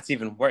 And that's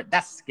even worse.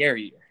 That's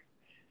scarier.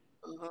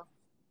 Uh-huh.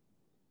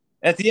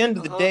 At the end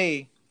of the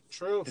day,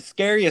 true, the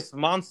scariest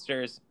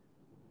monsters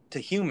to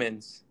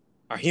humans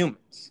are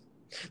humans.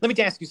 Let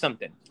me ask you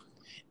something.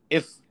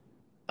 If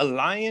a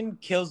lion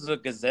kills a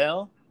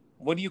gazelle,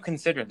 what do you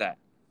consider that?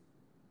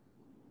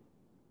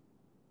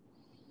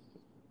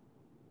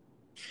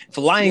 If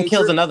a lion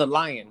kills another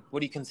lion,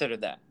 what do you consider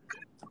that?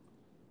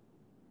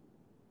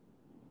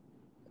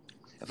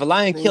 If a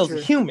lion kills a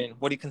human,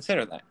 what do you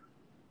consider that?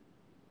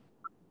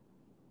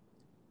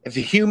 If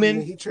a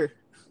human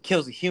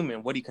kills a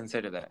human, what do you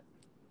consider that?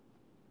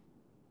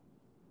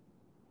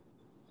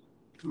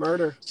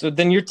 Murder. So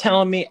then you're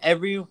telling me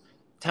every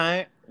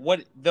time,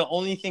 what the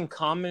only thing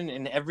common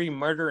in every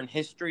murder in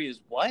history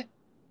is what?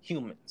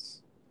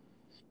 Humans.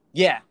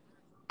 Yeah,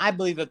 I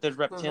believe that there's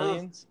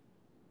reptilians,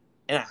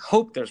 and I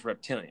hope there's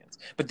reptilians.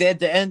 But at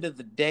the end of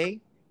the day,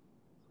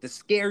 the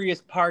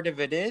scariest part of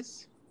it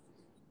is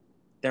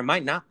there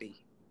might not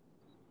be.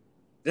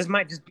 This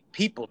might just be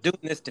people doing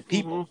this to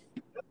people.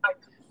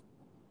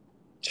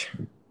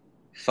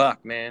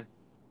 Fuck, man.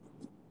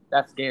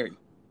 That's scary.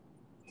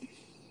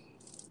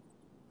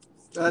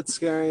 That's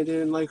scary,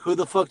 dude. Like, who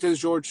the fuck does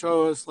George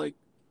Soros, like,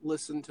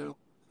 listen to?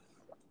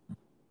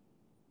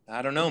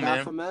 I don't know,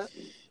 man.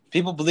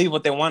 People believe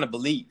what they want to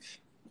believe.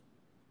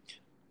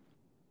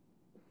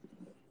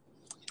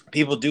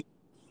 People do.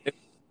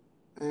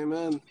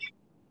 Amen.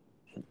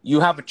 You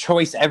have a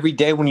choice every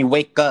day when you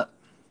wake up.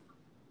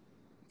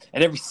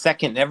 At every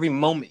second, every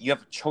moment, you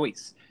have a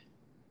choice.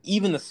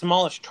 Even the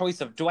smallest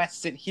choice of, do I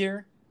sit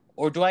here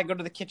or do I go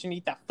to the kitchen and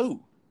eat that food?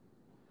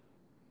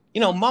 You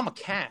know, Mama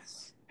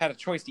Cass had a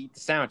choice to eat the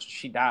sandwich.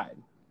 She died.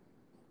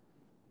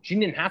 She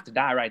didn't have to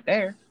die right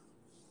there.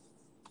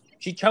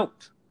 She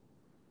choked.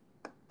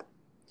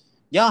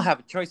 Y'all have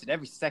a choice at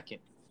every second.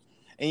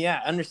 And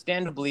yeah,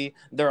 understandably,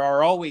 there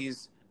are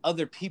always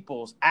other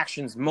people's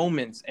actions,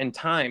 moments, and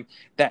time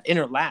that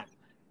interlap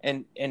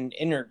and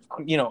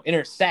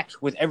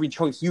intersect with every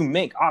choice you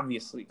make,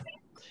 obviously.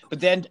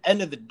 But at the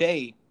end of the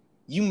day,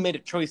 you made a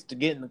choice to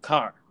get in the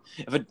car.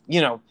 If it,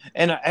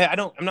 and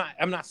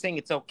I'm not saying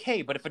it's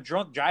okay, but if a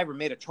drunk driver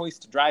made a choice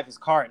to drive his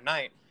car at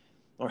night,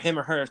 or him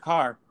or her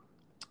car,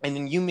 and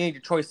then you made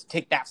your choice to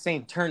take that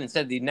same turn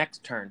instead of the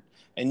next turn,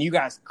 and you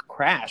guys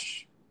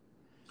crash,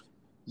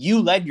 you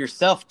led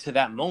yourself to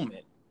that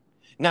moment.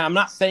 Now, I'm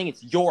not saying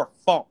it's your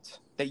fault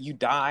that you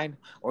died,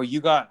 or you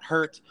got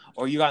hurt,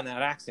 or you got in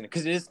that accident,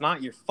 because it is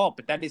not your fault,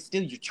 but that is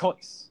still your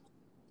choice.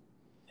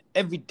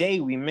 Every day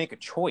we make a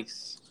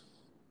choice.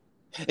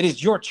 It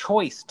is your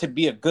choice to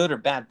be a good or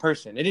bad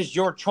person. It is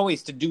your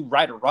choice to do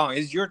right or wrong. It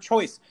is your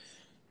choice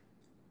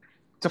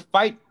to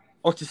fight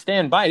or to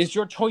stand by. It is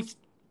your choice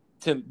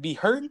to be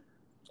heard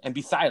and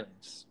be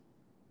silenced.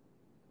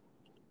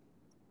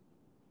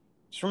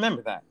 Just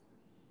remember that.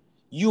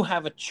 You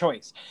have a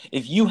choice.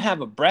 If you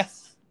have a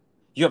breath,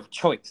 you have a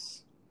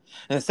choice.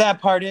 And the sad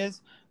part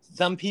is,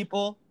 some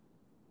people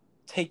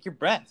take your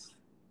breath.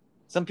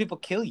 Some people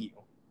kill you.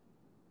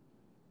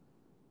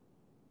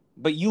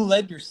 But you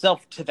led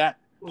yourself to that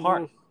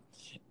part.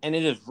 And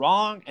it is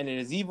wrong and it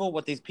is evil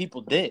what these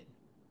people did.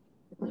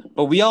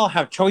 But we all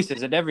have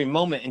choices at every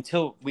moment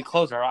until we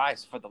close our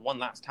eyes for the one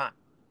last time.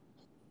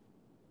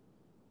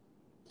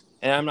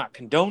 And I'm not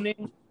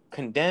condoning,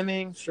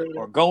 condemning,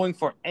 or going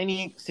for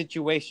any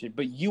situation,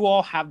 but you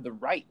all have the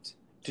right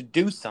to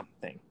do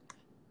something.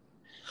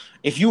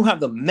 If you have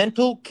the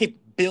mental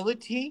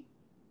capability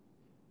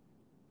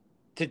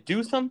to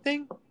do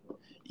something,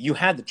 you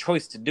had the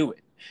choice to do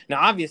it.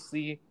 Now,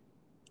 obviously,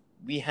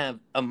 we have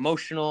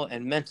emotional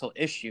and mental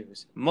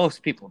issues.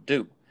 Most people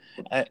do,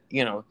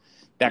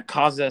 that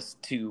cause us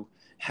to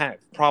have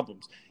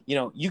problems.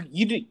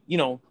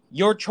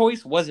 Your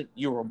choice wasn't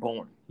you were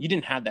born. You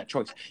didn't have that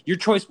choice. Your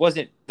choice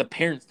wasn't the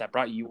parents that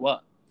brought you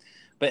up.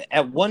 But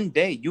at one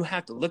day, you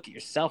have to look at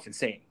yourself and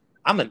say,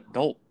 I'm an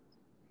adult.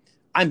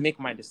 I make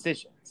my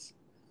decisions.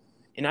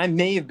 And I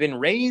may have been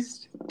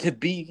raised to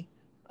be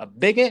a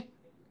bigot.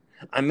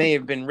 I may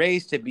have been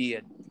raised to be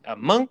a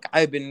monk.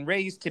 I've been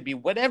raised to be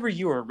whatever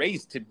you were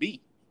raised to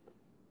be.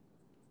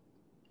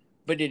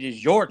 but it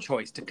is your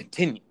choice to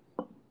continue.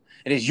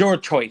 It is your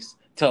choice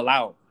to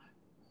allow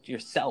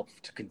yourself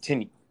to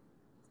continue.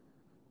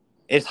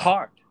 It's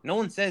hard. No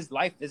one says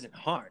life isn't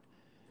hard.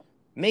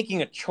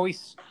 Making a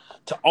choice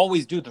to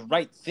always do the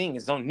right thing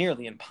is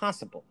nearly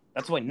impossible.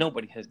 That's why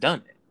nobody has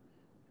done it.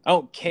 I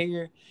don't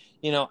care.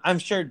 I'm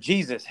sure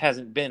Jesus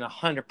hasn't been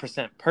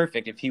 100%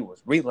 perfect if he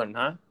was real or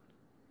not.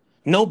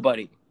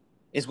 Nobody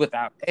is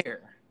without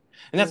error.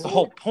 And that's the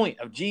whole point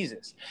of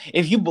Jesus.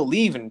 If you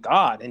believe in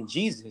God and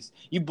Jesus,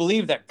 you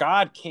believe that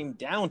God came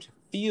down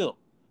to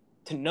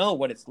know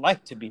what it's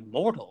like to be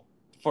mortal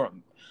for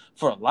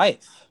a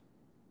life.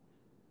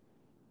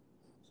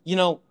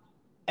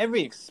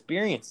 Every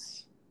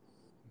experience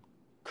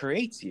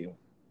creates you.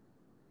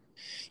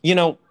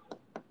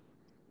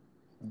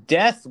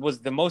 Death was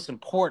the most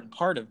important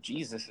part of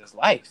Jesus'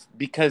 life,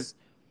 because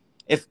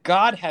if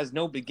God has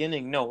no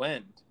beginning, no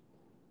end,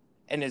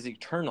 and is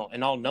eternal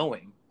and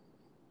all-knowing,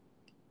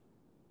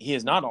 he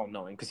is not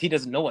all-knowing, because he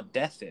doesn't know what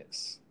death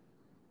is.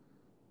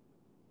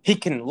 He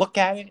can look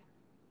at it,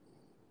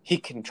 he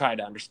can try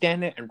to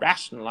understand it and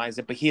rationalize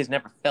it, but he has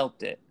never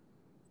felt it.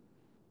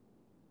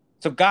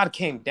 So God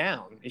came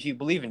down, if you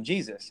believe in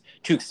Jesus,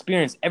 to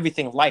experience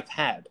everything life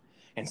had,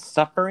 and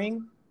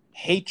suffering,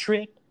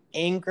 hatred,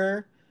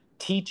 anger,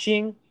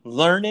 teaching,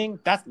 learning,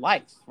 that's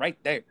life right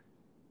there.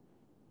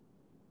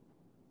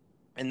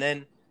 And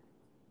then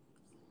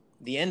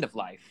the end of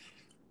life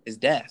is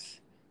death,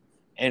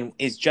 and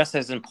is just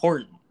as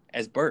important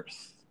as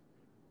birth,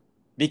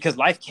 because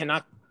life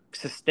cannot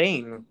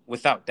sustain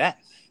without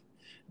death.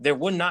 There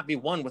would not be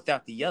one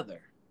without the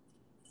other.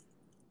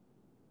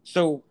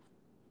 So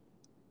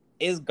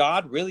is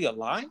God really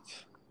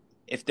alive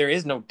if there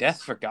is no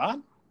death for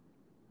God?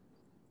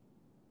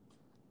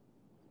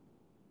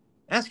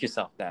 Ask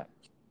yourself that.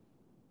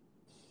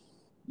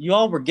 You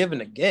all were given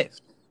a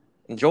gift.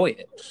 Enjoy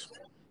it.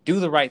 Do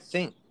the right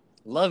thing.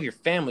 Love your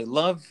family.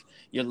 Love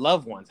your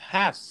loved ones.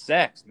 Have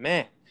sex,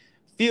 man.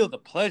 Feel the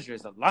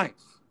pleasures of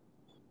life.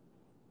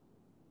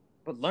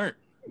 But learn.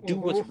 Do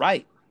what's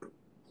right.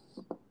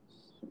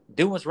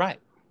 Do what's right.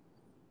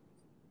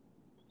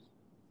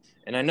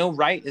 And I know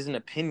right is an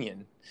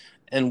opinion.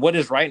 And what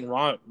is right and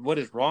wrong, what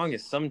is wrong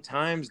is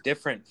sometimes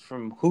different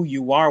from who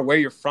you are, where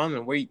you're from,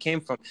 and where you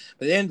came from.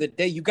 But at the end of the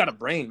day, you got a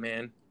brain,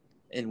 man.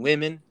 And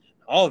women,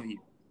 all of you.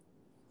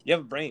 You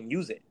have a brain.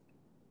 Use it.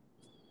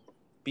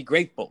 Be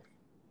grateful.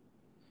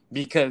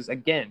 Because,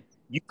 again,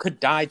 you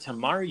could die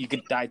tomorrow. You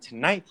could die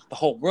tonight. The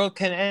whole world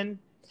can end.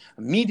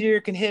 A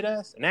meteor can hit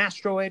us. An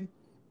asteroid.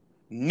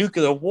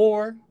 Nuclear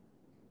war.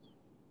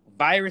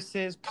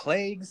 Viruses.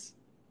 Plagues.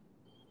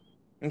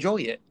 Enjoy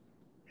it.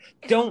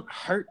 Don't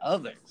hurt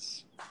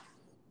others.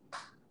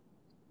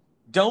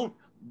 Don't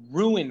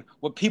ruin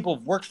what people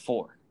have worked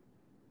for.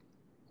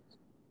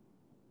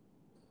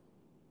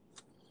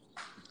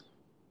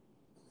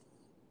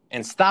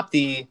 And stop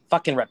the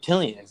fucking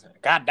reptilians.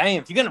 God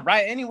damn, if you're gonna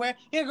riot anywhere,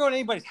 you're gonna go to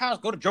anybody's house,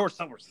 go to George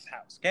Soros'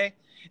 house, okay?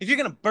 If you're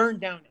gonna burn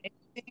down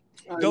anything,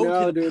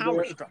 go to the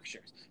power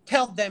structures.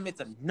 Tell them it's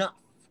enough.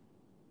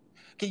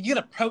 Okay, you're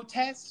gonna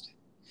protest?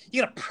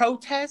 You're gonna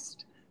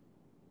protest?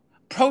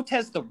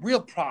 Protest the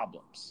real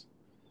problems.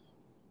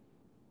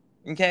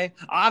 Okay?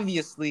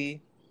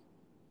 Obviously,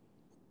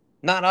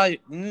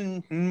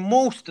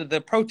 most of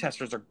the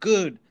protesters are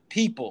good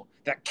people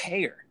that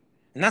care.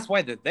 And that's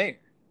why they're there.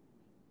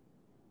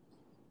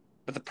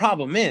 But the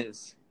problem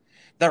is,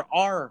 there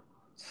are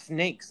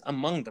snakes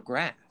among the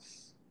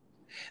grass.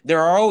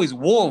 There are always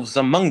wolves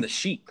among the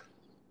sheep.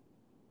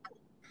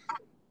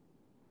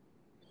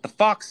 The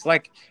fox,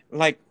 like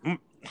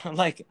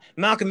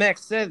Malcolm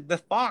X said, the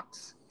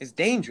fox is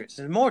dangerous.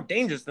 It's more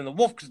dangerous than the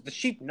wolf, because the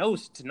sheep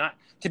knows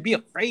to be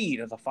afraid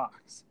of the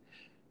fox.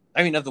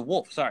 Of the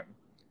wolf, sorry.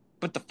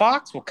 But the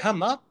fox will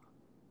come up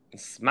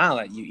and smile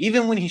at you.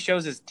 Even when he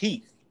shows his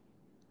teeth,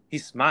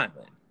 he's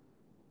smiling.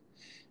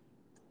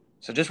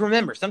 So just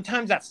remember,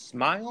 sometimes that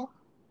smile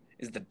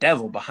is the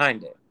devil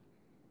behind it.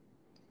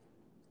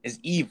 Is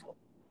evil.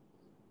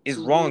 Is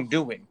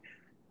wrongdoing.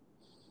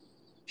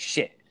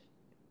 Shit.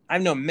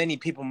 I've known many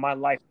people in my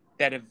life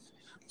that have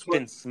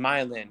been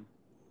smiling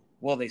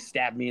while they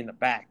stab me in the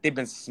back. They've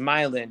been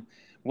smiling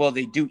while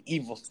they do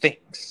evil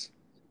things.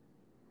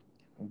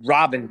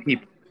 Robbing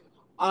people.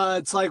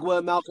 It's like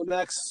what Malcolm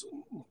X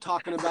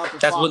talking about.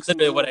 That's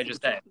literally what I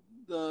just said.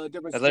 The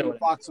difference between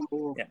fox and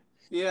wolf. Yeah.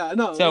 Yeah,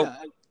 no, so,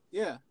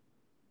 yeah.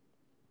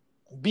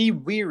 Be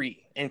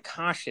weary and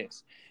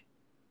cautious.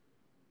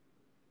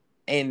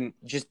 And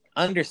just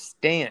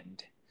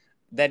understand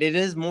that it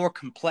is more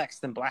complex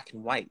than black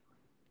and white.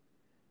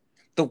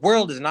 The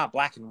world is not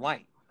black and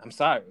white. I'm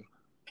sorry.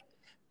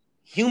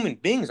 Human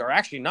beings are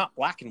actually not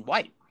black and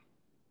white.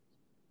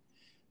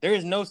 There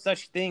is no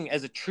such thing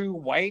as a true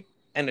white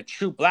and a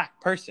true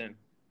black person.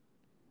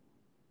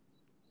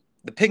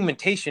 The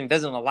pigmentation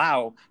doesn't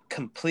allow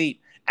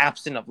complete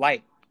absence of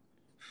light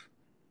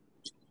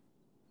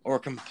or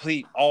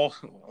complete all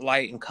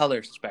light and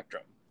color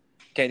spectrum.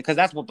 Okay, because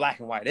that's what black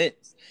and white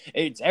is.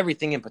 It's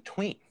everything in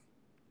between.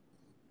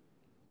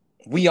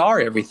 We are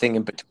everything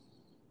in between.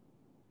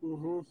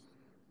 Mm-hmm.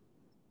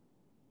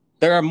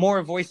 There are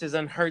more voices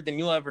unheard than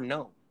you'll ever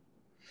know.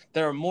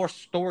 There are more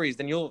stories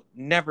than you'll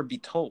never be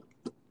told.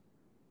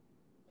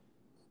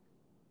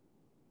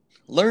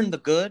 Learn the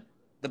good,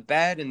 the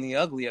bad, and the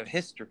ugly of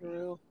history,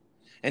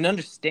 and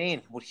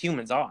understand what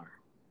humans are.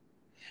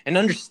 And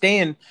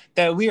understand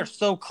that we are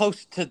so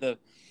close to the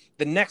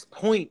next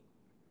point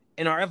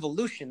in our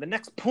evolution, the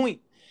next point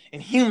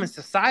in human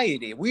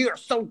society. We are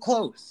so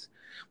close.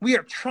 We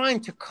are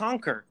trying to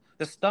conquer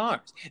the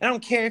stars. And I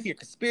don't care if you're a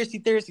conspiracy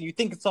theorist and you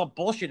think it's all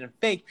bullshit and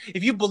fake.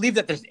 If you believe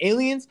that there's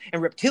aliens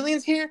and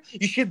reptilians here,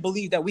 you should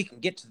believe that we can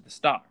get to the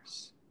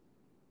stars.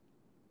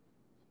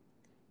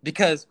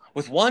 Because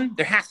with one,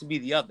 there has to be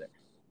the other.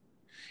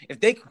 If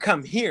they can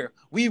come here,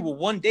 we will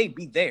one day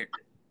be there.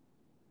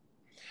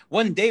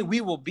 One day we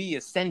will be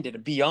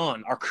ascended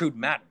beyond our crude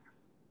matter.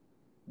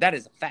 That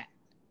is a fact.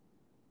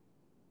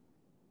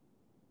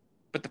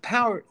 But the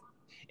power,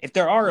 if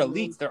there are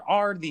elites, there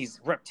are these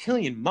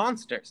reptilian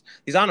monsters,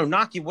 these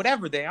Anunnaki,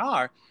 whatever they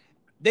are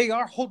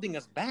holding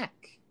us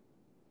back.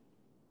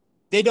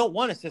 They don't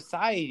want a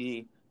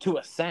society to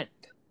ascend.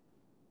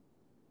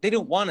 They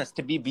don't want us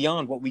to be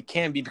beyond what we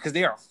can be because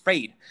they are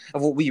afraid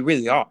of what we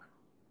really are.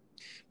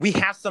 We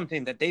have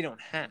something that they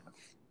don't have.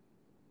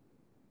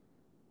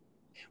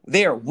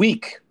 They are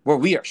weak where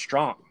we are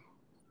strong.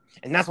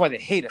 And that's why they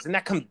hate us. And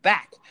that comes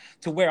back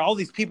to where all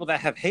these people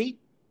that have hate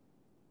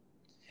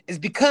is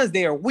because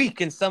they are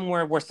weak in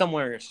somewhere where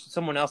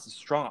someone else is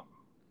strong.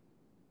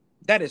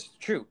 That is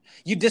true.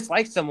 You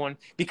dislike someone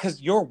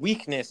because your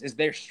weakness is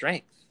their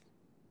strength.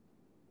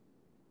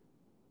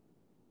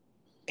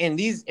 And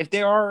if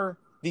there are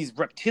these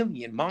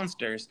reptilian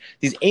monsters,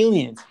 these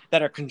aliens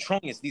that are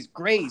controlling us, these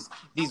grays,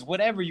 these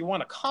whatever you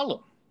want to call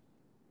them,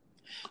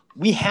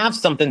 we have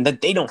something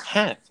that they don't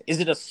have. Is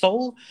it a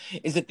soul?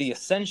 Is it the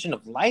ascension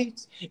of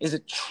light? Is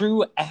it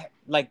true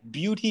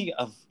beauty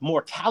of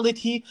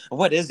mortality?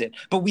 What is it?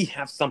 But we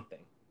have something.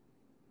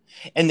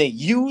 And they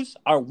use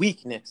our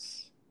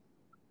weakness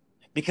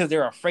because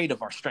they're afraid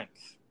of our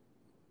strength.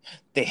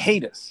 They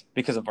hate us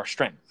because of our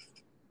strength.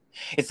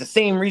 It's the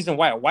same reason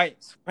why a white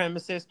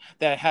supremacist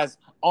that has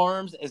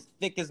arms as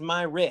thick as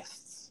my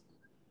wrists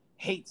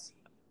hates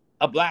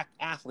a black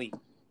athlete.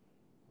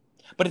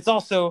 But it's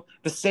also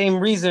the same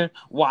reason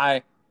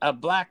why a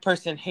black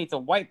person hates a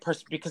white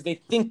person, because they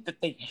think that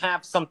they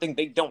have something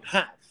they don't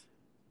have.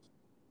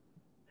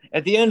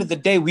 At the end of the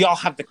day, we all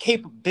have the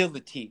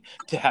capability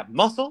to have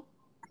muscle.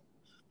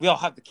 We all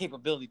have the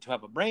capability to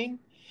have a brain,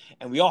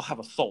 and we all have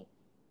a soul.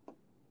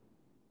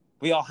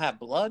 We all have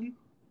blood.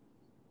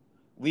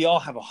 We all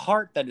have a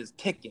heart that is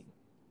ticking.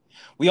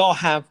 We all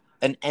have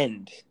an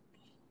end.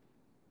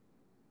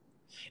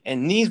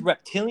 And these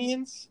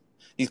reptilians,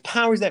 these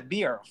powers that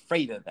be, are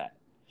afraid of that.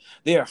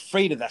 They are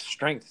afraid of that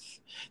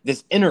strength,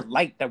 this inner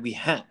light that we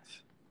have.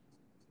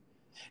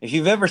 If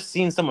you've ever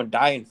seen someone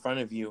die in front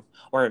of you,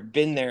 or have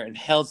been there and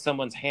held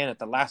someone's hand at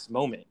the last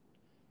moment,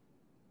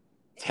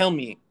 tell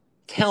me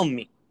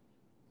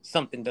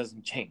something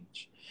doesn't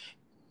change.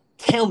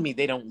 Tell me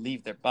they don't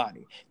leave their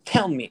body.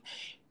 Tell me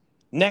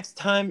next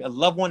time a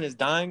loved one is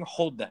dying,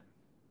 hold them.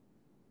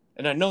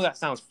 And I know that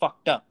sounds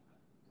fucked up,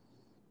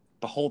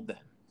 but hold them.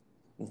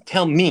 And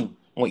tell me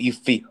what you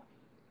feel.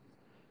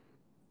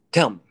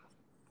 Tell me.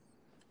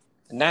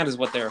 And that is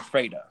what they're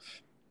afraid of.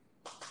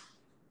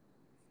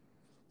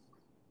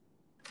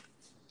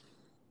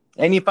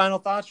 Any final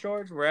thoughts,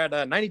 George? We're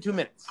at 92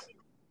 minutes.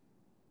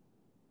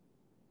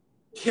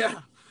 Yeah.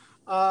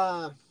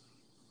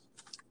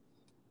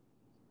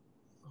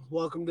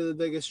 Welcome to the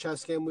biggest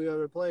chess game we've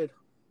ever played.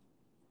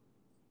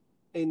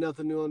 Ain't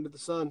nothing new under the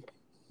sun.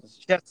 It's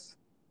chess.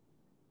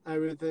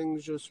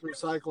 Everything's just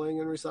recycling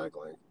and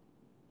recycling.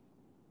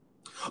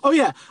 Oh,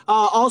 yeah.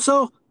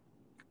 Also,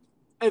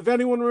 if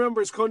anyone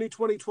remembers Coney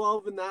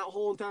 2012 and that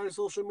whole entire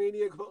social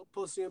media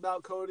posting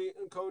about Coney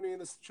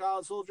and the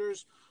child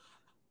soldiers,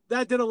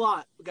 that did a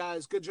lot,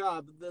 guys. Good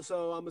job.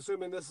 So I'm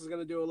assuming this is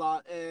going to do a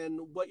lot. And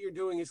what you're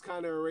doing is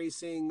kind of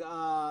erasing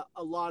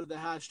a lot of the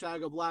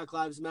hashtag of Black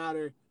Lives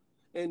Matter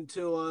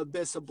into a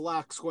abyss of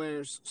black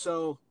squares.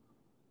 So,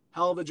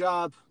 hell of a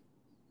job.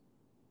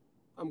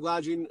 I'm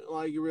glad you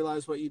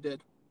realized what you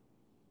did.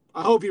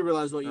 I hope you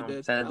realized what you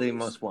did. Sadly,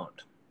 most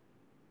won't.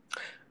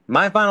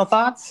 My final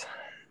thoughts.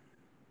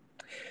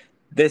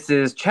 This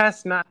is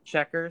chess, not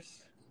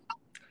checkers.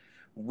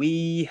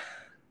 We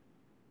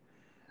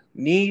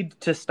need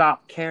to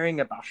stop caring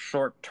about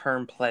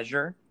short-term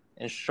pleasure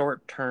and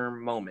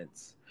short-term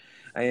moments.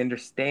 I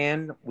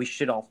understand we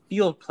should all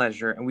feel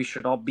pleasure and we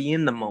should all be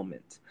in the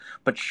moment,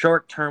 but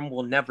short-term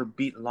will never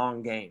beat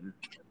long game.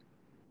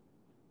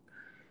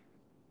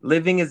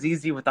 Living is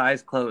easy with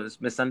eyes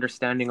closed,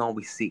 misunderstanding all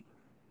we see.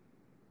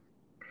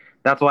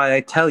 That's why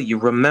I tell you,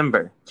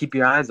 remember, keep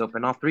your eyes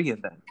open, all three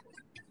of them.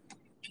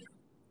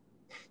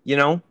 You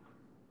know,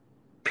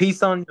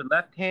 peace on your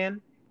left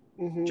hand,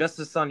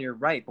 justice on your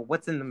right, but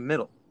what's in the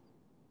middle?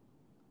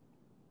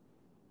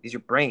 Is your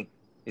brain,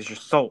 is your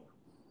soul.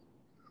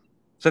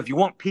 So if you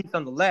want peace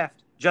on the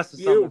left,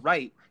 justice on the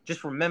right,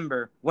 just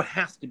remember what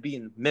has to be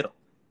in the middle.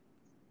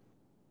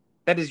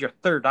 That is your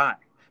third eye.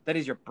 That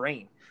is your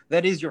brain.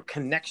 That is your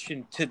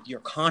connection to your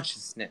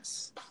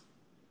consciousness.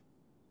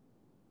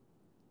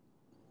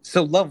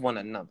 So love one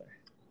another.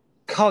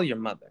 Call your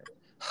mother.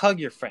 Hug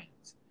your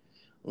friends.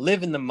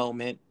 Live in the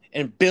moment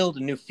and build a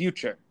new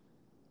future.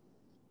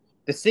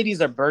 The cities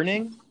are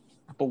burning,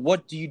 but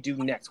what do you do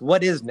next?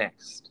 What is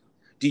next?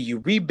 Do you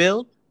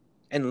rebuild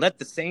and let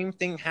the same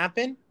thing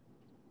happen?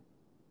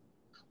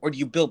 Or do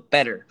you build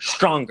better,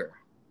 stronger?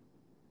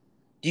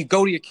 Do you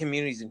go to your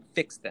communities and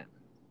fix them?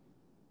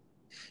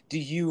 Do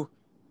you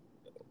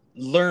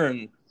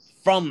learn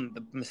from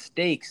the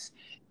mistakes,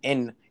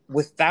 and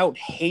without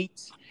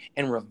hate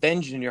and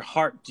revenge in your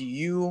heart, do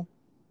you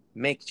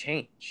make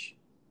change?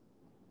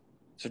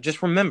 So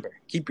just remember,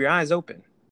 keep your eyes open.